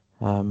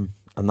 And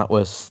that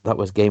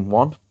was game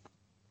one.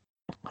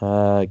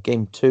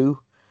 Game two,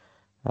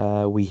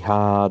 we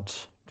had...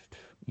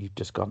 You've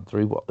just gone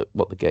through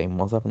what the game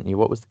was, haven't you?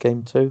 What was the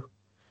game two?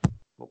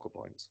 Focal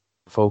points.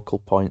 Focal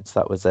points,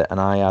 that was it. And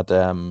I had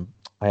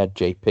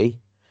JP.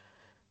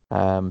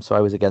 So I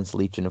was against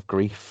Legion of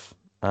Grief.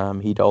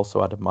 He'd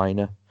also had a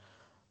minor.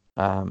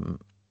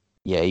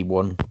 Yeah, he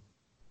won.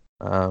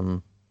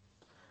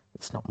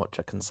 It's not much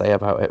I can say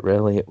about it,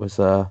 really. It was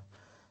the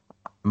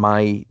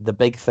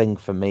big thing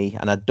for me,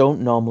 and I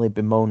don't normally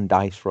bemoan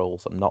dice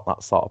rolls. I'm not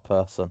that sort of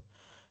person,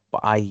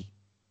 but I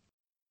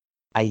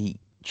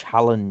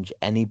challenge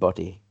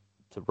anybody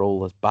to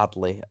roll as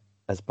badly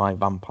as my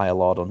Vampire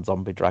Lord on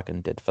Zombie Dragon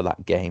did for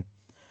that game.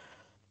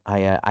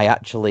 I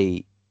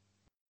actually,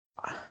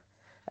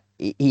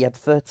 he had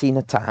 13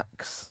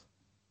 attacks,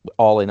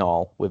 all in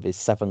all, with his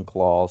 7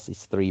 claws,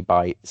 his 3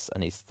 bites,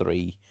 and his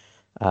 3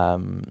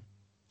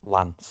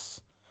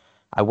 lance.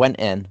 I went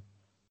in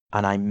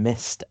and I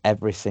missed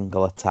every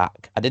single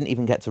attack. I didn't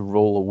even get to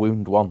roll a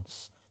wound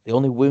once. The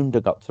only wound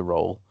I got to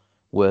roll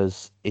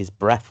was his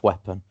breath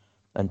weapon,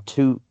 and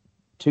two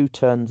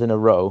turns in a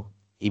row,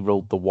 he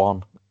rolled the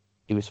 1.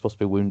 He was supposed to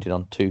be wounded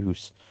on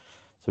 2s.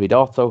 So he'd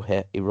auto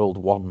hit, he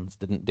rolled 1s,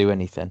 didn't do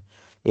anything.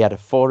 He had a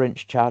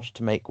 4-inch charge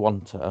to make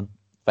 1 turn,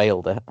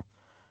 failed it.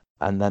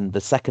 And then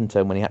the second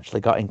turn, when he actually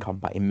got in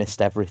combat, he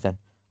missed everything.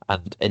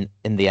 And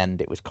in the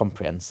end, it was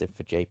comprehensive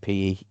for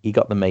JP. He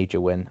got the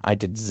major win. I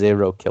did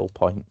 0 kill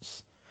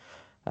points.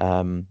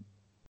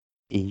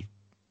 He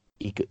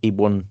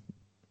won.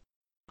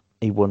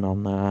 He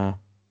won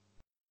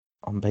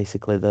on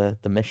basically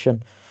the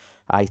mission.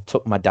 I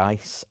took my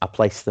dice, I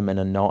placed them in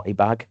a naughty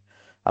bag.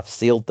 I've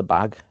sealed the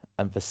bag,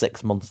 and for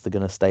 6 months they're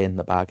going to stay in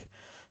the bag.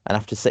 And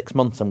after 6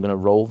 months, I'm going to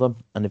roll them.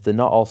 And if they're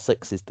not all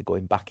 6s, they're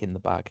going back in the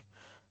bag.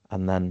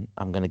 And then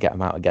I'm going to get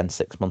them out again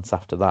 6 months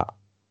after that.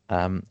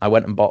 I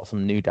went and bought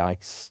some new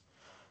dice,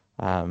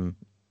 and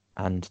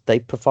they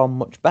performed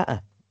much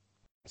better.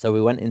 So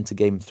we went into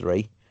game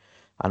 3,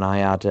 and I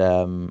had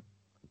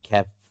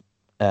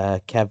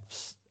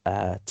Kev's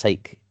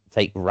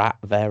take rat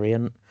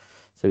variant.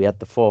 So he had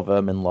the 4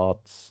 Vermin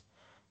Lords,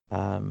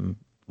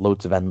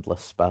 loads of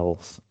endless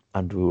spells,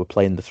 and we were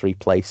playing the 3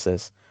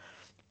 places.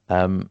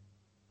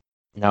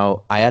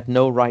 Now, I had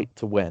no right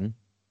to win,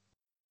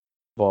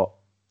 but,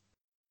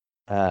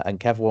 and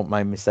Kev won't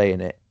mind me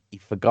saying it, he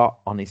forgot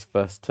on his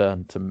first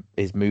turn to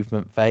his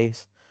movement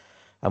phase,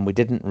 and we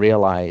didn't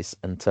realise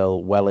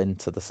until well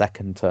into the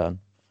second turn.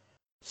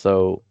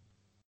 So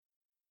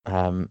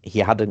he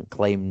hadn't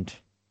claimed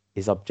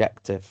his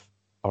objective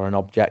or an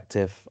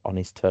objective on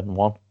his turn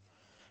 1.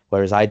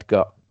 Whereas I'd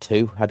got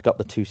 2. I'd got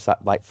the 2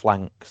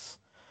 flanks.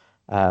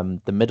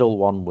 The middle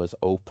one was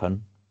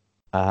open.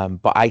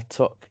 But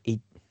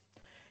he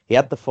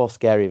had the 4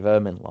 scary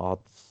Vermin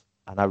Lords,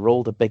 and I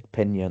rolled a big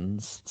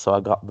pinions, so I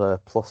got the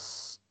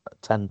plus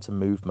 10 to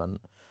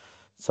movement.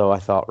 So I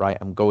thought, right,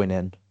 I'm going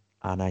in,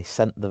 and I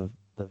sent the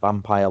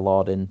Vampire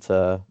Lord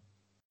into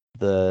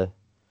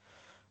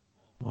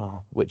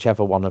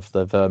whichever one of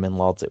the Vermin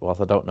Lords it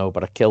was, I don't know,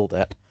 but I killed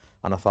it.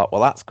 And I thought,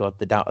 well, that's good.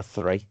 They're down to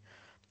 3.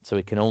 So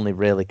we can only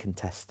really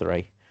contest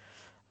 3.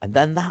 And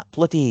then that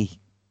bloody...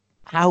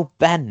 How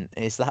bent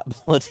is that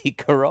bloody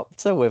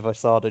Corruptor with a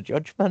Sword of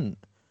Judgment?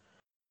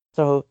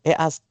 So it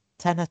has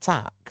 10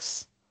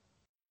 attacks.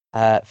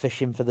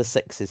 Fishing for the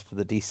 6s for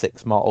the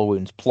D6 mortal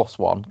wounds plus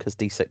 1, because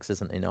D6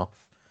 isn't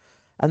enough.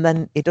 And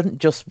then he doesn't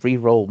just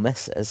re-roll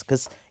misses,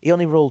 because he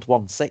only rolled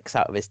 1 6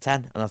 out of his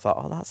 10. And I thought,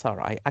 oh, that's all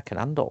right. I can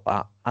handle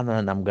that. And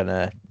then I'm going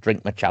to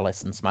drink my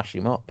chalice and smash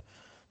him up.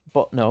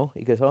 But no,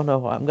 he goes, oh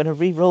no, I'm going to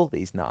re-roll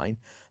these 9.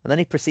 And then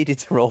he proceeded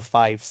to roll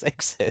 5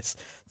 6s.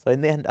 So in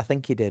the end, I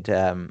think he did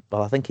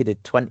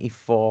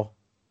 24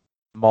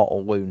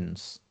 mortal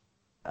wounds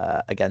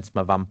against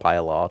my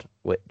Vampire Lord,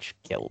 which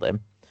killed him.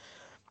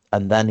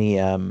 And then he,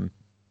 in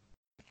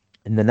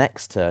the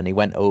next turn, he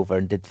went over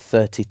and did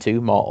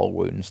 32 mortal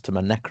wounds to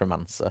my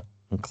Necromancer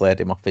and cleared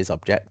him off his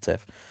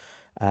objective.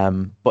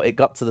 But it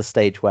got to the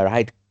stage where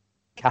I'd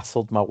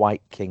castled my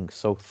White King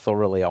so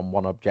thoroughly on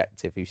one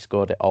objective, he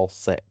scored it all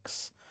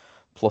 6.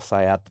 Plus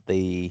I had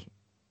the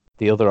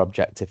other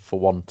objective for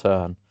 1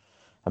 turn.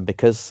 And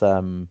because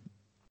the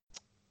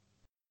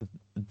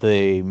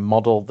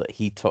model that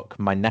he took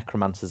my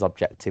Necromancer's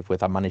objective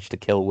with, I managed to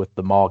kill with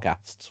the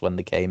Morghasts when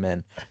they came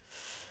in,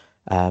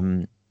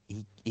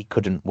 he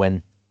couldn't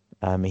win.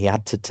 He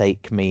had to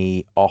take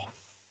me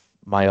off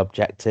my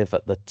objective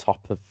at the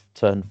top of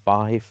turn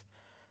 5,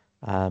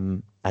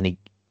 and he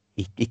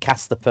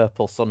cast the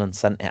purple sun and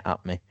sent it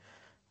at me,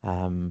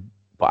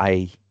 but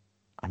I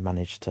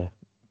managed to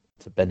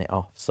bin it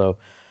off. So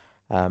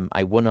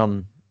I won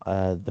on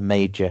the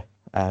major.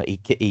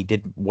 He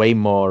did way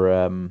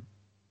more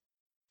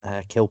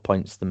kill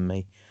points than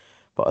me,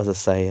 but as I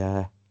say,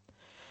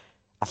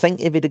 I think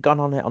if he'd have gone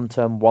on it on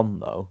turn 1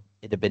 though,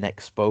 it'd have been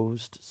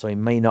exposed, so he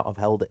may not have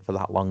held it for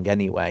that long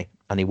anyway,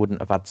 and he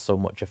wouldn't have had so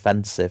much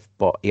offensive.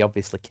 But he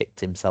obviously kicked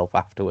himself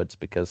afterwards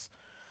because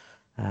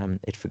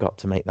he'd forgot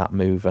to make that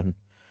move, and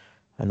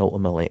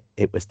ultimately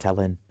it was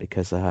telling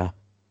because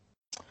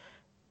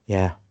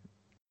yeah,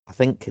 I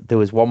think there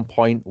was one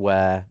point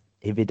where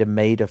if he'd have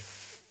made a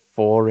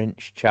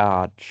 4-inch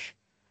charge,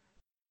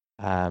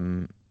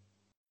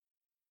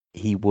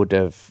 he would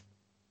have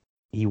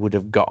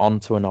got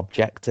onto an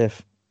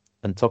objective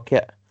and took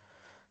it,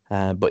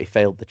 but he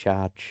failed the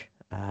charge,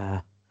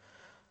 and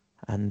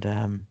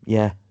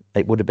yeah,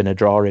 it would have been a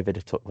draw if he'd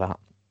have took that.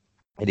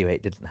 Anyway,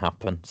 it didn't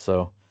happen,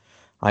 so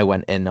I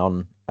went in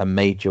on a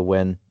major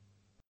win,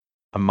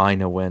 a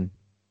minor win,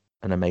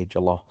 and a major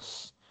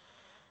loss.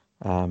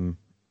 And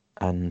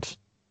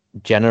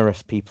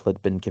generous people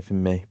had been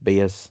giving me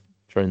beers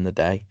during the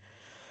day,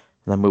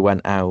 and then we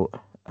went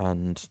out,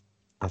 and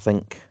I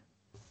think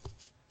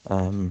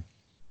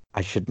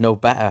I should know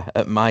better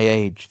at my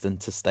age than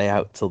to stay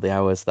out till the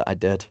hours that I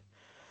did,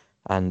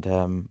 and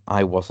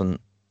I wasn't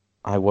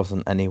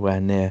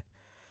anywhere near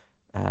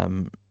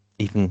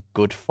even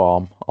good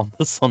form on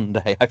the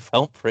Sunday. I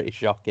felt pretty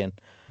shocking,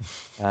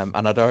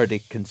 and I'd already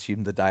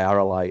consumed the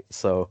diarrhea,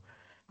 so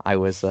I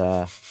was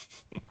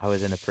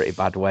in a pretty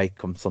bad way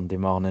come Sunday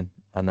morning,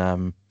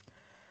 and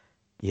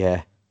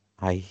yeah,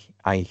 I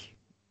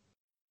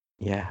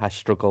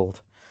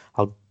struggled.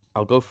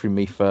 I'll go through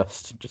me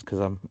first, just because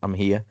I'm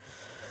here.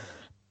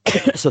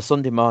 So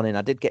Sunday morning,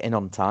 I did get in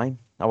on time.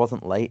 I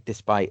wasn't late,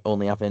 despite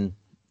only having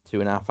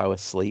 2.5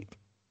 hours sleep.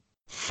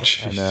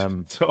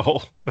 And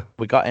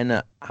we got in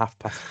at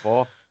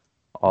 4:30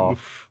 or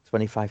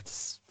 25 to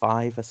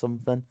 5 or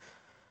something.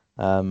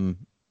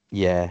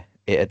 Yeah,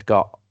 it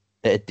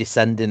had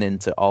descended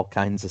into all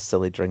kinds of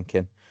silly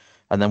drinking,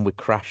 and then we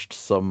crashed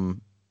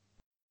some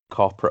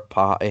corporate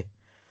party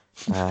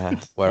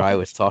where I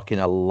was talking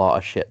a lot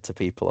of shit to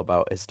people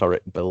about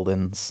historic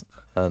buildings,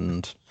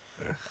 and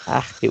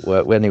it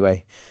worked.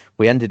 Anyway,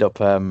 we ended up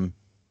that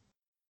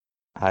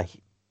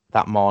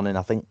morning,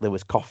 I think there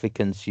was coffee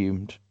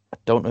consumed. I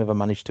don't know if I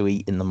managed to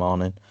eat in the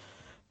morning,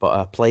 but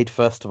I played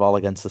first of all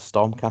against the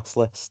Stormcast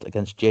list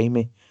against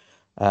Jamie,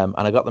 and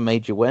I got the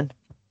major win.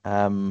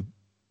 What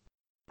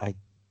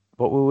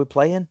were we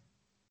playing,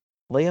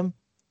 Liam?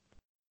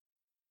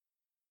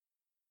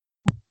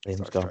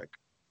 Liam's gone.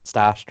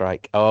 Star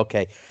Strike. Oh,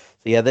 okay.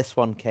 So yeah, this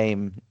one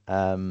came,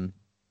 and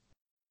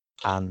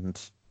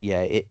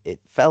yeah, it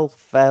fell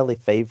fairly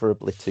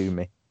favourably to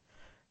me,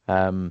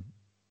 and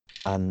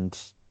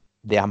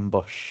the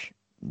ambush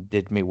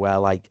did me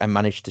well. I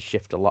managed to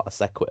shift a lot of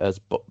sequitors,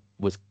 but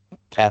was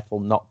careful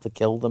not to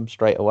kill them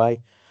straight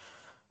away.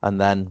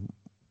 And then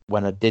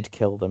when I did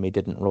kill them, he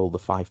didn't roll the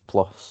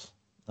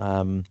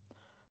 5+.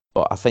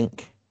 But I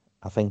think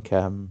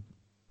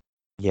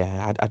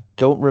yeah, I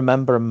don't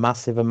remember a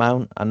massive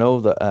amount. I know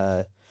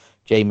that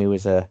Jamie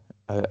was a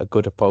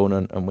good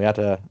opponent, and we had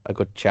a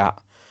good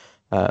chat.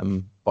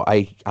 But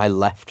I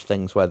left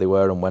things where they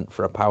were and went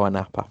for a power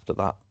nap after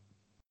that.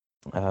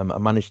 I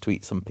managed to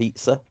eat some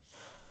pizza,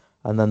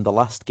 and then the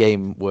last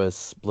game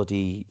was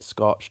bloody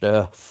Scorched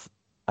Earth,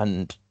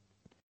 and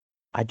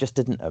I just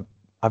didn't.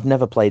 I've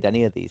never played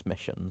any of these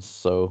missions,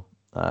 so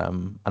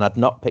and I'd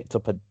not picked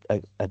up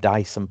a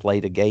dice and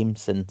played a game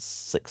since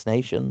Six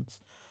Nations.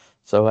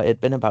 So it had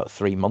been about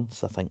 3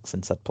 months, I think,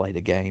 since I'd played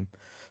a game.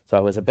 So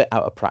I was a bit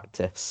out of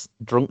practice.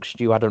 Drunk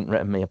Stew hadn't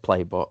written me a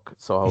playbook,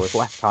 so I was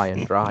left high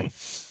and dry.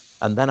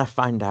 And then I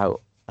find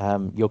out,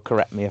 you'll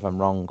correct me if I'm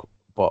wrong,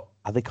 but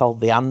are they called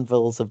the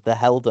Anvils of the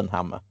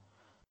Heldenhammer?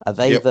 Are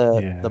they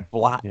the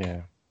black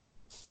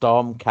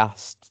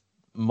Stormcast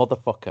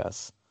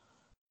motherfuckers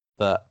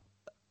that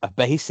are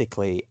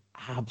basically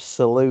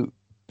absolute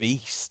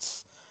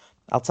beasts?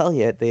 I'll tell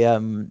you,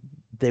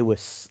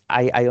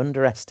 I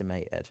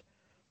underestimated.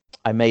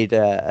 I made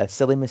a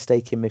silly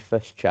mistake in my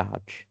first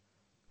charge.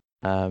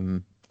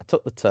 I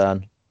took the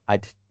turn.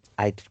 I'd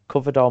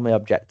covered all my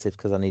objectives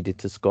because I needed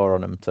to score on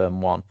them turn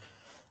 1,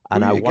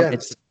 and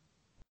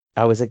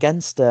I was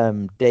against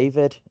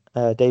David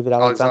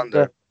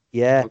Alexander.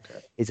 Yeah,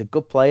 okay. He's a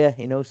good player.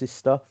 He knows his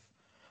stuff.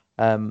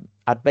 I'd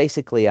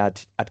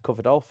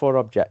covered all 4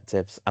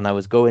 objectives, and I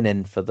was going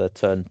in for the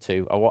turn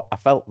 2. I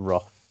felt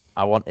rough.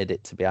 I wanted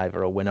it to be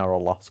either a win or a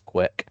loss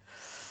quick.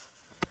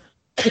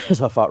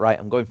 So I thought, right,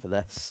 I'm going for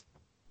this.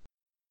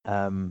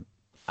 I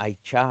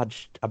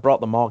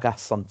brought the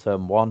Morghast on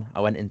turn 1. I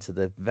went into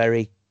the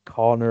very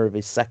corner of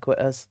his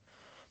sequitors,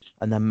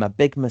 and then my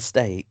big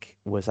mistake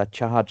was I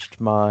charged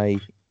my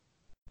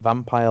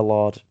Vampire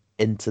Lord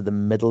into the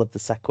middle of the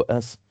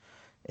sequitors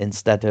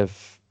instead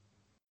of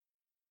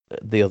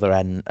the other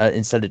end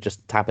instead of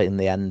just tapping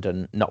the end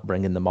and not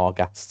bringing the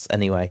Morghasts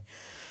anyway.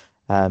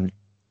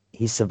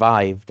 He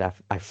survived.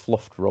 I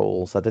fluffed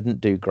rolls. I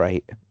didn't do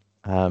great.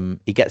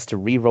 He gets to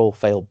re-roll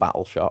failed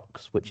battle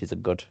shocks, which is a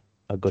good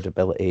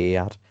ability he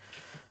had.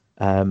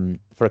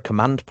 For a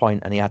command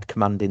point, and he had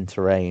command in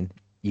terrain,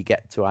 you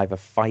get to either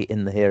fight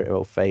in the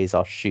hero phase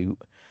or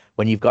shoot.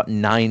 When you've got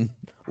 9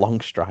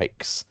 long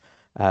strikes,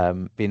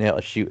 being able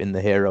to shoot in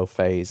the hero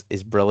phase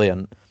is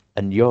brilliant.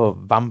 And your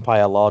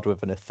vampire lord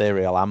with an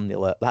ethereal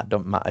amulet, that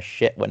don't matter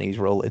shit when he's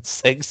rolling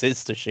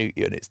 6s to shoot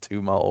you and it's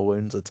 2 mortal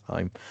wounds a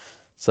time.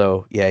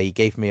 So yeah, he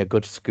gave me a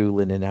good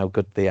schooling in how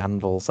good the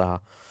anvils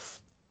are.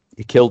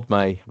 He killed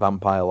my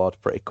vampire lord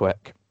pretty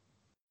quick.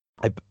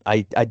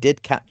 I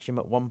did catch him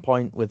at one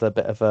point with a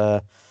bit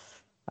of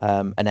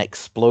an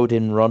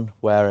exploding run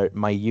where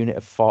my unit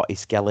of 40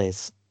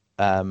 skellies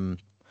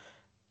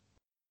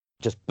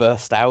just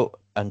burst out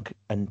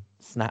and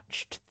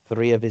snatched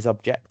 3 of his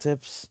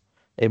objectives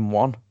in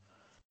one,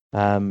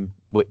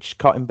 which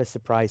caught him by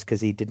surprise because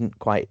he didn't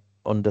quite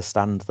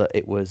understand that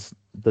it was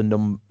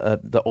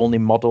that only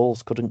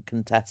models couldn't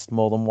contest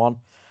more than one.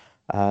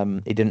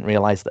 He didn't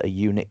realize that a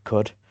unit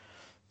could,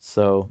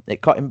 so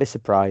it caught him by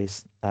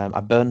surprise.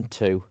 I burned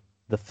 2.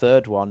 The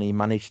third one he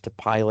managed to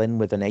pile in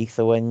with an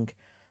Aetherwing,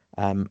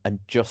 and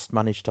just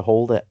managed to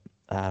hold it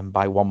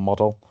by 1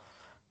 model.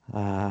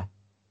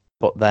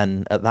 But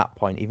then at that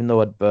point, even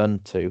though I'd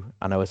burned 2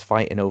 and I was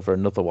fighting over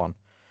another one,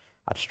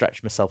 I'd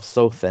stretched myself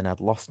so thin, I'd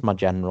lost my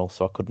general,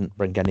 so I couldn't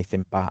bring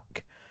anything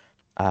back.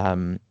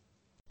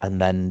 And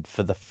then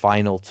for the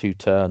final 2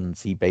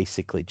 turns, he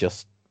basically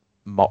just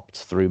mopped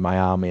through my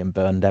army and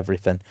burned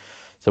everything.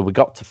 So we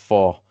got to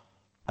 4,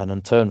 and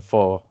on turn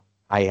 4,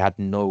 I had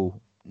no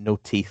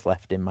teeth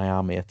left in my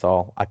army at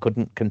all. I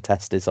couldn't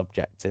contest his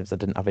objectives. I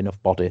didn't have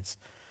enough bodies.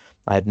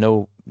 I had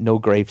no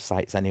grave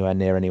sites anywhere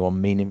near anyone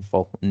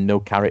meaningful, no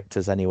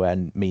characters anywhere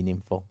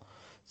meaningful.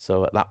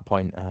 So at that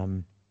point,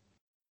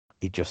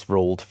 he just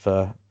rolled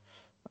for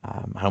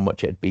how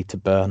much it'd be to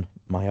burn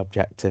my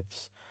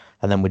objectives,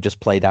 and then we just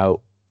played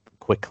out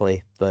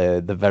quickly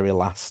the very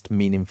last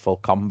meaningful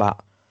combat,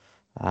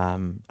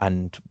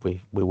 and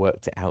we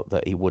worked it out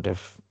that he would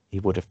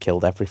have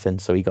killed everything,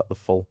 so he got the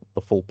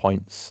full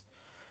points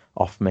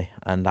off me,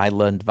 and I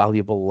learned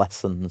valuable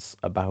lessons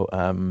about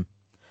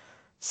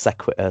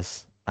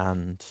sequiturs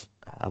and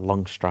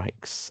long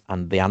strikes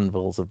and the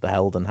anvils of the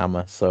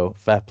Heldenhammer. So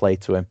fair play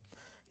to him.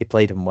 He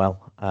played them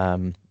well.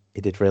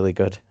 He did really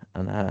good,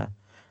 and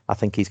I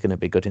think he's going to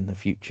be good in the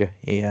future.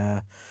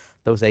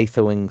 Those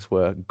Aetherwings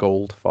were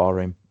gold for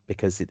him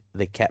because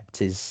they kept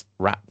his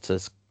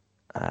Raptors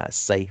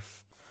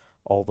safe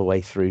all the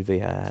way through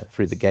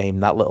the game.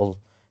 That little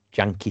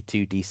janky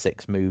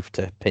 2d6 move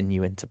to pin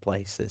you into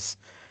places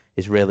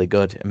is really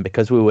good, and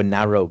because we were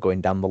narrow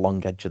going down the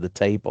long edge of the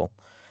table,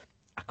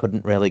 I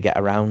couldn't really get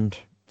around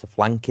to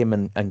flank him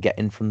and get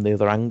in from the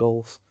other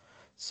angles.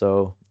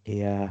 So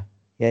he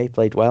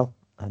played well,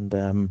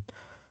 and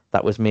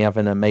that was me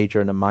having a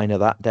major and a minor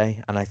that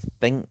day. And I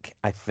think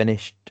I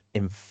finished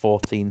in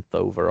 14th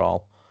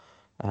overall,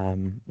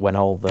 when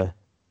all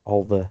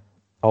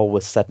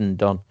was said and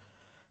done,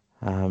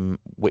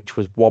 which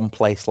was 1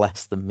 place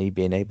less than me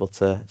being able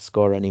to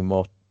score any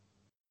more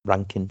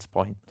rankings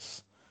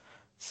points.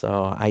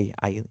 So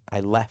I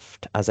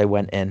left as I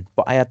went in,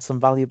 but I had some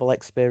valuable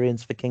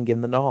experience for King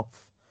in the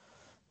North.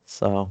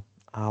 So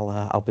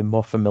I'll be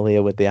more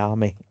familiar with the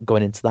army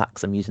going into that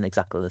because I'm using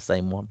exactly the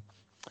same one.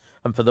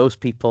 And for those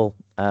people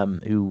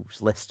whose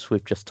lists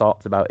we've just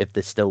talked about, if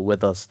they're still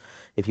with us,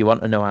 if you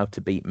want to know how to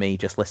beat me,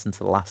 just listen to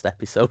the last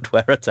episode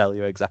where I tell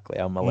you exactly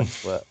how my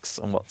list works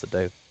and what to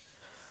do.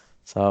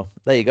 So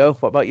there you go.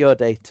 What about your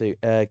game 2,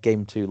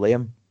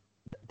 Liam?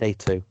 Day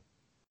 2.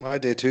 My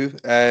day 2.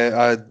 I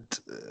had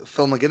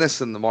Phil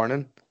McGuinness in the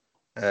morning.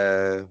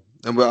 And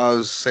what I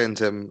was saying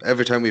to him,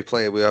 every time we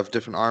play, we have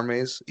different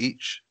armies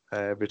each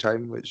every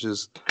time, which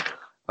is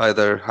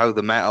either how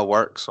the meta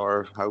works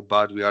or how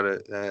bad we are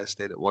at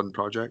staying at one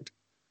project.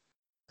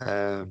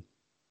 So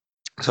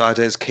I had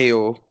his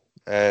KO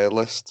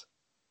list,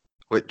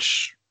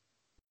 which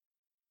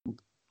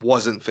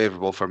wasn't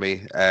favourable for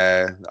me.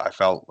 I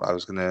felt I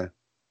was going to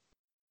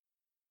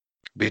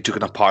be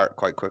taken apart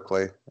quite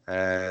quickly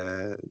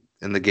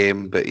in the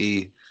game, but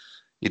he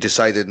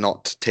decided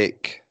not to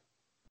take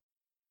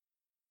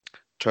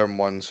turn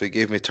 1, so he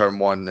gave me turn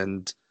 1,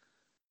 and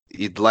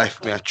he'd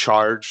left me a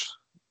charge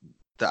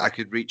that I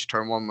could reach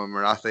turn 1 with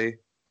Marathi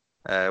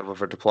with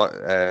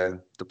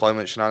her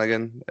deployment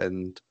shenanigan,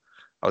 and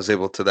I was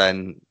able to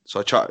then,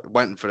 so I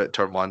went for it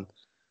turn 1,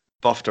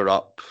 buffed her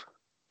up,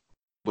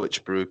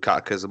 Witch Brew,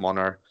 Catechism on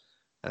her,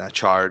 and I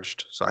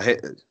charged. So I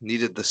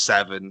needed the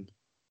 7,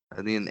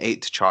 I needed an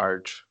 8 to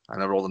charge,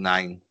 and I rolled a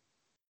 9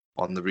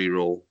 on the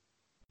reroll.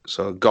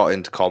 So I got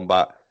into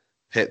combat,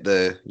 hit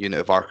the unit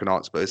of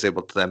Arcanauts, but I was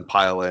able to then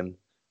pile in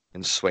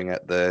and swing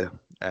at the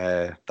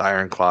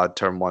Ironclad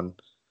turn 1,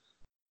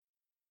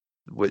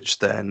 which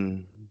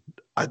then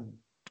I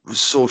was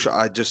so sure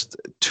I just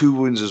 2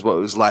 wounds is what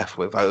it was left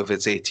with out of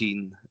its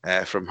 18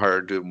 from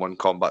her doing 1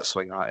 combat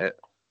swing at it.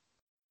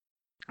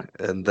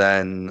 and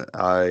then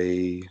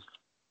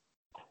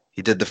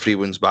he did the 3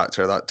 wounds back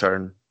to her that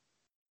turn.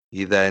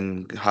 He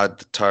then had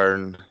the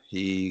turn.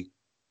 He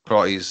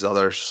brought his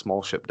other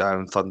small ship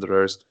down,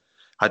 Thunderers.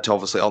 Had to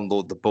obviously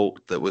unload the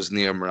boat that was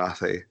near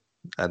Marathi,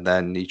 and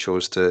then he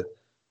chose to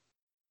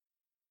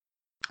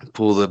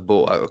pull the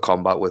boat out of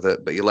combat with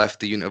it. But he left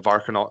the unit of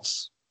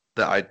Arcanauts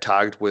that I'd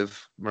tagged with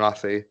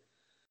Marathi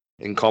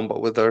in combat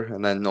with her,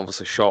 and then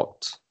obviously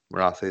shot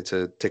Marathi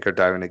to take her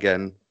down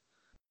again.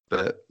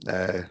 But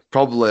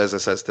probably, as I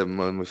said to him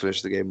when we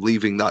finished the game,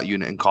 leaving that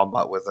unit in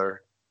combat with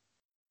her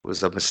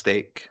was a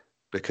mistake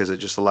because it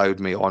just allowed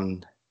me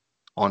on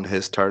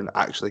his turn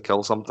actually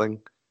kill something.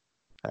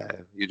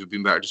 You'd have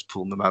been better just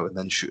pulling them out and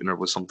then shooting her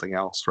with something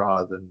else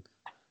rather than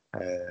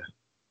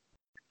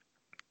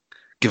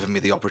giving me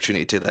the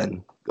opportunity to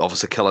then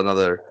obviously kill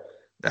another.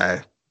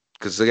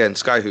 Because again,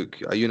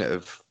 Skyhook, a unit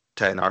of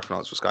 10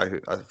 Arcanauts with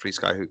Skyhook, 3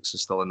 Skyhooks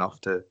is still enough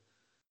to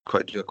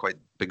do a quite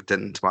big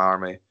dent into my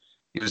army.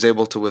 He was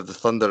able to, with the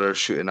Thunderer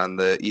shooting and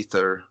the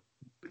Ether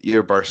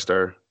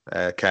Earburster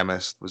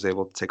Chemist, was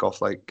able to take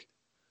off like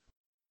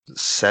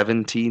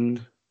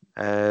 17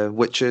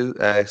 witches,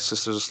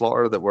 Sisters of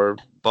Slaughter, that were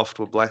buffed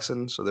with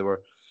Blessing. So they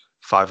were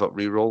 5 up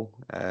reroll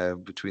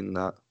between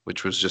that,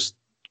 which was just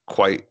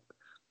quite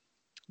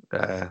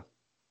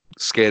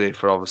scary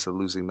for obviously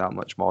losing that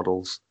much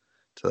models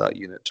to that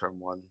unit turn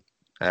 1.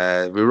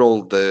 We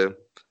rolled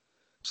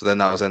so then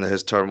that was into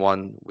his turn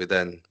 1. We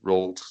then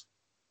rolled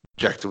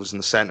objective was in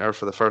the center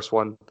for the first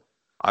one.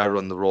 I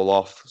run the roll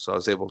off, so I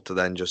was able to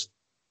then just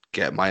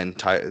get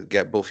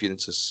both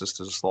units of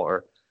Sisters of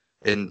Slaughter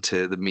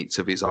into the meats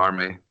of his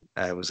army.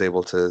 I was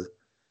able to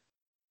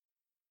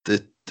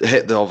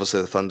hit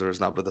obviously the Thunderers,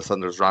 but the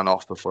Thunderers ran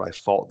off before I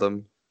fought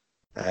them.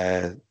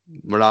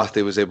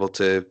 Marathi was able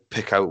to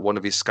pick out one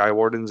of his Sky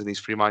Wardens in his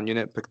 3-man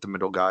unit, picked the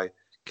middle guy,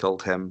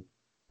 killed him,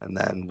 and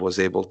then was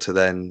able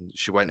to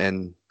she went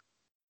in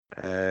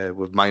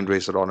with Mind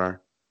Racer on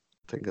her.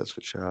 I think that's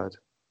what she had.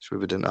 She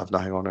really didn't have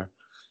nothing on her.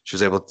 She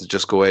was able to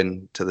just go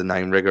in to the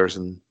 9 riggers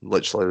and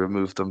literally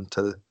remove them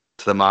to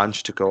the man.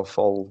 She took off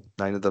all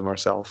 9 of them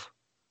herself.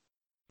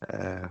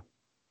 In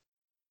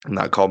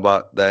that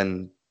combat,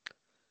 then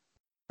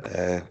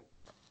the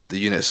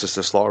unit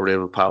Sister Slaughter were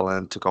able to pile in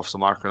and took off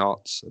some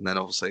Arcanauts, and then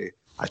obviously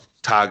I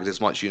tagged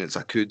as much units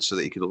as I could so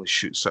that he could only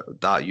shoot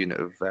that unit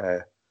of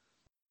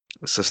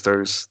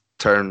Sisters.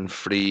 Turn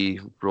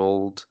 3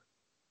 rolled.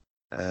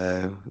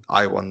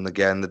 I won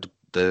again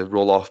the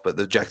roll off, but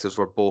the objectives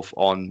were both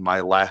on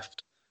my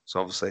left, so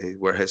obviously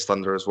where his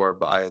Thunderers were,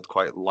 but I had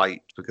quite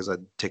light because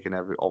I'd taken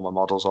all my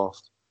models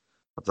off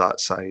of that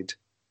side.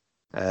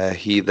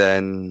 He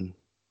then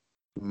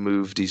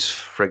moved his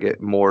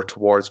frigate more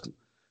towards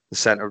the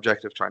center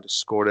objective, trying to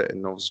score it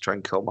and obviously try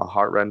and kill my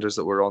Heart Renders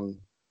that were on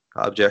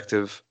that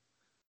objective.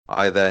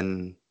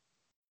 A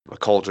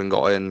Cauldron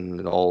got in,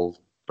 and all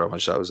pretty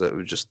much that was it. It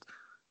was just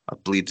I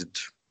bleeded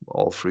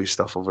all 3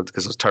 stuff over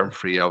because it was turn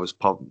 3.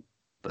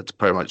 That's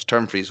pretty much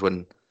turn 3 is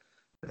when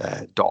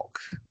Doc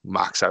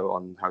max out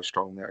on how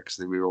strong they are because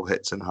they reroll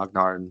hits in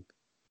Hagnar and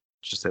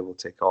just able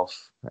to take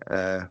off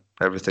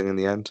everything in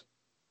the end.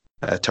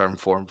 Turn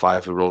 4 and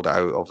 5 we rolled it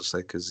out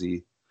obviously because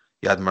he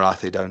had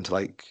Marathi down to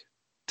like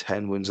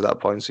 10 wounds at that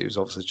point, so he was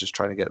obviously just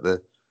trying to get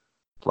the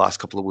last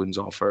couple of wounds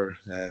off her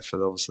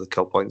for obviously the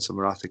kill points of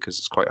Marathi because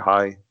it's quite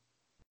high,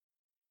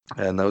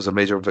 and that was a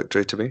major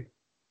victory to me.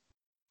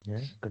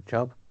 Yeah, good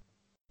job.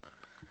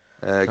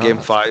 Game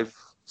 5.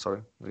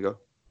 Sorry, there you go.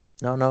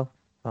 No.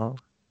 Oh,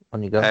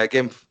 on you go.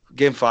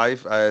 Game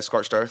 5,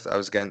 Scorched Earth. I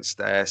was against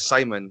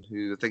Simon,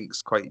 who I think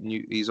is quite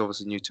new. He's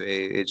obviously new to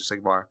Age of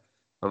Sigmar.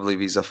 I believe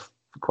he's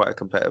quite a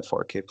competitive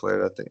 40k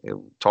player. I think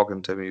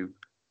talking to him, he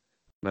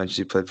mentioned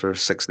he played for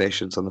 6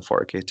 Nations on the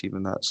 40k team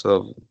and that.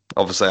 So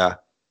obviously a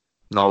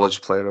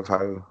knowledge player of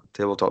how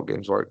tabletop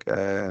games work.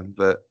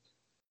 But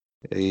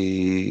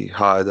he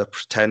had a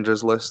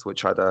Pretenders list,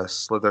 which had a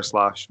Slither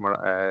Slash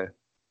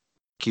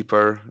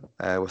Keeper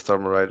with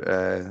Thermal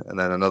Rider, and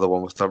then another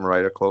one with Thermal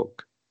Rider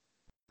Cloak.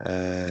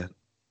 The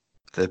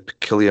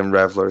Pecilium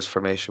Revelers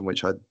formation,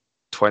 which had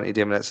 20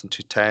 Daemonettes and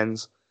 2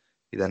 10s.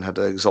 He then had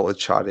an Exalted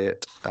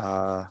Chariot,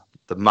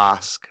 the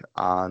Mask,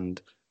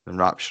 and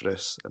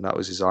Rapturous, and that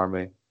was his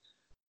army.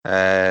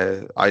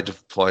 I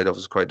deployed, I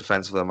was quite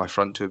defensive on my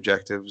front 2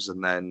 objectives,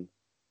 and then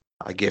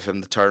I gave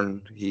him the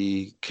turn.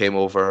 He came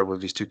over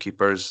with his 2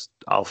 keepers,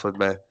 alphaed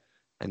me,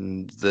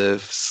 and the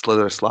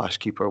Slither Slash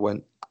Keeper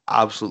went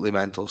absolutely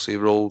mental. So he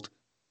rolled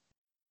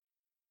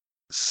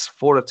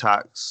 4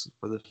 attacks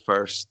for the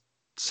first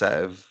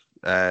set of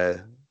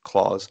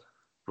claws,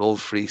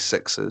 rolled 3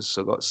 6s,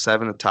 so got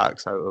 7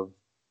 attacks out of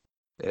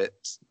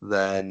it,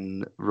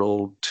 then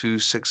rolled 2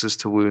 6s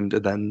to wound,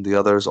 and then the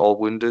others all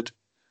wounded.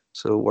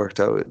 So it worked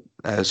out.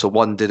 So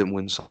 1 didn't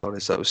wound,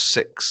 sorry, so that was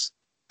 6.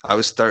 I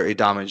was 30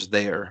 damage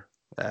there,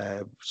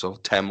 so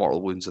 10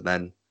 mortal wounds, and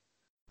then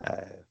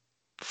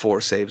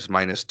 4 saves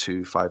minus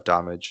 2, 5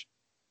 damage,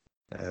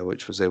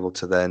 which was able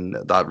to then,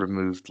 that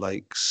removed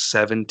like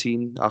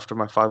 17 after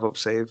my 5-up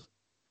save.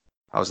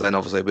 I was then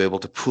obviously able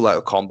to pull out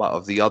of combat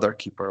of the other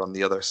keeper on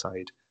the other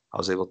side I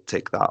was able to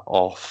take that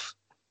off.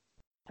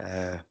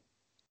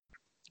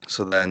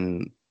 So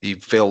then he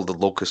failed the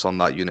locus on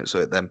that unit, so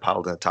it then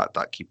piled and attacked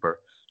that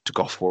keeper, took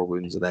off 4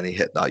 wounds, and then he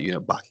hit that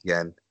unit back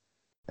again.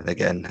 And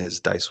again, his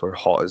dice were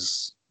hot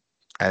as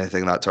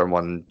anything that turn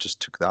 1, and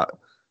just took that,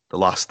 the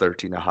last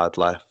 13 I had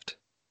left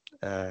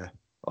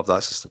of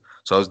that system.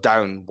 So I was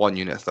down 1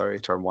 unit 30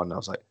 turn 1, and I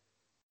was like,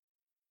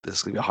 this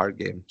is going to be a hard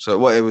game.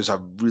 So it was a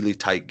really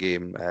tight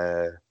game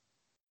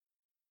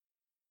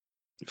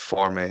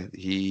for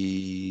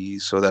me.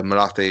 So then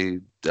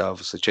Marathi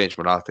obviously changed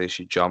Marathi,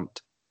 she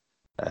jumped.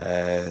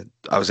 I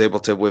was able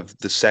to, with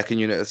the second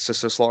unit of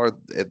Sister Slaughter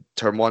at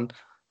turn 1,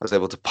 I was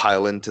able to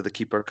pile into the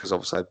keeper because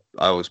obviously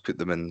I always put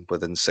them in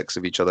within 6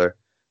 of each other.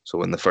 So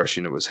when the first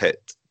unit was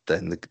hit,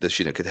 then this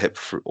unit could hit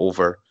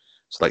over.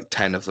 So like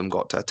 10 of them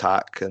got to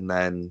attack, and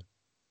then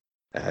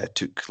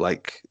took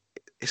like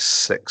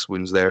 6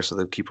 wounds there. So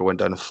the keeper went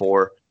down to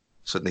 4.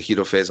 So in the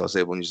hero phase, I was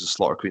able to use the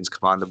Slaughter Queen's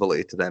command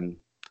ability to then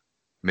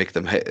make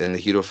them hit in the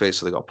hero phase.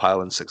 So they got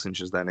pile in 6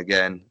 inches then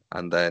again,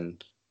 and then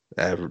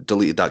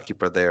deleted that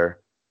keeper there.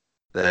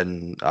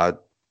 Then I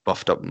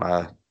buffed up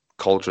my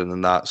cauldron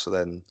and that. So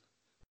then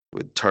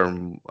with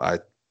turn, I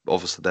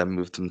obviously then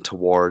moved them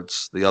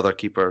towards the other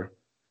keeper.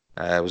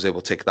 I was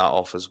able to take that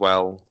off as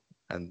well.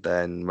 And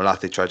then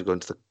Marathi tried to go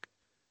into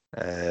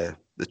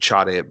the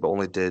chariot, but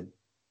only did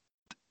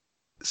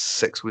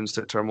 6 wounds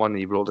to turn 1.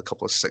 He rolled a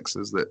couple of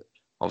 6s that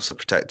obviously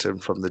protected him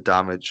from the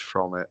damage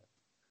from it.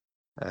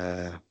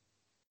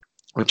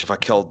 Which if I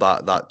killed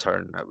that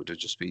turn, it would have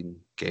just been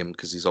game,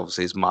 because he's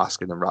obviously his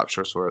mask and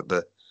Rapturous were at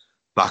the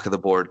back of the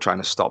board trying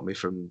to stop me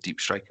from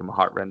deep striking my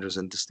Heartrenders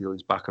in to steal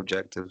his back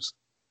objectives.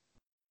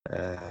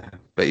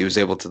 But he was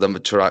able to, then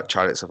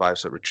Chariot survived,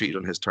 so it retreated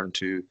on his turn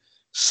 2,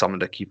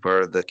 summoned a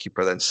keeper. The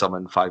keeper then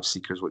summoned 5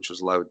 Seekers, which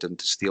was allowed him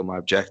to steal my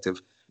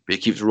objective. But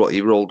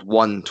he rolled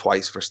 1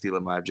 twice for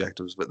stealing my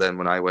objectives, but then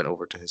when I went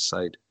over to his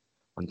side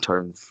on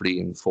turn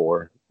 3 and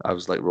 4, I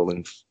was like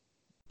rolling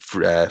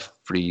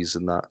freeze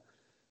and that.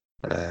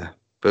 But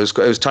it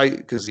was tight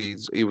because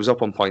he was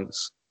up on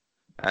points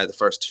the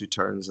first 2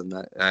 turns, and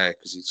that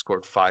because he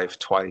scored 5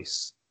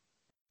 twice,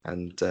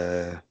 and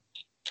it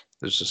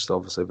was just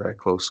obviously very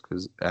close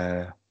because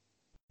and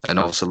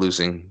obviously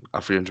losing a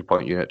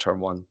 300-point unit turn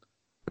 1,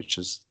 which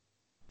is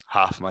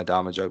half my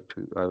damage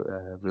output,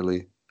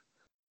 really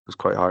was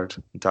quite hard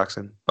and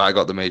taxing. But I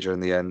got the major in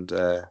the end,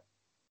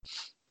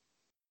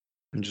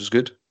 which was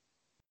good.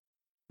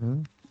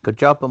 Good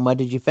job. And where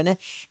did you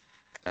finish?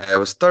 I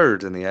was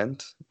 3rd in the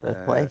end.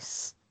 3rd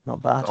place.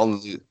 Not bad.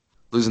 Only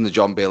losing to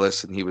John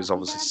Bayliss, and he was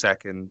obviously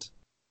 2nd.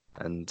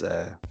 And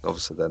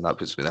obviously then that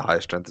puts me the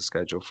highest strength of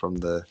schedule from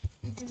the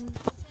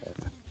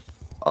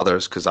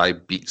others, because I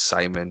beat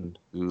Simon,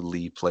 who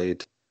Lee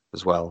played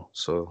as well.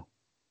 So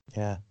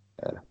yeah,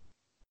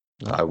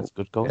 that was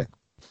good going. Yeah.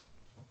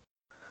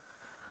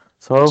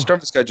 So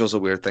strength of schedule is a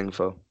weird thing,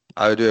 Phil.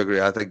 I do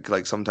agree. I think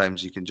like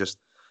sometimes you can just.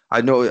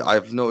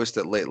 I've noticed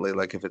it lately.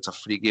 Like if it's a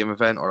 3-game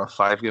event or a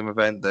 5-game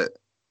event, that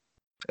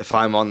if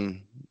I'm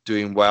on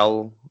doing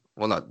well,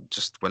 not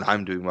just when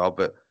I'm doing well,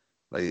 but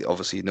like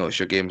obviously you notice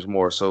your games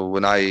more. So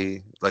when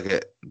I like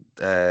at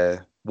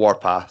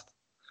Warpath,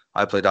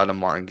 I played Adam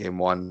Martin game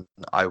 1.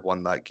 I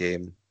won that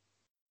game,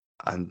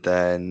 and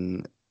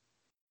then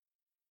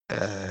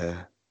I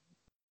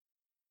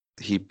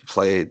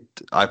played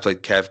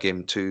Kev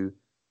game 2,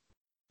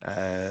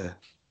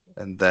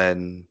 and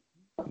then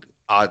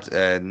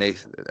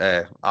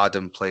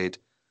Adam played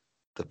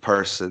the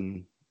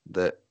person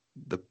that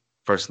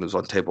was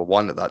on table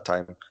 1 at that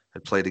time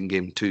had played in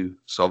game 2.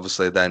 So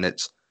obviously then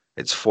it's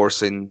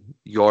forcing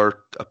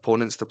your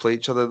opponents to play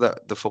each other,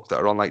 that the folk that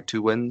are on like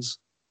 2 wins.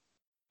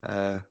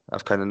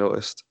 I've kind of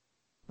noticed.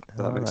 If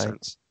that makes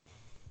sense.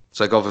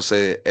 So like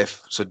obviously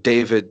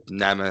David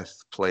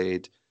Nemeth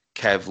played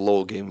Kev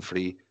Lowe game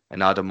 3,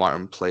 and Adam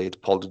Martin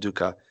played Paul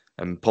DeDuca,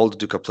 and Paul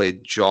DeDuca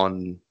played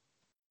John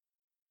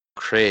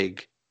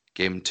Craig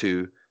game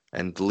 2,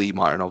 and Lee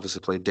Martin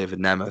obviously played David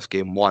Nemeth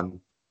game 1.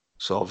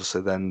 So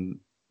obviously then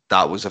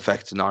that was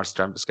affecting our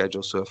strength of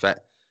schedule. So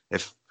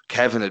if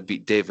Kevin had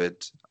beat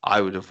David,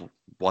 I would have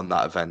won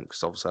that event,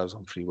 because obviously I was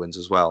on 3 wins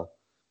as well.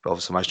 But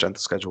obviously my strength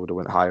of schedule would have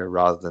went higher,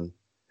 rather than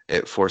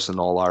it forcing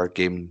all our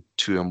game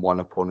 2 and 1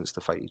 opponents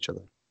to fight each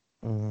other.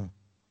 Oh,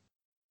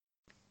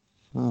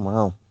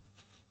 wow.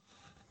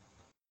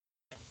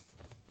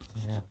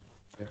 Yeah.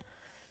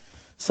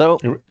 So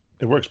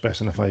it works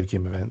best in a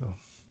 5-game event, though.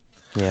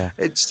 Yeah.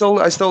 I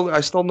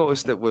still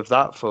noticed it with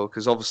that, though,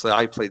 because obviously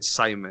I played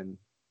Simon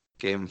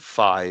game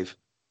 5,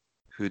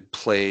 who'd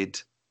played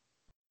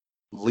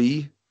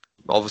Lee.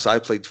 Obviously I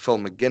played Phil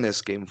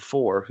McGuinness game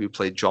 4, who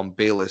played John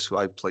Bayliss, who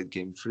I played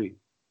game 3.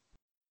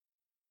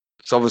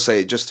 So obviously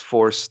it just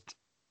forced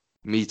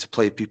me to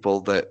play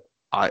people that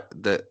I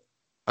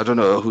don't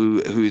know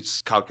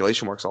whose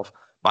calculation works off,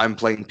 but I'm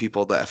playing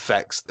people that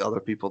affects the other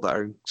people that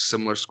are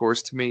similar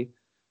scores to me.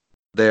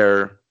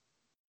 So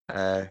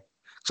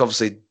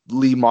obviously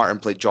Lee Martin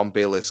played John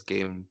Bayliss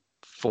game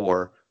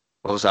 4.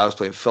 Obviously I was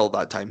playing Phil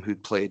that time,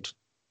 who'd played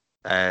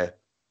John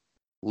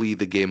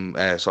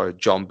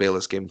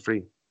Bayliss game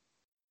 3.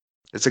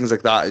 it's things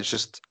like that. It's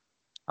just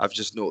I've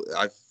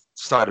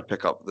started to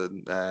pick up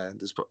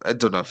this. I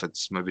don't know if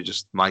it's maybe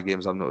just my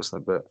games I'm noticing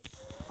it, but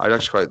I'd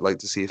actually quite like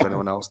to see if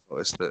anyone else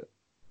noticed that.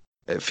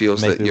 It feels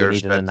that Maybe we you're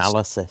need an spending.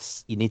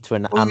 analysis. You need to Oh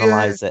yeah,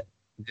 analyze it,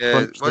 yeah.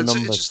 crunch Well, the it's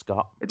numbers, just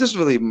Scott. it doesn't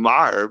really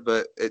matter,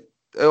 but it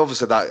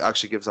obviously that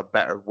actually gives a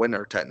better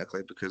winner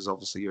technically because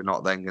obviously you're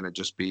not then going to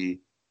just be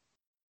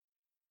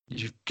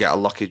you get a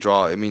lucky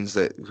draw. It means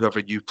that whoever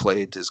you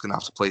played is going to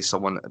have to play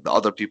the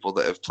other people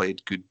that have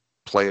played good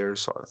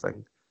players, sort of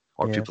thing,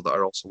 or Yeah. people that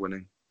are also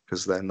winning,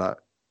 because then that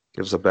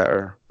gives a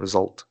better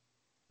result.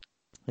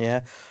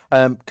 Yeah.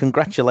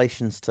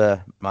 Congratulations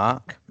to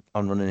Mark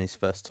on running his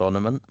first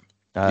tournament.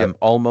 Yep.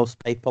 Almost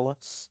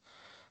paperless.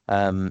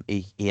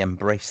 He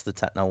embraced the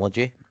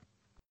technology.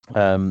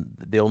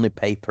 The only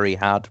paper he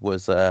had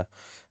was a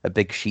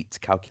big sheet to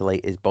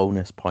calculate his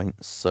bonus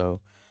points.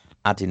 So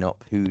adding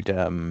up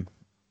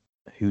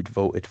who'd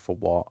voted for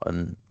what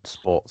and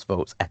sports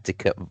votes,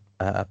 etiquette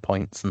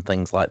points and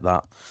things like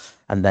that.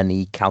 And then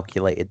he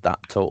calculated that,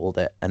 totaled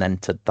it, and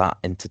entered that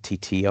into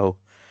TTO.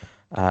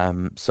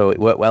 So it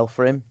worked well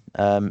for him.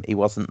 He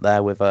wasn't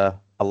there with a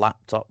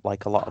laptop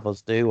like a lot of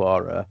us do,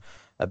 or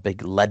a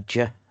big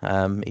ledger.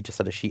 He just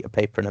had a sheet of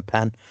paper and a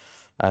pen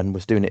and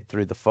was doing it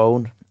through the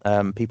phone.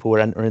 People were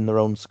entering their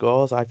own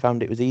scores. I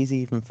found it was easy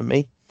even for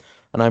me,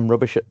 and I'm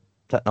rubbish at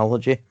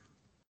technology.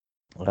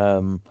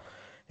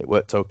 It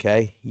worked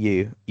okay.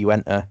 You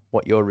enter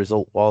what your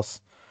result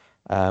was,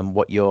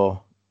 what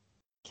your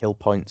kill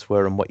points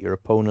were, and what your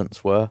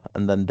opponents were,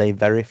 and then they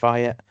verify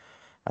it,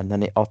 and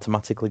then it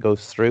automatically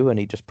goes through, and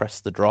he just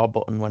pressed the draw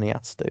button when he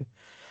has to.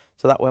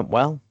 So that went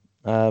well.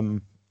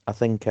 I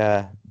think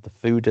the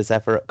food as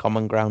ever at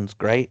Common Ground's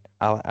great.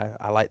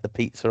 I like the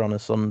pizza on a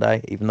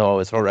Sunday, even though I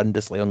was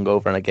horrendously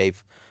hungover and I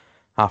gave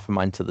half of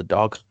mine to the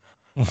dog.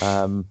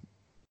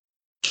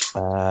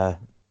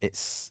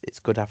 It's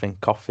good having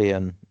coffee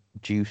and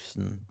juice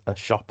and a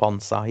shop on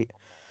site.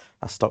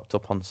 I stocked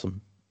up on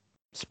some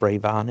spray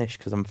varnish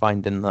because I'm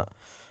finding that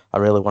I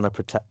really want to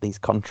protect these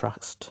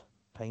contrast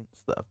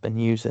paints that I've been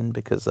using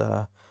because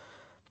a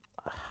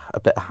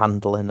bit of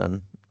handling,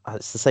 and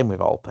it's the same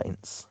with all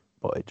paints,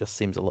 but it just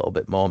seems a little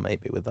bit more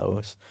maybe with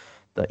those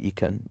that you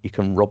can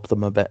rub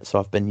them a bit. So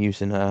I've been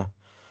using a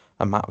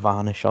matte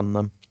varnish on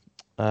them.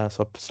 So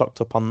I've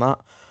stocked up on that.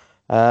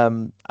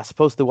 I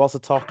suppose there was a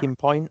talking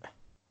point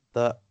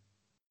that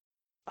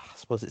I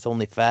suppose it's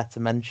only fair to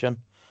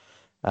mention,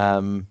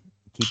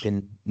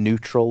 keeping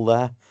neutral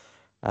there.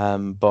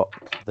 But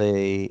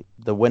the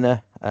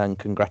winner, and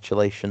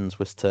congratulations,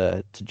 was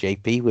to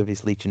JP with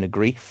his Legion of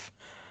Grief.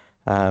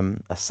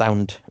 A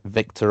sound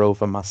victor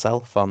over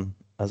myself on,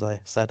 as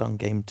I said, on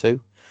game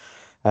 2.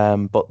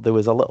 But there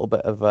was a little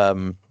bit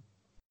of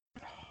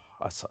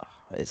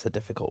it's a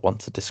difficult one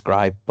to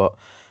describe, but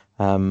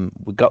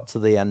we got to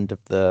the end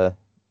of the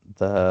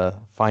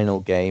final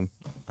game,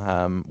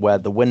 where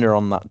the winner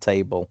on that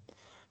table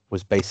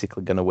was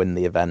basically going to win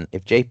the event.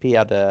 If JP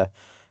had a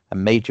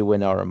major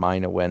win or a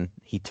minor win,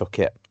 he took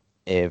it.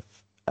 If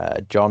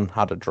John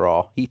had a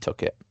draw, he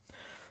took it.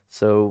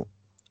 So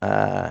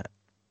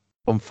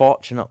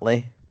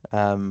unfortunately,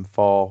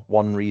 for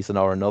one reason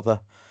or another,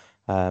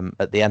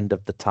 at the end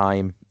of the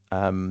time,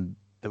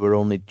 they were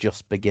only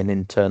just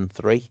beginning turn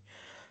 3.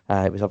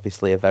 It was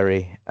obviously a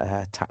very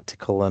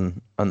tactical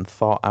and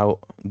thought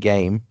out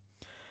game.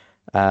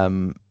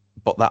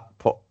 But that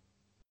put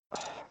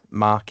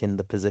Mark in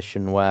the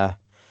position where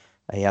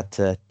he had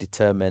to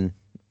determine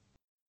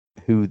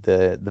who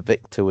the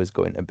victor was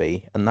going to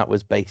be, and that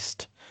was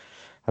based.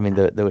 I mean,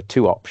 there were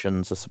 2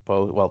 options, I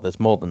suppose. Well, there's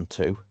more than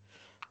 2,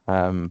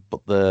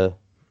 but the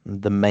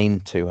main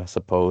 2, I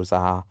suppose,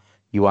 are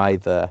you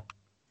either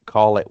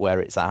call it where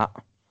it's at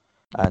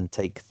and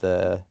take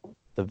the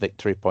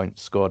victory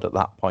points scored at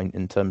that point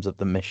in terms of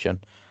the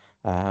mission,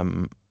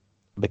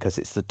 because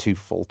it's the 2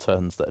 full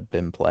turns that had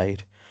been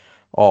played,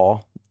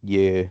 or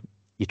you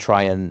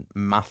try and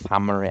math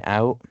hammer it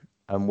out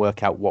and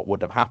work out what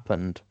would have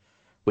happened,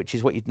 which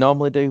is what you'd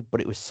normally do, but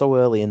it was so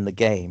early in the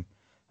game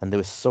and there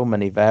were so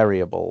many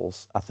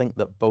variables. I think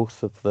that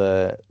both of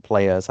the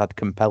players had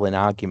compelling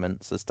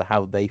arguments as to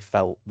how they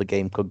felt the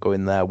game could go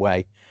in their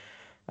way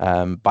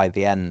by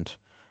the end.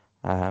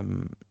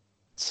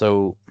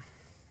 So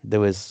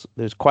there was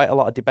quite a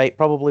lot of debate,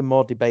 probably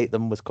more debate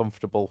than was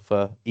comfortable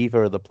for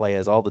either of the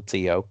players or the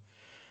TO.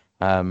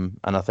 And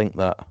I think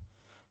that,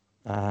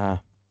 I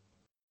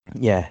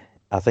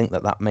think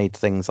that made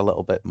things a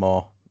little bit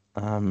more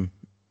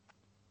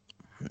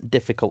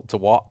difficult to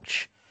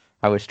watch.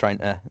 I was trying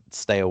to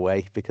stay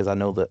away because I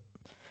know that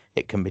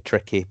it can be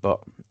tricky, but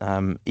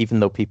even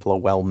though people are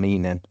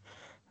well-meaning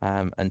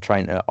and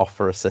trying to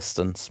offer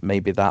assistance,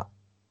 maybe that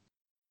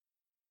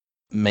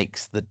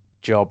makes the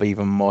job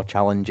even more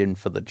challenging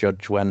for the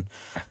judge when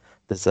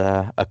there's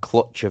a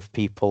clutch of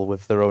people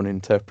with their own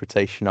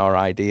interpretation or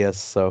ideas.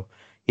 So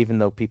even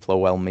though people are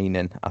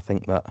well-meaning, I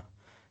think that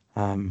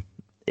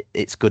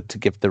it's good to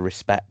give the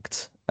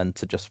respect and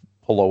to just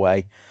pull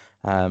away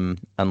and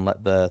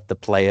let the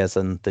players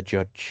and the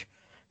judge,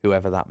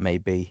 whoever that may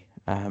be,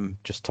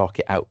 just talk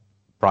it out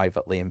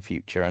privately in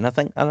future. And I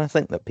think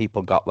that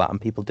people got that,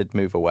 and people did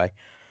move away.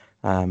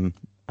 And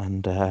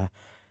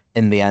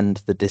in the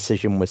end, the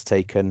decision was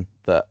taken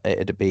that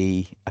it'd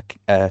be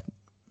a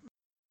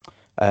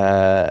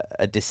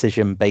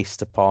decision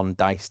based upon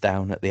dice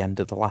down at the end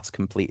of the last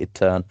completed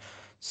turn.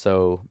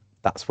 So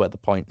that's where the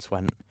points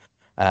went.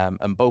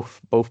 And both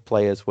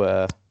players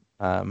were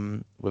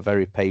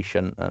very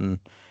patient, and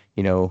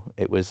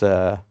it was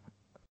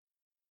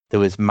he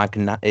was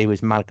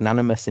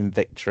magnanimous in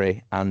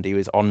victory, and he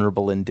was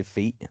honourable in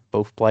defeat.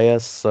 Both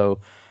players, so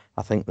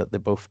I think that they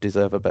both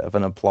deserve a bit of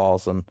an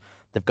applause, and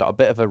they've got a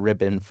bit of a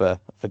ribbon for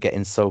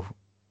getting so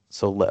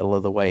little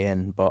of the way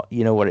in. But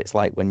you know what it's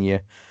like when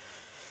you're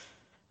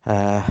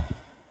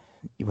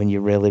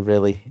really,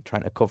 really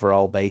trying to cover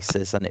all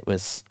bases, and it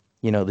was,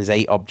 there's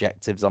 8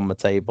 objectives on the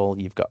table.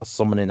 You've got a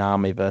summoning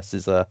army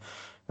versus a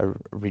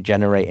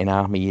regenerating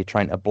army. You're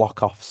trying to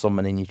block off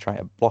summoning. You're trying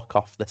to block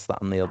off this,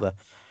 that, and the other.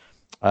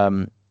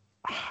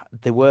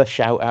 There were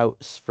shout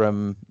outs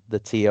from the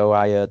TO.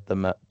 I heard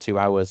them at 2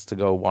 hours to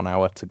go, 1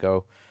 hour to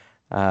go.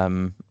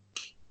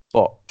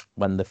 But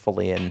when they're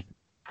fully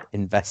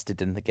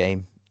invested in the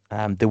game,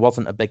 there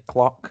wasn't a big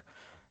clock.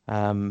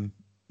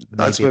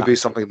 That's maybe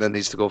something that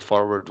needs to go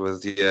forward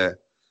with.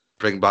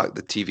 Bring back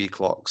the TV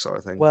clock sort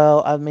of thing.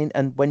 Well, I mean,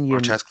 and when you or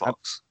chess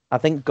clocks, I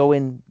think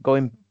going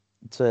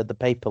to the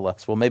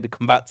paperless. We'll maybe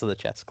come back to the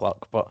chess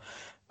clock, but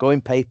going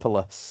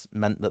paperless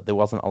meant that there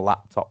wasn't a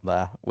laptop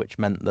there, which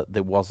meant that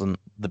there wasn't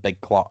the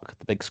big clock,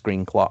 the big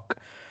screen clock,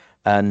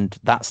 and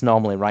that's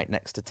normally right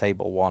next to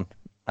table 1.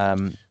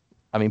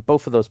 I mean,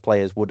 both of those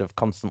players would have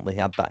constantly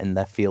had that in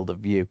their field of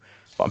view,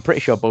 but I'm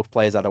pretty sure both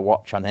players had a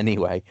watch on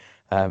anyway.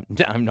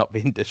 I'm not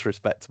being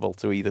disrespectful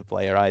to either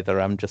player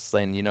either. I'm just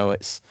saying,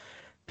 it's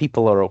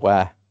people are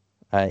aware.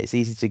 It's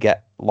easy to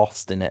get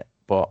lost in it,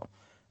 but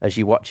as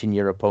you're watching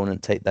your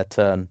opponent take their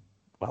turn,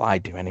 well, I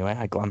do anyway.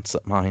 I glance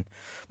at mine,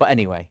 but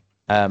anyway,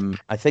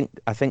 I think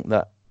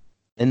that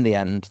in the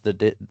end,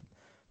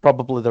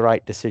 probably the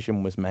right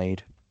decision was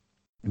made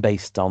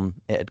based on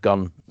it had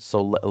gone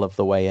so little of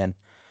the way in.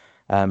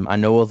 I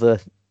know other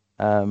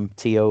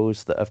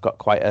TOs that have got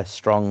quite a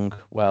strong,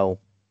 well,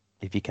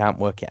 if you can't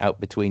work it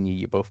out between you,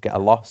 you both get a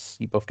loss,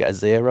 you both get a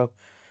 0.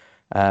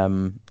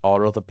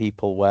 Or other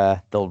people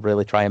where they'll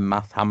really try and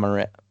math hammer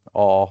it,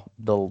 or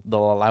they'll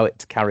allow it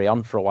to carry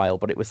on for a while.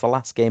 But it was the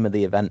last game of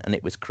the event, and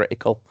it was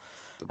critical.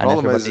 The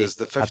problem is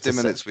the 50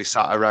 minutes we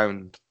sat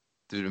around,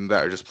 it would have been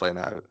better just playing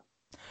it out.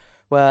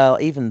 Well,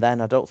 even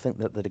then, I don't think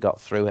that they'd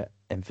got through it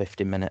in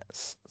 50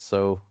 minutes.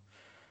 So,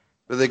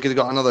 but they could have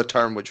got another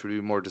turn, which would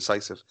be more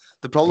decisive.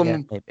 The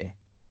problem, maybe.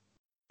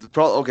 The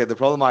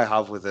problem I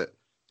have with it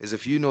is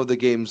if you know the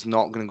game's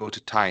not going to go to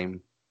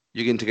time,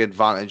 you can take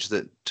advantage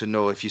to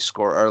know if you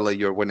score early,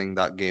 you're winning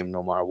that game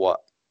no matter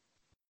what.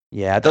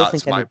 Yeah, I don't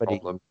That's think anybody. My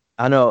problem.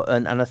 I know,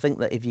 and I think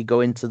that if you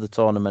go into the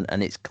tournament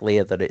and it's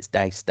clear that it's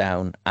dice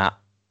down at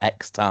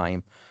X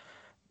time,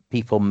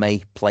 people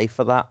may play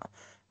for that.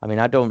 I mean,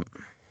 I don't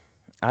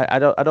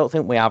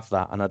think we have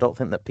that, and I don't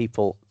think that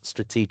people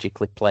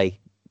strategically play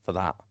for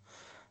that.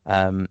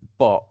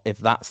 But if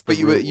that's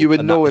the rule, you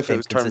would know if it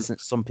was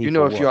consistent, some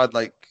people if you had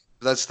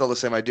that's still the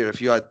same idea. If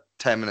you had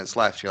 10 minutes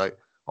left, you're like,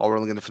 oh, we're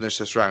only going to finish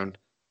this round.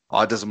 Oh,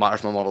 it doesn't matter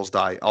if my models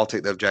die. I'll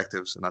take the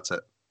objectives, and that's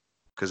it.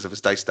 Because if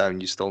it's dice down,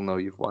 you still know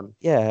you've won.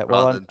 Yeah,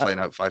 rather than playing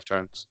out 5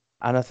 turns.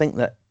 And I think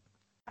that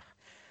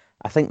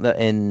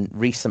in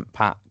recent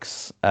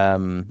packs,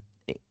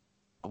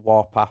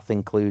 Warpath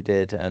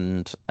included,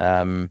 and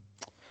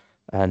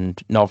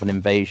Northern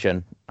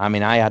Invasion. I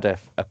mean, I had a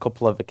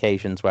couple of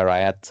occasions where I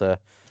had to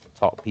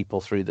talk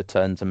people through the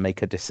turns and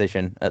make a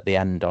decision at the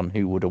end on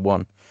who would have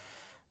won.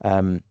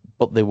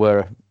 But they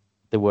were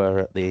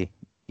at the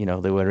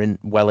they were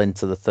well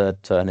into the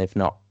 3rd turn, if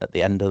not at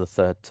the end of the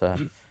 3rd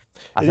turn.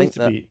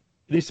 It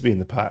needs to be in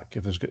the pack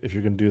if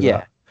you're going to do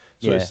that.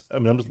 So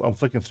I'm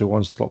flicking through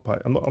one slot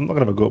pack. I'm not going to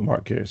have a go at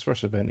Mark here. His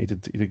first event, he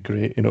did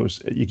great.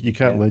 You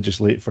can't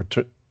legislate for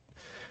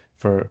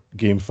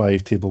game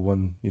 5, table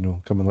 1.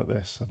 Coming like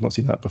this. I've not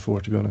seen that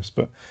before, to be honest.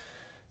 But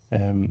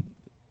I mean,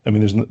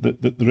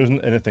 there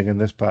isn't anything in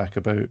this pack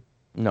about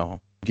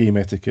game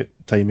etiquette,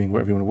 timing,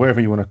 whatever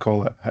you want to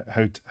call it,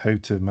 how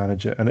to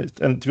manage it.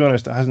 And to be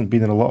honest, it hasn't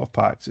been in a lot of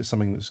packs. It's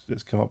something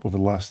that's come up over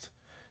the last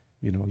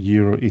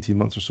year or 18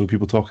 months or so,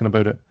 people talking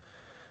about it.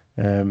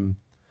 I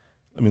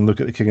mean,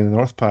 look at the King of the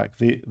North pack.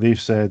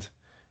 They've said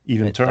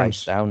even it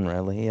turns down,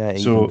 really. Yeah,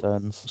 even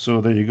turns. So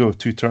there you go,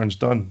 2 turns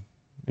done.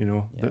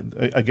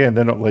 Again,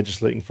 they're not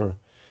legislating for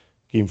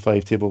game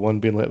 5, table 1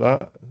 being like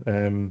that.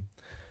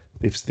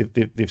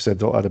 They've said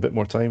they'll add a bit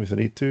more time if they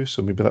need to,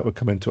 so maybe that would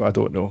come into it. I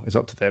don't know. It's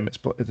up to them. It's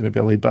maybe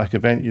a laid back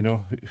event.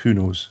 Who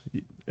knows?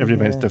 Every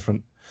event's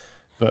different.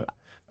 But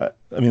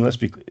I mean,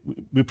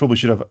 we probably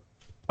should have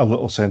a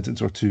little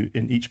sentence or 2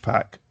 in each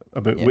pack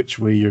about which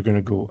way you're going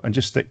to go, and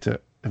just stick to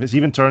it. If it's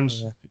even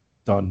turns,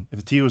 done. If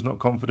the TO is not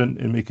confident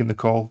in making the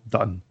call,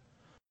 done.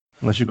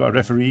 Unless you've got a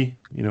referee,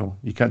 you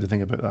can't do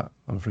anything about that,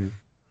 I'm afraid.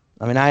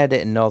 I mean, I had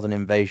it in Northern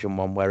Invasion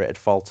one where it'd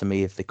fall to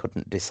me if they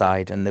couldn't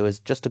decide, and there was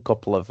just a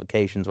couple of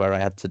occasions where I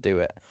had to do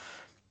it.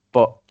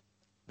 But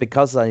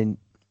because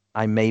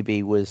I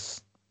maybe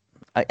was,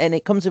 and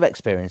it comes with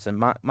experience, and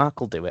Mark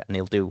will do it, and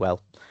he'll do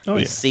well. Oh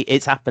yeah,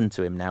 It's happened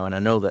to him now, and I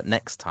know that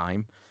next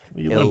time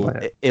you learn by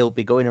it. he'll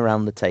be going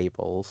around the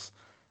tables,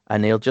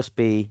 and he'll just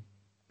be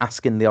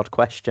asking the odd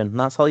question. And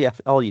that's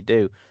all you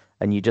do,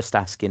 and you just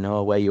asking,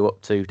 "Oh, where you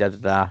up to?" Da da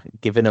da,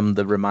 giving them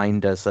the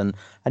reminders, and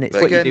it's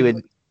But what you again,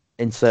 do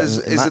in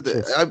certain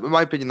matches. In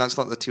my opinion, that's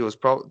not the TO's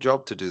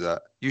job to do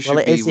that. You Well, should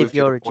it be is with if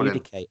you're your opponent.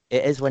 adjudicate.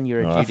 It is when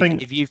you're No, I adjudicate.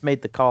 think- If you've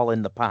made the call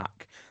in the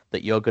pack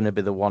that you're going to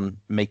be the one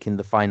making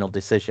the final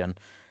decision,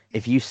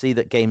 if you see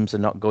that games are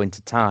not going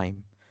to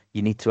time,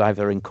 you need to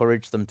either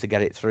encourage them to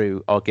get it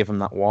through or give them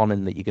that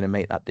warning that you're going to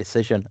make that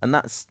decision. And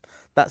that's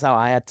how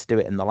I had to do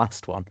it in the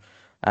last one.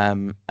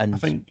 And I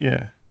think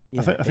yeah.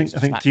 yeah, I think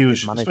it's just TO,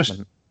 active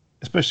management.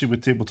 especially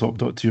with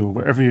tabletop.to,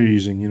 whatever you're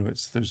using,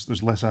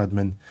 there's less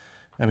admin.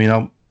 I mean,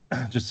 I'll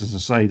just as a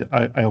side,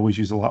 I always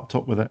use a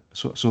laptop with it,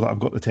 so that I've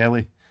got the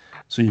telly.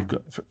 So you've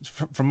got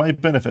for my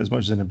benefit as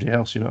much as anybody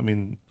else. You know what I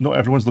mean? Not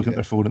everyone's looking at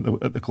their phone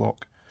at the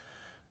clock.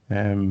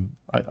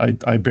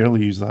 I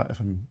barely use that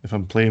if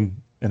I'm playing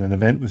in an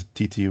event with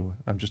TTO.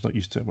 I'm just not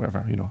used to it. Whatever,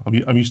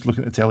 I'm used to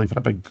looking at the telly for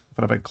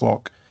a big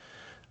clock,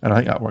 and I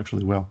think that works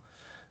really well.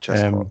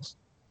 Chess clocks.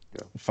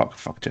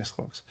 Fuck chess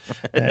clocks.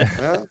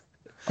 Yeah,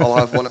 I'll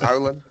have one at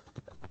Howland.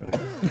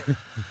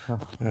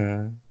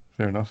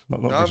 Fair enough.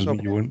 Not No, versus no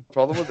me, you won't.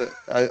 problem with it.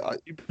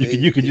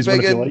 You could use one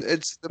if you like.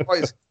 It's the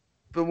point.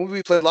 But when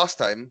we played last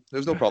time, there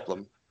was no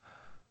problem.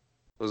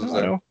 Was No,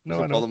 there? I know. There was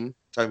No, I know. problem.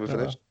 Time we No,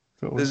 finished.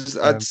 totally.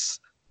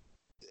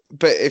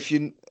 But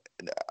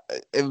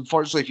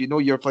unfortunately, if you know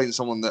you're playing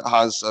someone that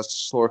has a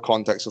slower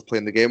context of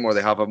playing the game, or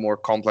they have a more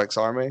complex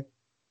army,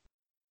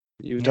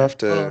 you'd have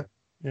to.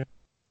 Yeah.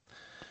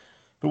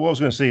 But what I was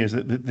going to say is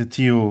that the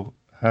TO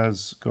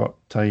has got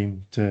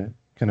time to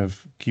kind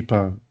of keep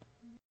a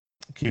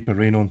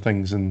rein on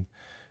things and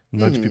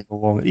nudge people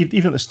along.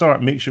 Even at the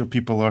start, make sure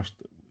people are,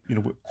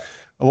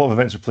 a lot of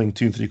events are playing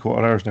 2 3/4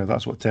 hours now.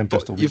 That's what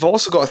Tempest will be. You've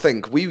also got to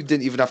think, we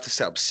didn't even have to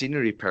set up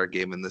scenery per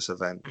game in this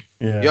event.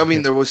 Yeah. You know what I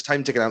mean? There was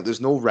time taken out. There's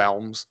no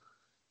realms.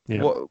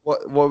 Yeah.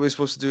 What are we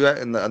supposed to do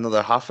in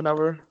another half an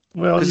hour?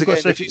 Well, Because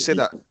again, if you say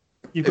that,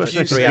 you've got if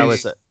you 3 say-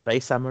 hours at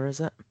Base Hammer, is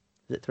it?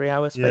 Is it 3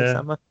 hours Yeah. Base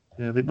Hammer?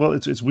 Yeah, well,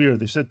 it's weird.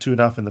 They said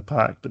 2.5 in the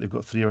pack, but they've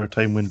got 3-hour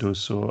time windows.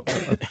 So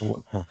I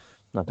don't know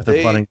if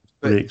they're planning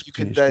breaks. But you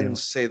could between then each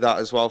say that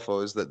as well, Fo,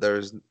 is that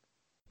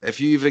if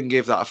you even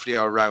gave that a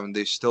 3-hour round,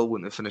 they still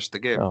wouldn't have finished the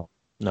game.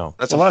 No.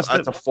 That's Well, a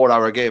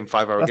 4-hour game,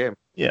 5-hour game.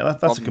 Yeah,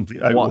 that's a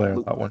complete outlier.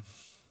 That one.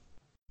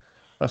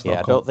 That's not. Yeah,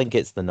 I don't think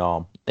it's the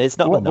norm. It's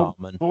not the norm.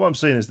 And But what I'm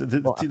saying is that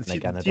the happen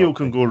again, I TO don't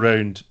can think. go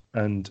around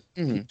and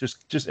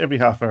just every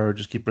half hour,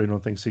 just keep bringing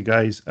on things. Say,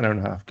 guys, an hour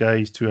and a half,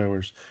 guys, 2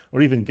 hours,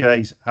 or even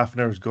guys, half an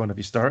hour's gone. Have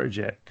you started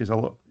yet? Because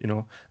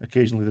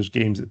occasionally there's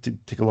games that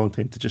take a long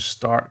time to just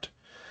start.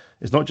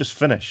 It's not just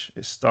finish;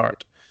 it's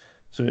start.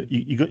 So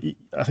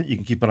I think you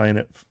can keep an eye on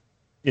it.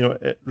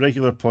 At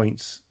regular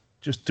points,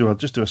 just do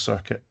a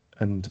circuit.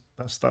 And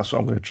that's what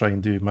I'm going to try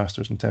and do,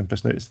 Masters and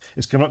Tempest. Now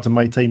it's coming up to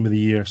my time of the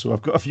year, so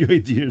I've got a few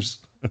ideas,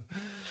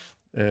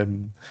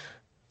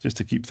 just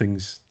to keep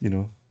things,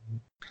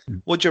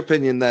 What's your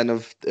opinion then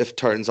of if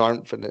turns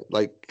aren't finished,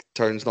 like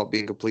turns not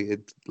being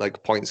completed,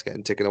 like points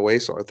getting taken away,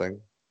 sort of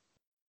thing?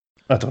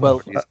 I don't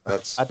Well, know.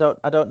 That's I don't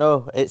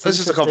know. It's This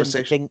is a interesting,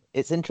 conversation.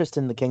 It's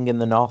interesting the King in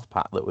the North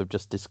pack that we've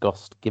just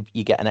discussed.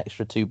 You get an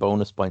extra 2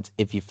 bonus points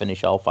if you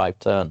finish all 5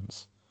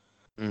 turns.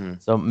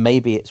 So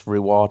maybe it's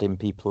rewarding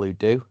people who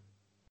do.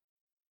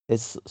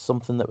 Is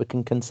something that we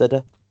can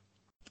consider.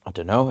 I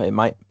don't know. It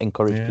might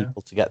encourage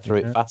people to get through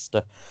it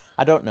faster.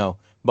 I don't know.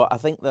 But I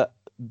think that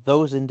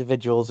those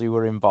individuals who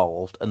were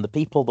involved and the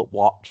people that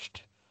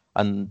watched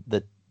and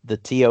the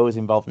TOs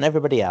involved and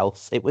everybody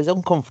else, it was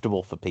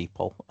uncomfortable for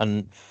people.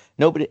 And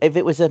nobody, if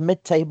it was a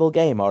mid-table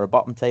game or a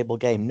bottom-table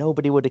game,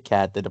 nobody would have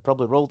cared. They'd have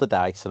probably rolled the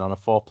dice and on a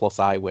 4+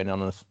 I win,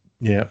 on a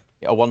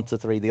 1 to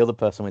 3 the other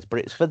person wins. But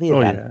it's for the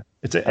event. Yeah,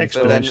 it's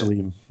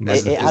exponentially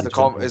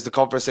massive. is the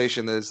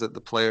conversation is that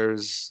the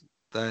players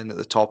then at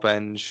the top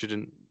end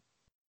shouldn't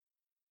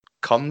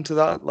come to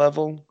that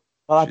level?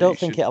 Well, I don't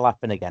think it'll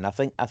happen again. I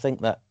think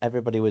that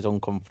everybody was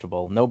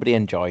uncomfortable. Nobody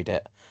enjoyed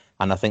it,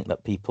 and I think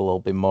that people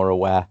will be more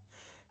aware.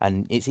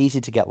 And it's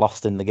easy to get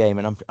lost in the game,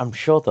 and I'm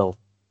sure they'll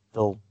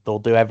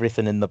do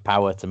everything in their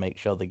power to make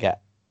sure they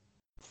get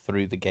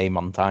through the game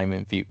on time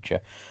in future,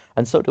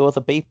 and so do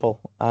other people.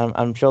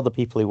 I'm sure the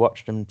people who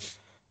watched them,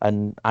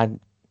 and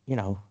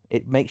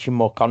it makes you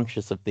more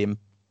conscious of the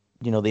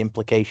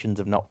implications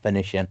of not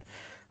finishing.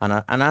 And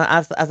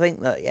I think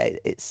that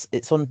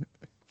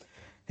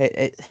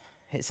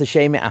it's a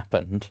shame it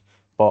happened,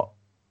 but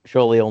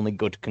surely only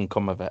good can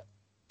come of it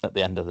at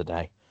the end of the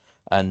day.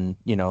 And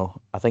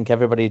I think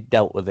everybody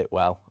dealt with it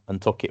well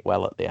and took it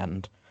well at the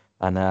end.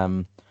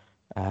 And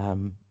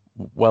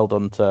well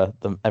done to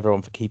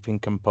everyone for keeping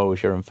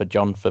composure, and for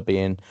John for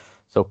being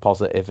so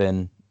positive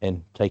in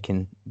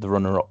taking the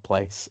runner-up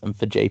place, and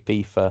for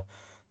JP for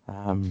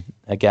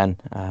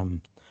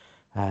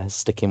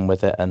sticking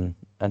with it, and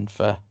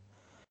for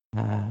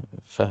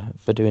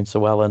doing so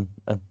well and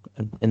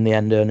in the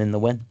end earning the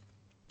win.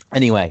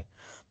 Anyway,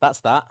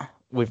 that's that.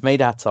 We've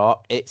made our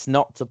talk. It's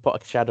not to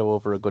put a shadow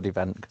over a good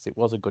event, because it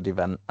was a good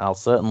event. I'll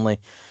certainly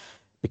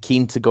be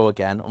keen to go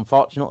again.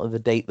 Unfortunately, the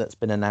date that's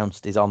been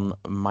announced is on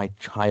my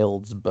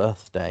child's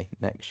birthday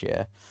next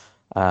year.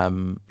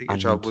 Take your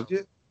child with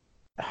you?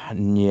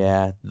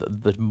 Yeah,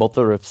 the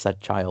mother of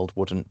said child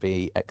wouldn't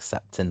be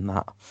accepting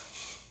that.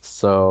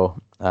 So,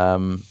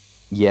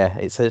 yeah,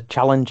 it's a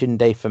challenging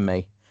day for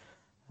me.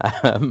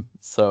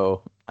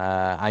 So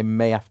I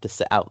may have to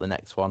sit out the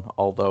next one,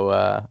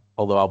 although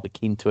I'll be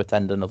keen to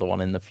attend another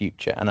one in the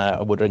future, and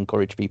I would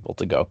encourage people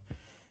to go.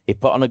 He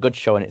put on a good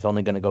show, and it's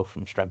only going to go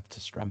from strength to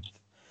strength.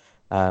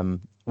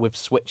 We've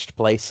switched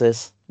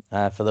places,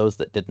 for those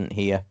that didn't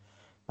hear,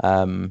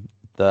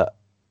 that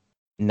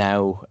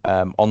now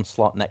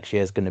Onslaught next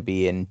year is going to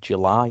be in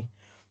July,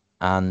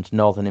 and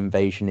Northern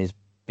Invasion is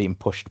being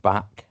pushed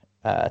back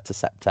to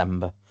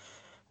September,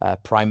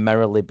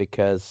 primarily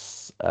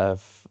because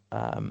of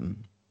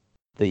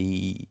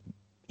the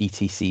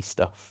ETC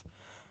stuff,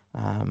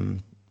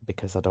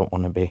 because I don't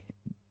want to be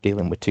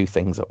dealing with two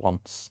things at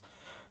once.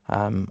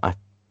 I'd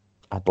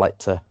like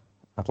to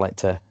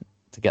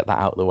get that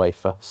out of the way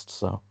first.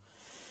 So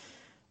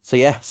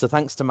yeah. So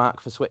thanks to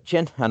Mark for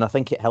switching, and I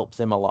think it helps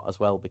him a lot as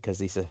well because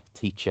he's a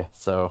teacher.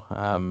 So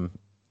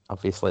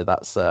obviously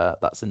that's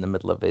in the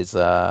middle of his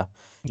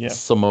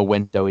summer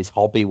window, his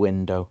hobby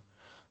window.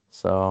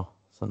 So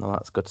no,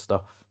 that's good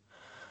stuff.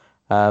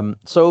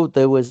 So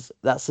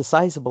that's a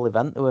sizable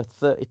event. There were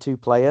 32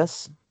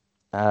 players,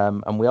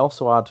 and we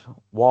also had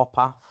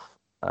Warpath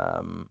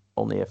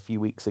only a few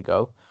weeks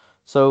ago.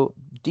 So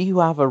do you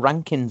have a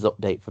rankings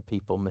update for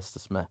people, Mr.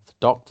 Smith,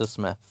 Dr.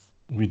 Smith?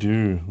 We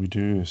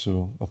do.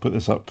 So I'll put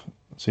this up,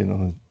 saying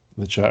on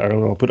the chat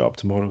earlier. I'll put it up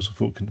tomorrow, so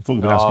folk can be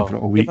asking for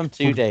it all week. Give them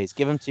 2 days.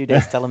 Give them 2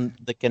 days. Tell them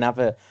they can have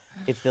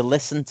if they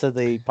listen to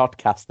the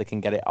podcast, they can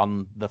get it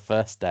on the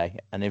first day,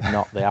 and if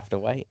not, they have to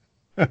wait.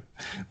 When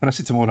I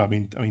say tomorrow, I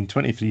mean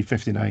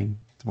 23:59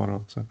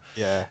 tomorrow. So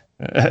yeah,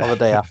 or the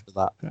day after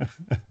that.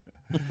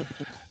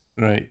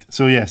 Right.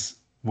 So yes,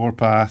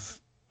 Warpath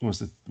was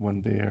the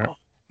 1 day,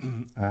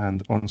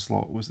 and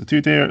Onslaught was the 2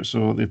 day.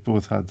 So they've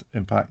both had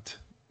impact.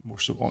 More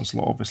so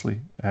Onslaught,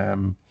 obviously.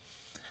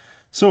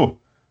 So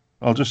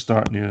I'll just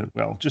start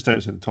just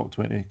outside the top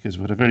 20, because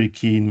we're a very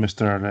keen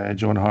Mr.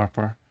 John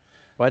Harper.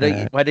 Why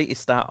don't you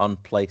start on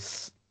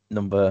place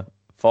number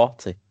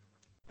 40?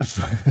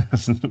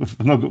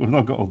 We've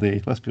not got all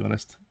day. Let's be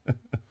honest.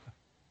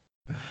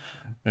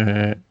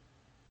 We've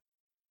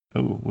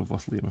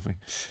lost Liam, I think.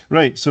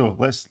 Right. So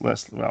let's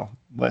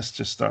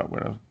just start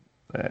with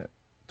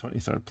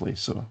 23rd place.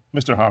 So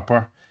Mr.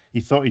 Harper,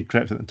 he thought he'd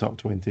crept in the top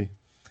 20.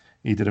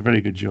 He did a very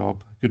good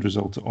job. Good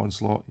result at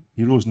Onslaught.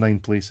 He rose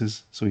 9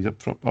 places, so he's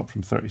up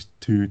from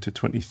 32 to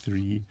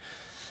 23.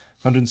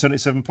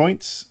 177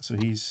 points, so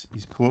he's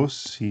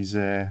close. He's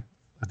a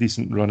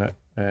decent run at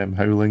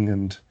Howling,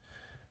 and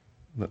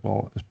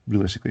well,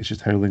 realistically, it's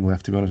just Howling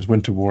left, to be honest.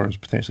 Winter War is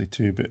potentially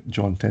 2, but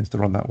John tends to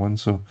run that one,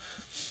 so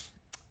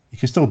you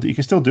can still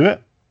do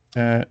it.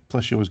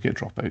 Plus, you always get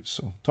dropouts.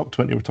 So top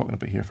 20, we're talking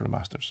about here for the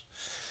Masters.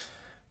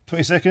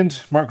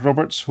 22nd, Mark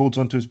Roberts holds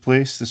on to his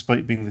place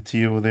despite being the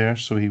TO there,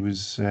 so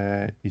he's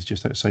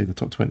just outside the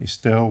top 20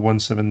 still.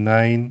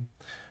 179,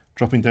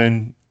 dropping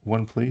down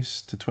 1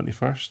 place to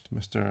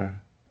 21st.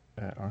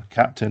 Our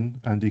captain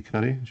Andy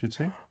Curry, I should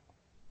say.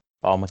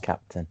 Former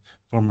captain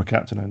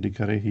Andy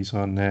Curry. He's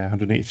on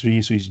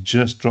 183, so he's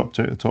just dropped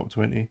out of the top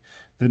 20.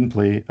 Didn't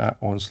play at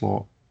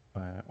Onslaught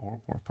or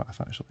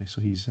Warpath actually,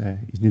 so he's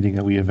needing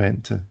a wee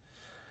event to.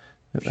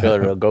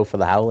 Sure, he'll go for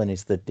the Howling.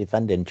 He's the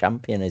defending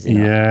champion, is he?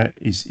 Yeah, not?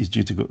 He's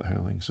due to go to the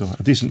Howling. So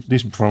a decent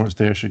performance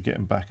there should get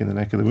him back in the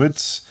neck of the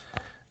woods.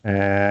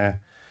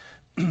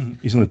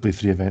 He's only played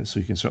 3 events, so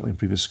he can certainly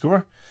improve his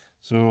score.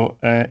 So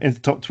in the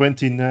top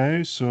 20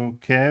 now. So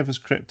Kev has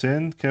crept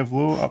in. Kev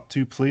Lowe up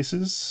 2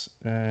 places.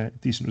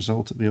 Decent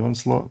result at the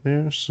Onslaught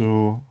there.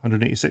 So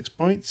 186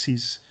 points.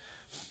 He's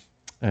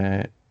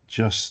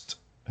just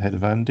ahead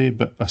of Andy,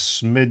 but a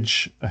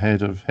smidge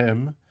ahead of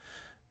him.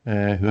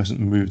 Who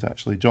hasn't moved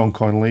actually. John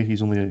Connolly,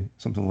 he's only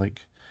something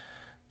like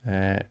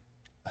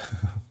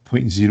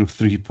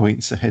 0.03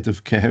 points ahead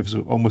of Kev,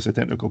 so almost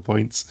identical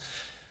points.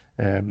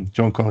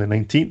 John Connolly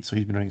 19th, so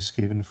he's been running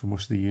Skaven for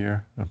most of the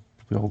year,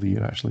 probably all the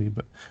year actually,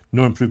 but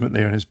no improvement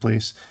there in his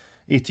place.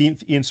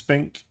 18th, Ian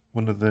Spink,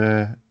 one of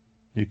the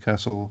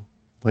Newcastle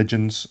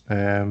legends,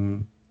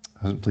 hasn't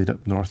played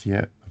up north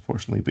yet,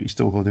 unfortunately, but he's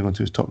still holding on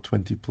to his top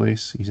 20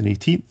 place. He's in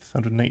 18th,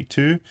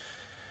 192.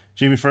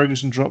 Jamie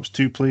Ferguson drops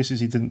 2 places.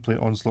 He didn't play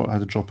Onslaught,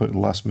 had to drop out at the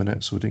last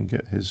minute, so didn't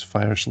get his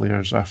Fire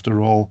Slayers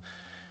after all.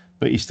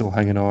 But he's still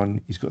hanging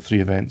on. He's got 3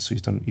 events, so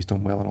he's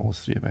done well in all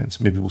his 3 events.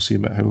 Maybe we'll see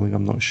him at Howling,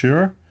 I'm not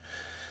sure.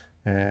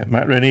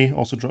 Matt Rennie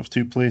also drops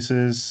 2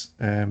 places,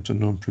 so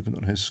no improvement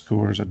on his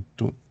scores, I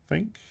don't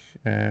think.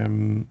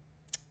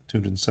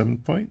 207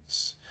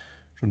 points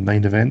from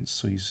 9 events,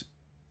 so he's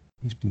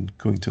been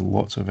going to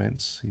lots of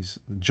events. He's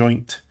the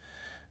joint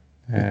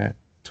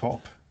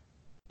top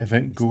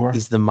event goer.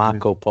 He's the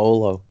Marco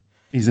Polo.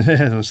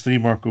 There's 3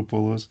 Marco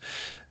Polos.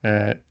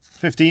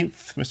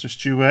 15th, Mr.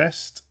 Stu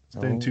West.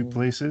 It's down 2 Oh,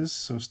 places,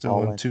 so still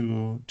on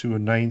solid.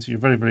 209. So you're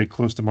very, very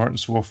close to Martin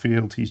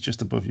Swarfield. He's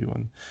just above you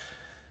on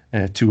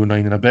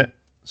 209 and a bit.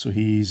 So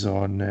he's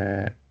on.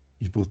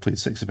 You've both played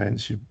 6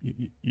 events.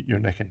 You're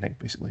neck and neck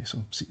basically.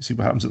 So see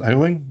what happens at the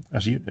Howling. Are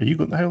you going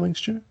to the Howling,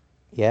 Stu?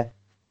 Yeah.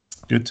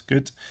 Good,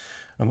 good.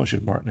 I'm not sure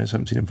if Martin is. I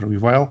haven't seen him for a wee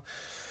while.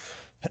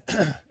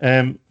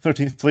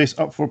 13th place,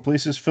 up 4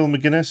 places. Phil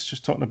McGuinness,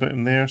 just talking about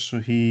him there. So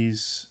he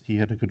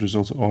had a good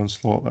result at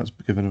Onslaught. That's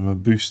given him a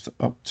boost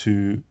up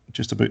to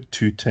just about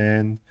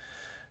 210.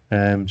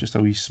 Just a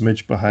wee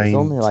smidge behind. There's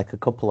only like a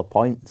couple of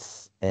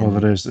points in Well,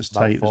 there is. It's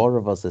about tight. 4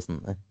 of us,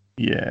 isn't there?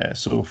 Yeah,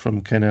 so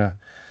from kind of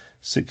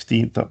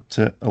 16th up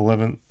to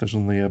 11th, there's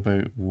only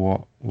about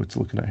what we're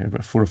looking at here,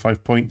 about 4 or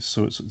 5 points.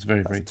 So it's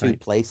very, very That's 2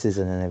 tight. places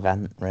in an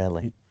event,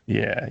 really.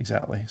 Yeah,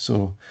 exactly.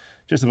 So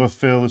just above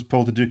Phil is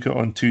Paul DeDuca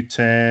on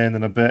 210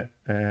 and a bit.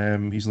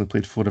 He's only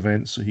played 4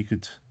 events, so he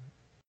could,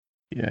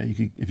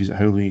 if he's at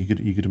Howling,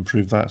 he could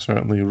improve that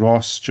certainly.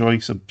 Ross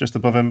Joyce just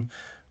above him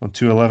on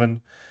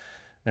 211.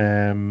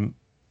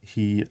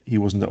 He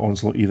wasn't at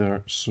Onslaught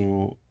either,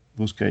 so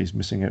those guys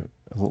missing out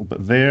a little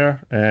bit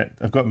there.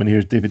 I've got him in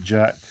here. David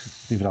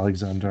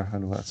Alexander. I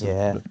know that's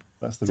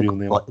the real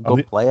name.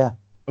 Good player.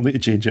 I'll need to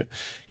change it.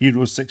 He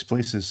rose 6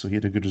 places, so he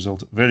had a good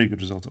result, very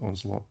good result at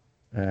Onslaught.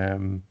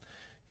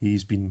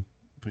 He's been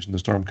pushing the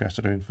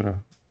Stormcast around for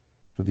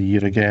the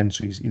year again,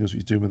 so he knows what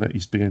he's doing with it.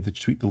 He's beginning to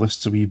tweak the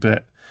lists a wee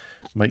bit.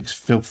 Mike's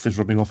filth is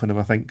rubbing off on him,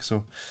 I think.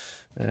 So,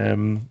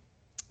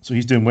 so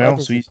he's doing well. Where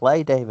does he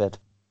play, David?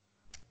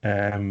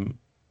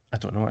 I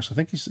don't know actually. I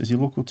think is he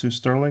local to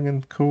Sterling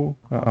and Co.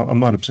 I'm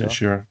not 100%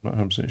 sure. Not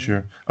 100%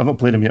 sure. I've not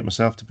played him yet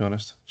myself, to be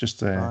honest.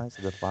 Just he's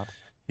a good lad.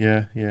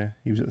 Yeah.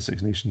 He was at the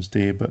Six Nations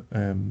Day, but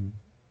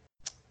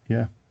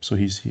yeah. So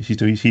he's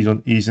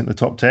in the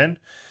top 10.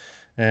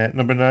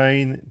 Number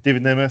 9,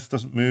 David Nemeth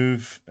doesn't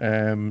move.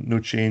 No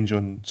change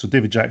on. So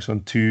David Jackson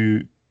on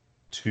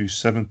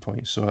 227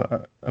 points.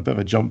 So a bit of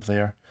a jump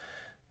there.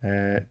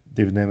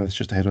 David Nemeth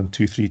just ahead on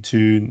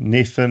 232.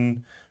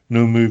 Nathan,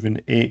 no move in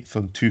 8th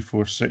on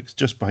 246,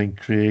 just behind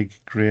Craig.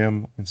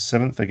 Graham in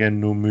 7th, again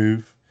no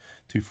move,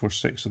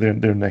 246. So they're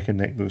neck and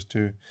neck, those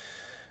two.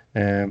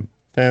 Then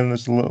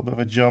there's a little bit of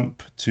a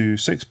jump to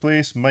 6th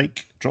place.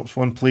 Mike drops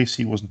 1 place.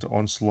 He wasn't at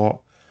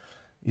Onslaught.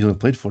 He's only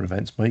played 4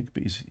 events, Mike,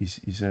 but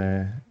he's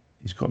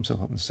got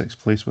himself up in 6th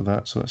place with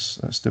that, so that's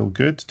still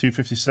good.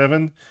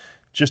 257,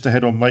 just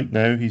ahead on Mike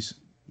now. He's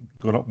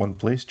gone up 1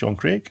 place. John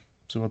Craig.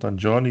 So well done,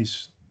 John.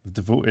 He's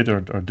devoted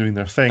or doing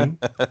their thing.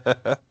 You've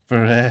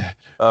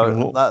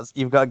got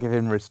to give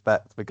him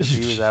respect because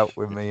he was out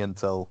with me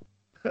until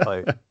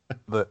like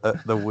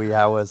the wee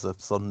hours of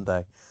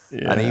Sunday,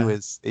 and he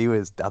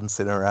was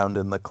dancing around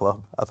in the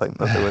club. I think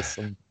that there was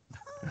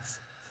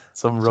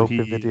some ropey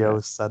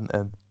videos sent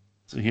in.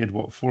 So he had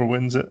 4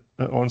 wins at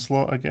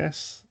Onslaught, I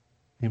guess.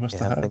 He must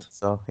have had. I think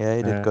so. Yeah,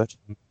 he did good.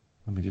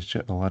 Let me just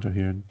check the ladder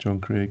here. John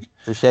Craig.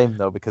 It's a shame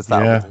though because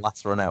that was the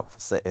last run out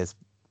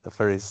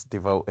for his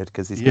devoted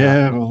because he's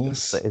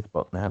City's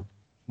book now.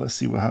 Let's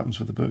see what happens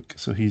with the book.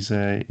 So he's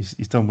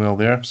done well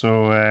there.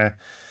 So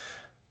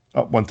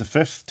up 1 to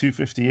 5th,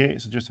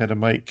 258. So just ahead of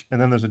Mike, and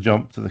then there's a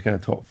jump to the kind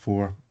of top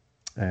 4.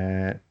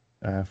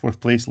 4th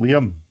place,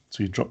 Liam.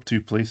 So he dropped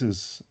 2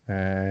 places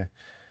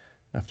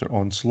after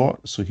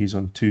Onslaught. So he's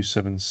on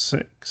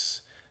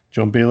 276.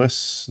 John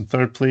Bayliss in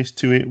 3rd place,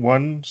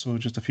 281. So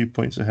just a few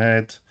points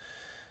ahead.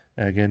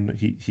 Again,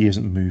 he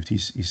hasn't moved.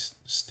 He's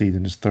stayed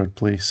in his 3rd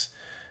place.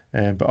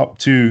 But up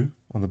 2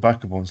 on the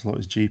back of Onslaught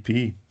is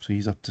JP. So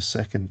he's up to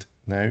 2nd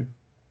now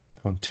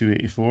on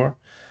 284,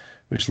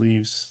 which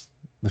leaves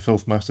the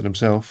filth master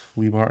himself,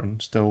 Lee Martin,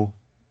 still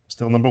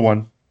number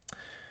 1,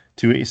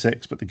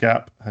 286. But the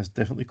gap has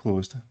definitely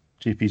closed.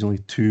 JP's only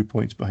 2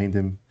 points behind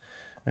him,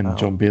 and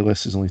John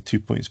Bayliss is only 2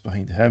 points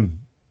behind him,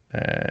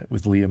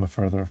 with Liam a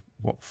further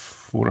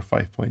 4 or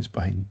 5 points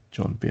behind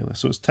John Bayliss.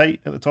 So it's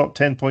tight at the top,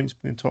 10 points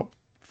between the top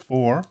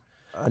 4.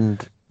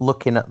 And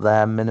looking at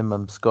their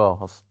minimum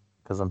scores,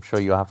 because I'm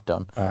sure you have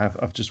done.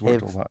 I've just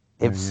worked all that.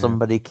 If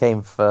somebody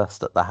came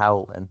first at the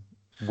Howling,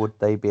 would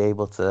they be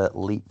able to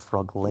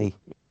leapfrog Lee?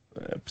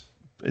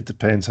 It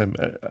depends.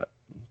 To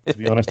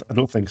be honest, I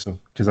don't think so,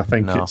 because I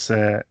think it's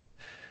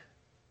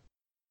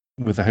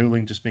with the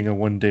Howling just being a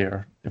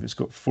 1-dayer. If it's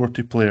got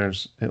 40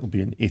 players, it'll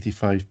be an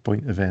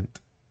 85-point event.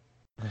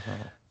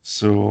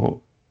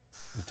 So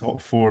the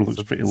top 4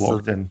 looks pretty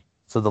locked in.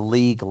 So the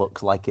league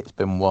looks like it's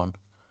been won.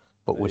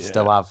 But we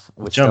still have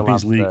the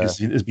Champions League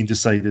has been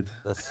decided.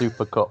 The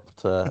Super Cup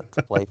to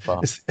play for.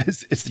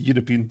 It's the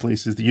European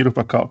places, the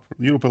Europa Cup,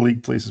 the Europa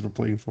League places we're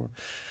playing for.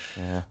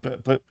 Yeah.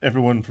 But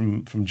everyone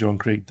from John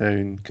Craig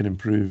down can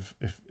improve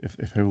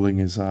if Howling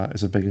is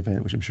a big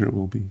event, which I'm sure it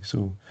will be.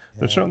 So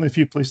there's certainly a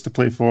few places to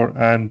play for,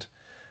 and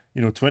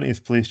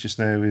 20th place just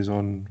now is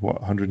on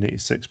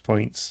 186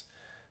 points,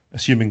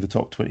 assuming the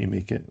top 20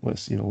 make it. No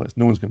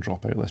one's going to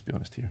drop out. Let's be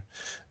honest here.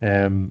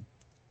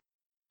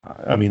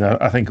 I mean,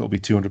 I think it'll be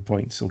 200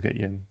 points. He'll get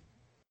you in.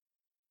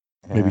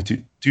 Yeah. Maybe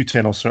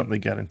 210. I'll certainly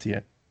guarantee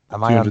it.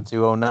 Am I on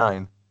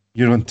 209?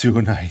 You're on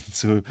 209,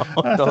 so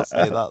Oh, don't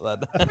say that I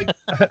then. think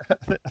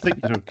I think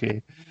you're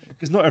okay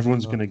because not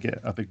everyone's going to get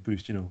a big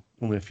boost.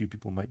 Only a few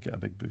people might get a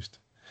big boost.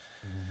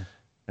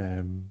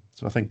 Mm,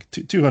 So I think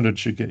 200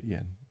 should get you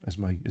in as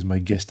my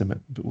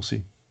guesstimate, but we'll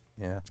see.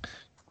 yeah.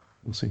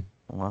 We'll see.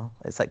 Well,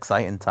 it's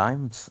exciting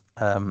times.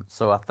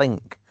 So I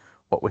think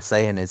what we're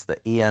saying is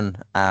that Ian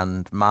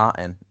and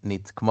Martin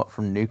need to come up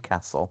from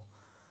Newcastle,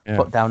 Yeah.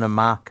 put down a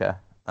marker,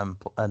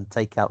 and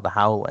take out the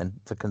Howling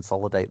to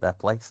consolidate their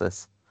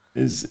places.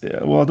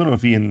 Well, I don't know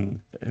if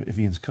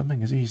Ian's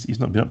coming. Is he? He's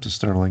not been up to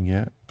Stirling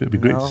yet, but it'd be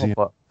great to see him.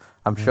 But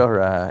I'm Yeah.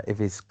 sure if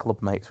his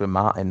club mates with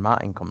Martin,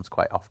 Martin comes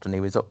quite often.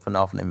 He was up for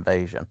Northern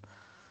Invasion,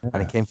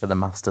 and he came for the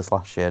Masters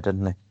last year,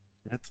 didn't he?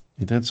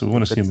 He did. So we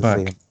want to Good see him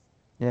to back.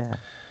 Yeah.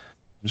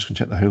 I'm just gonna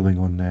check the Howling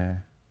on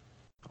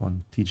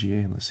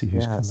TGA and let's see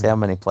who's coming. See how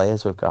many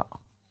players we've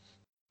got.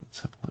 Let's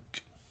have a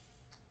look.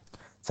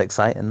 It's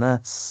exciting.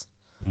 This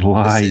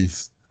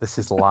Live. This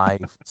is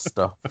live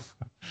stuff.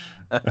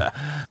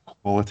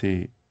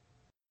 Quality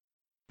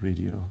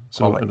radio.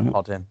 So Quality at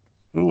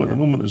the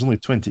moment there's only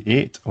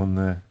 28 on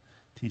the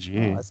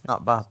TGA. Oh, it's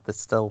not bad. There's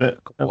still But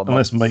a couple of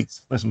unless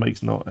months.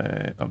 Mike's not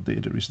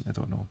updated it recently, I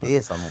don't know. But He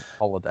is on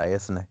holiday,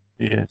 isn't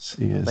he? yes,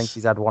 he is. I think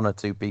he's had one or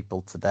two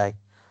people today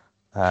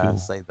Cool.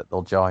 say that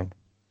they'll join.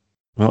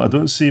 Well, I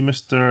don't see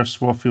Mr.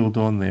 Swafield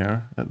on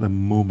there at the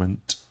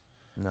moment.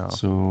 No.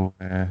 So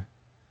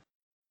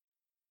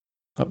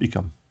up you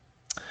come.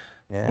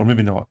 Yeah. Or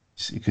maybe not,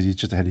 because he's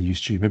just ahead of you,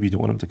 Stu. Maybe you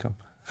don't want him to come.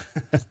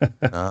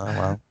 Oh,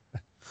 well.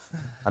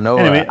 I know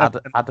Anyway,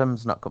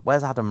 Adam's not good.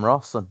 Where's Adam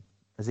Rawson?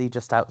 Is he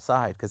just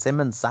outside? Because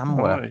him and Sam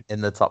were Right. in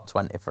the top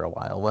 20 for a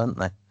while, weren't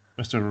they?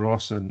 Mr.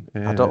 Rawson.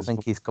 I don't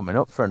think he's coming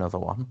up for another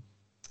one.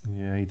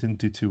 Yeah, he didn't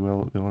do too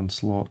well at the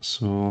onslaught.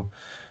 So,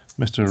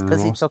 Mr.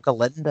 Because he Rawson. took a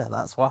Linda,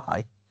 that's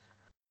why.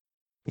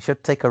 He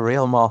should take a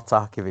real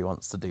Mortark if he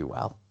wants to do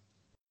well.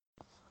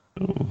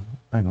 Oh,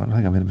 hang on, I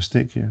think I made a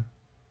mistake here.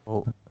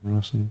 Oh,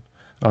 Rawson.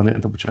 I'll need to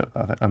double check.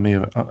 I may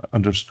have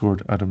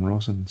underscored Adam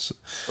Rawson.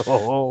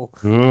 oh,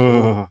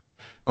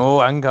 Oh,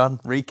 hang on,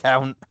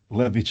 recount.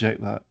 let me check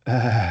that.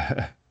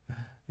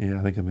 Yeah,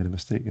 I think I made a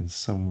mistake in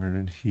somewhere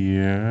in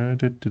here.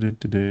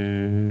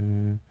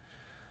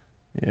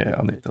 Yeah,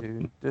 I'll need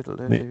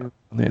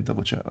to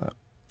double check that.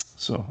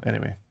 So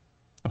anyway,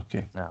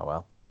 okay. Oh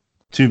well.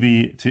 To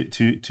be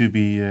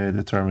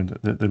determined.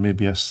 There may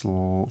be a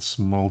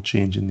small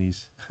change in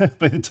these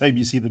by the time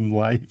you see them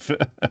live.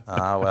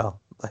 Well,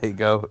 there you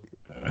go.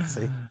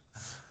 See.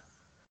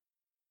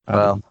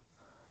 Adam. Well,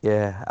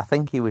 yeah, I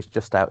think he was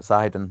just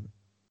outside, and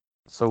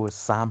so was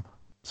Sam.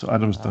 So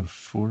Adam's done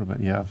 4 of it.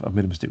 Yeah, I've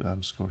made a mistake with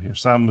Adam's score here.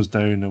 Sam was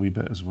down a wee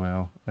bit as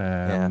well.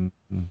 Yeah,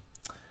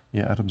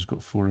 Adam's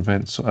got 4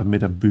 events, so I've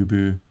made a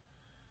boo-boo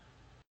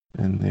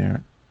in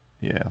there.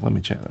 Yeah, let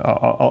me check.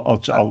 I'll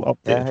update.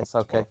 Yeah, it's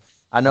okay.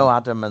 I know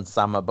Adam and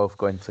Sam are both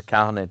going to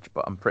Carnage,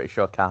 but I'm pretty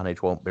sure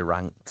Carnage won't be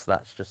ranked.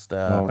 That's just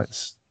a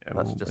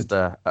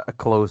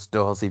closed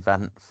doors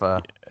event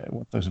for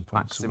 1,000 points.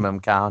 maximum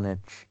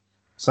Carnage.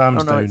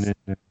 Sam's down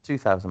in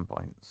 2,000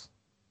 points.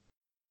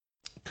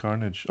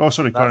 Carnage. Oh,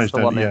 sorry, Carnage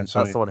down. That's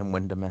the one in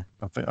Windermere.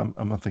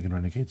 I'm not thinking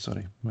Renegade.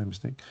 Sorry, my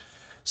mistake.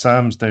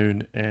 Sam's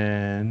down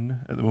in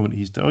at the moment.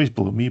 He's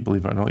below me,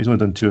 believe it or not. He's only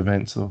done 2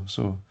 events though,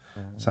 so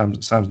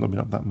Sam's not been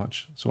up that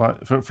much. So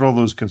for all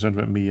those concerned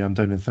about me, I'm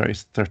down in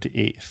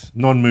 38th,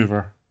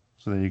 non-mover.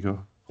 So there you go,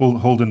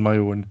 holding my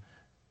own.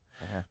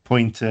 Yeah.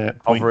 Point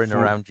hovering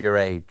around your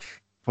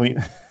age. Point.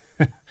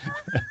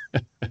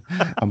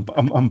 I'm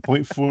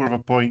 0.4 of a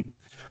point,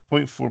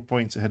 0.4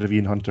 points ahead of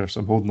Ian Hunter,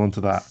 so I'm holding on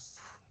to that.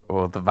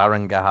 Oh, the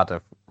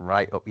Varangard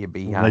right up your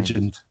behind.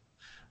 Legend.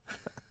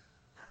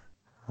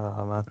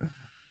 Oh man,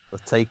 the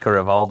taker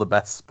of all the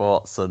best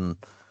sports and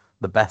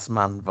the best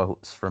man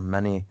votes from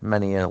many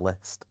a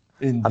list.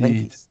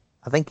 Indeed.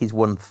 I think he's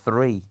won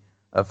 3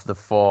 of the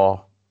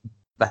 4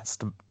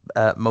 best,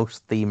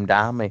 most themed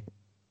army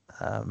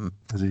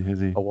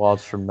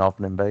awards from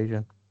Northern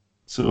Invasion.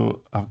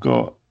 So I've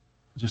got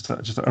just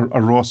a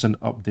Rawson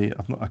update.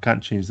 I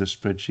can't change the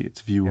spreadsheet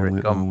to view only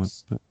at the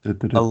moment.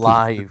 A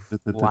live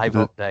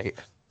update.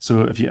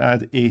 So if you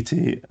add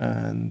 80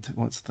 and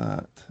what's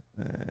that?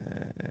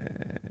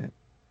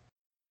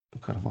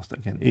 God, I've lost it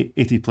again.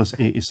 80 plus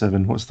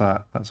 87. What's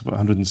that? That's about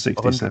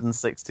 167.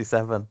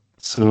 167.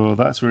 So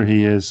that's where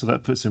he is. So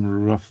that puts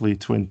him roughly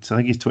 20. I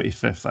think he's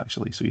 25th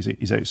actually. So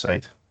he's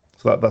outside.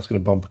 So that's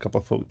going to bump a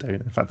couple of folk down.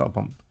 In fact, that'll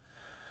bump.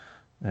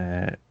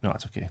 No,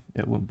 that's okay.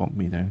 It won't bump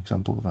me down because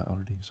I'm below that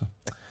already. So,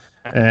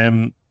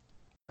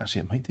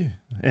 actually, it might do.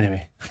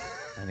 Anyway.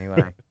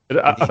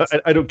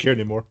 I don't care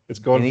anymore. It's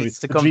gone. He needs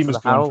to come to the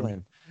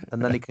Howling,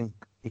 and then he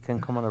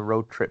can come on a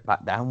road trip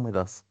back down with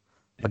us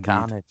for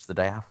Carnage the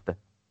day after.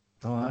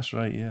 Oh, that's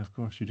right. Yeah, of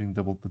course. You're doing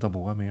the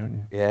double whammy, aren't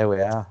you? Yeah, we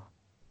are.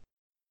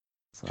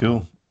 So,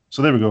 cool.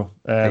 So there we go.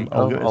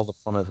 All the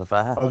fun is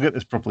affair. I'll get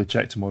this properly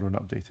checked tomorrow and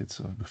updated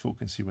so folk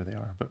can see where they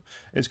are. But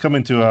it's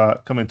coming to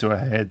a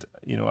head.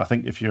 You know, I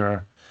think if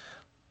you're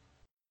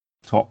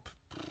top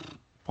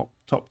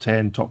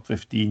 10, top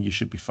 15, you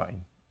should be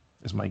fine.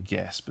 Is my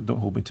guess, but don't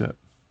hold me to it.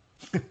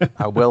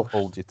 I will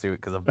hold you to it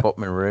because I've booked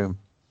my room.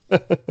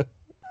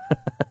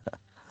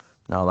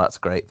 No, that's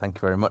great. Thank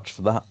you very much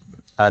for that.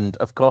 And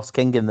of course,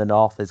 King in the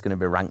North is going to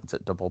be ranked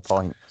at double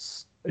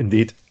points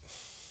Indeed.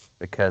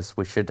 because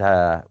we should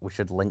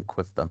link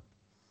with them.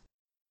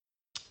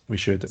 We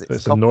should. 'Cause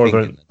It's a called King in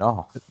northern. the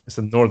North. It's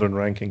the northern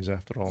rankings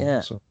after all.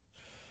 Yeah. So,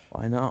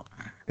 Why not?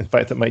 in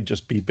fact, it might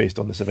just be based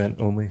on this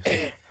event only.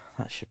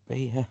 That should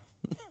be, yeah.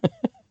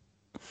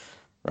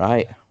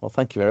 Right. Well,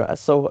 thank you very much.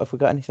 So, have we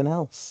got anything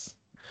else?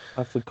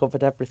 Have we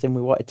covered everything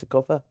we wanted to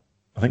cover?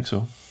 I think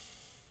so.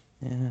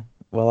 Yeah.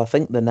 Well, I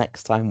think the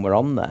next time we're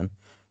on then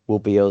will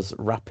be us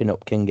wrapping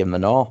up King in the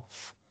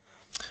North.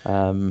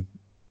 So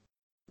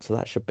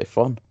that should be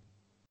fun.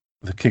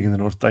 The King in the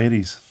North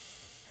Diaries.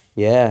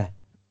 Yeah.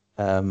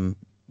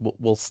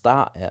 We'll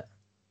start it.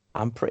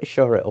 I'm pretty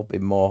sure it'll be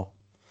more.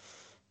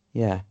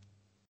 Yeah.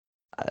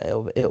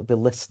 It'll be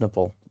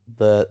listenable.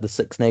 The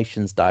Six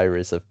Nations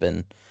Diaries have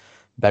been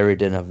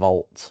buried in a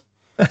vault.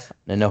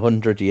 In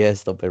 100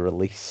 years, they'll be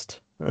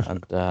released,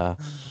 and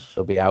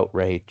there'll be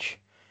outrage.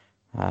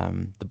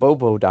 The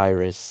Bobo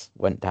Diaries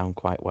went down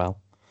quite well.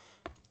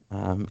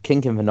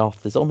 King in the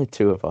North, there's only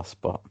 2 of us,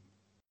 but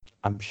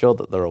I'm sure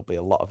that there will be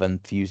a lot of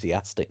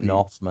enthusiastic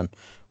Northmen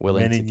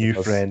willing Many to new give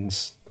us,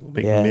 friends. We'll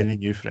make Yeah. many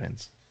new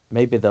friends.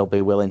 maybe they'll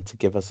be willing to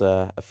give us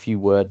a few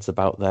words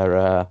about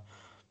their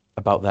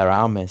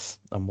armies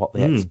and what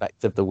they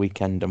expect of the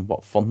weekend and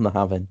what fun they're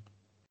having.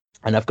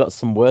 And I've got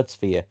some words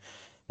for you.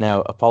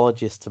 Now,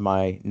 apologies to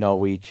my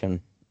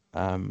Norwegian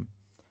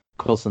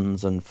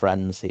cousins and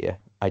friends here.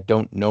 I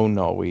don't know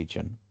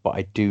Norwegian, but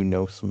I do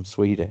know some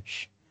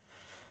Swedish.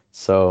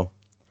 So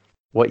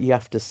what you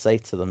have to say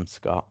to them,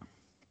 Scott,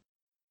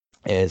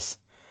 is,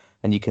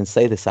 and you can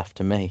say this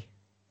after me,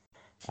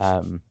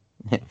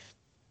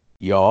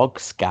 Jag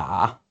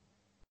ska.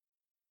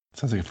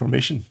 Sounds like a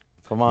formation.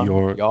 Come on,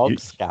 Jag- jag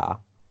ska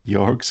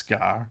Jorg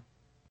Skar.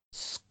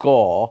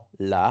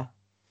 skåla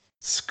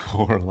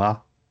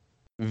Skorla.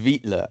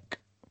 vitlök.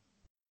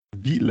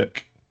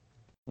 Vitlök.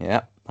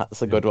 Yeah,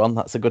 that's a good one.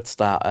 That's a good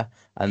starter.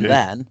 And Good.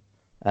 then,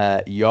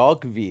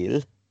 jag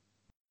vill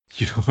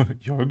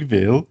Jag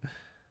vill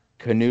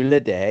knulla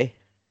dig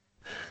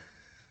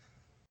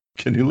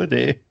knulla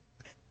dig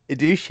i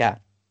duschen.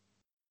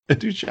 i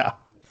duschen.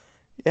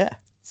 Yeah.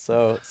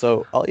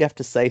 So all you have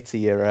to say to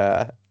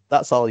your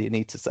that's all you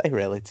need to say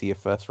really to your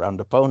first round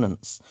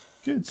opponents.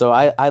 Good. So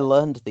I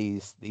learned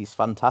these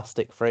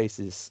fantastic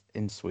phrases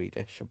in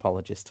Swedish.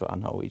 Apologies to our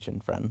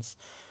Norwegian friends.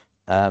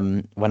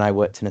 When I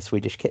worked in a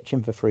Swedish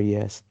kitchen for 3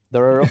 years.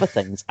 There are other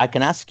things. I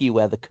can ask you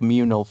where the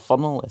communal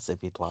funnel is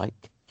if you'd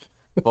like,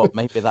 but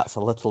maybe that's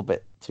a little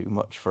bit too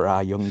much for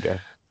our younger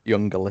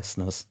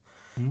listeners.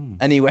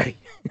 Anyway,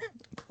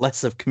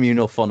 less of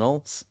communal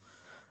funnels.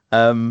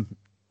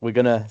 We're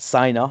gonna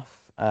sign off.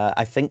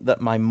 I think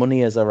that my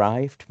money has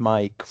arrived,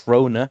 my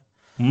krona,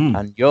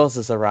 and yours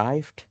has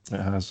arrived. It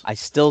has. I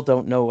still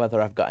don't know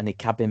whether I've got any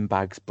cabin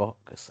bags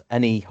booked,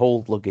 any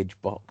hold luggage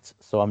booked.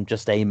 So I'm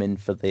just aiming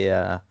for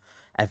the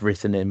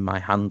everything in my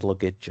hand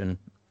luggage and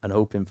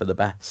hoping for the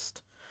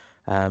best.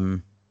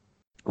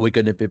 We're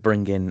going to be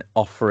bringing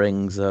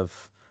offerings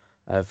of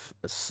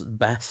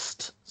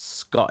best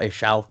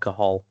Scottish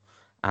alcohol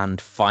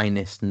and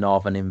finest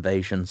Northern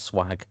Invasion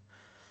swag.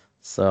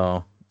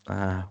 So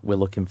we're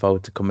looking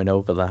forward to coming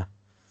over there.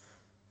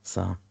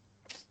 So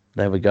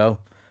there we go.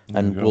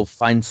 And we'll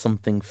find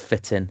something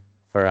fitting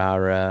for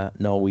our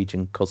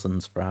Norwegian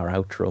cousins for our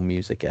outro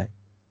music, eh?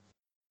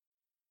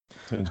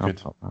 Sounds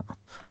good.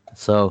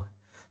 So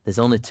there's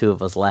only 2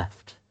 of us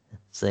left.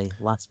 See,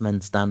 last men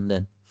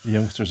standing. The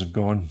youngsters have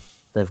gone.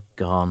 They've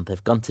gone.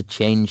 They've gone to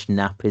change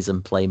nappies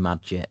and play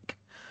magic.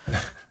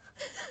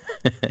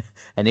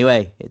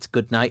 Anyway, it's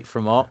good night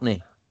from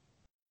Orkney.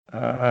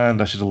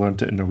 And I should have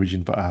learned it in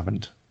Norwegian, but I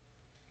haven't.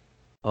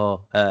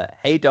 Oh,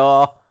 hey,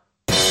 door.